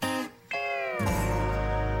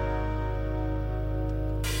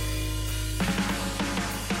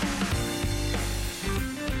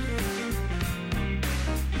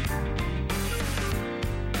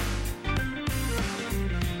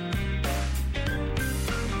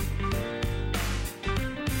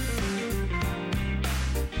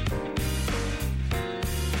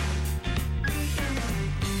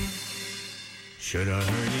 Should have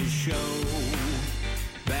heard his show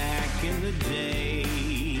back in the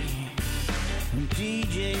day. When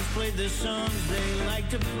DJs played the songs they like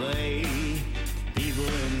to play. People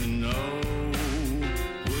in the know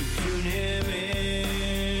would tune him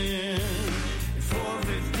in. At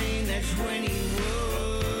 4:15, that's when he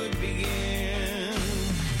would begin.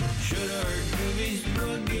 Should have heard Groovy's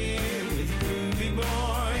Boogie with Groovy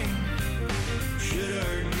Boy. Should have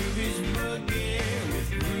heard Groovy's Boogie with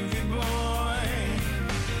Groovy Boy.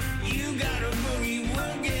 You got a boogie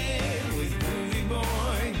woogie with Groovy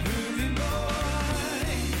Boy, Groovy Boy.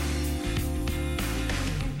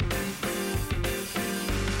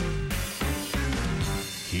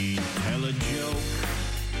 He'd tell a joke,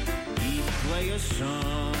 he'd play a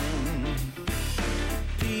song.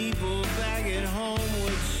 People back at home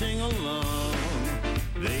would sing along.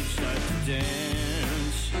 They'd start to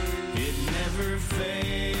dance, it never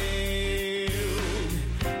failed.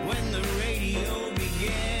 When the radio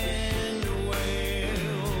began to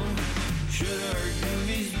wail, should have heard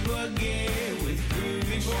Groovy's Boogie with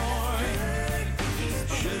Groovy Boy.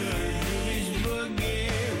 Should have heard Groovy's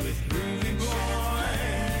Boogie with Groovy Boy.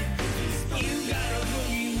 You got a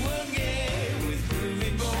boogie woogie with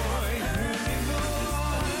Groovy Boy, Groovy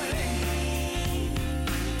Boy.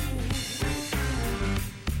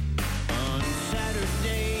 On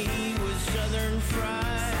Saturday he was Southern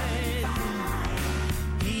Fried.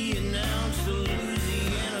 He announced the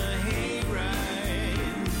Louisiana hayride.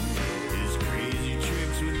 His crazy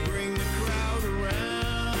tricks would bring the crowd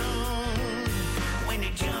around. When he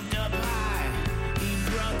jumped up high, he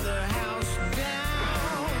brought the house down.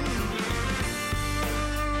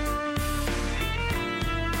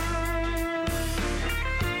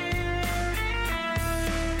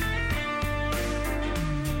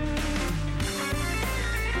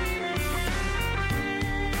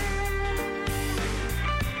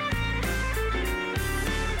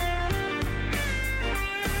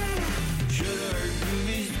 Should have heard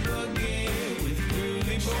Groovy's Boogie with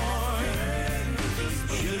Groovy Boy.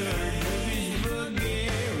 Should have heard Groovy's Boogie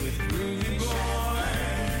with Groovy Boy.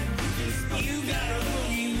 You got a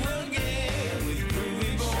boogie woogie with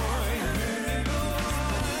Groovy Boy, Groovy Boy.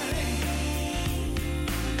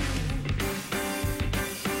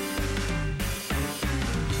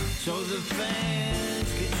 So the fans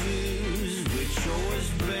could choose which show was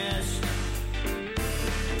best.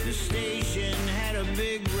 The station had a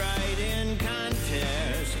big write-in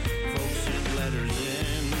contest. Folks sent letters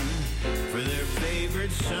in for their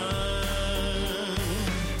favorite son.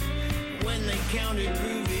 When they counted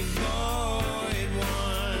Groovy Boy at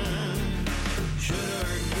one. Should have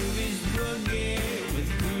heard Groovy's Boogie with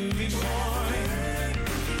Groovy Boy.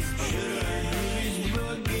 Should have heard Groovy's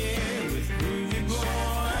Boogie with Groovy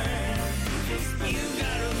Boy. You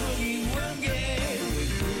got a boogie woogie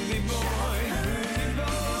with Groovy Boy, Groovy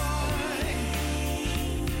Boy.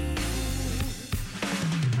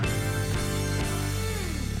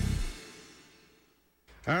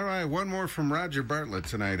 All right, one more from Roger Bartlett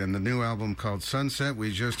tonight on the new album called Sunset.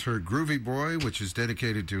 We just heard Groovy Boy, which is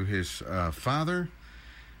dedicated to his father,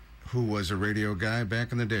 who was a radio guy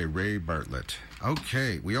back in the day, Ray Bartlett.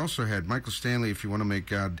 Okay, we also had Michael Stanley, If You Want to Make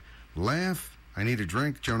God Laugh. I Need a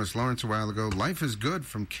Drink, Jonas Lawrence a while ago. Life is Good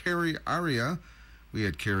from Carrie Aria. We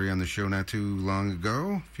had Carrie on the show not too long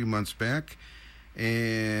ago, a few months back.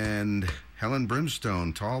 And Helen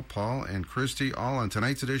Brimstone, Tall Paul, and Christy, all on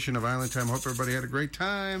tonight's edition of Island Time. Hope everybody had a great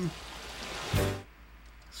time. Let's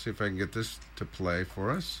see if I can get this to play for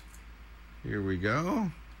us. Here we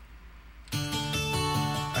go.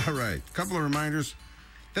 All right, a couple of reminders.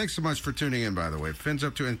 Thanks so much for tuning in, by the way. Finn's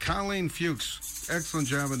up to, and Colleen Fuchs, excellent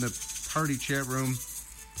job in the party chat room.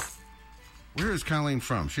 Where is Colleen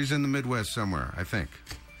from? She's in the Midwest somewhere, I think.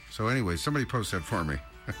 So anyway, somebody post that for me.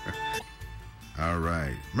 All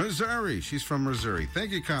right. Missouri. She's from Missouri.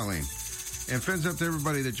 Thank you, Colleen. And fins up to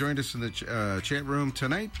everybody that joined us in the chat room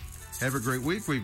tonight. Have a great week. We've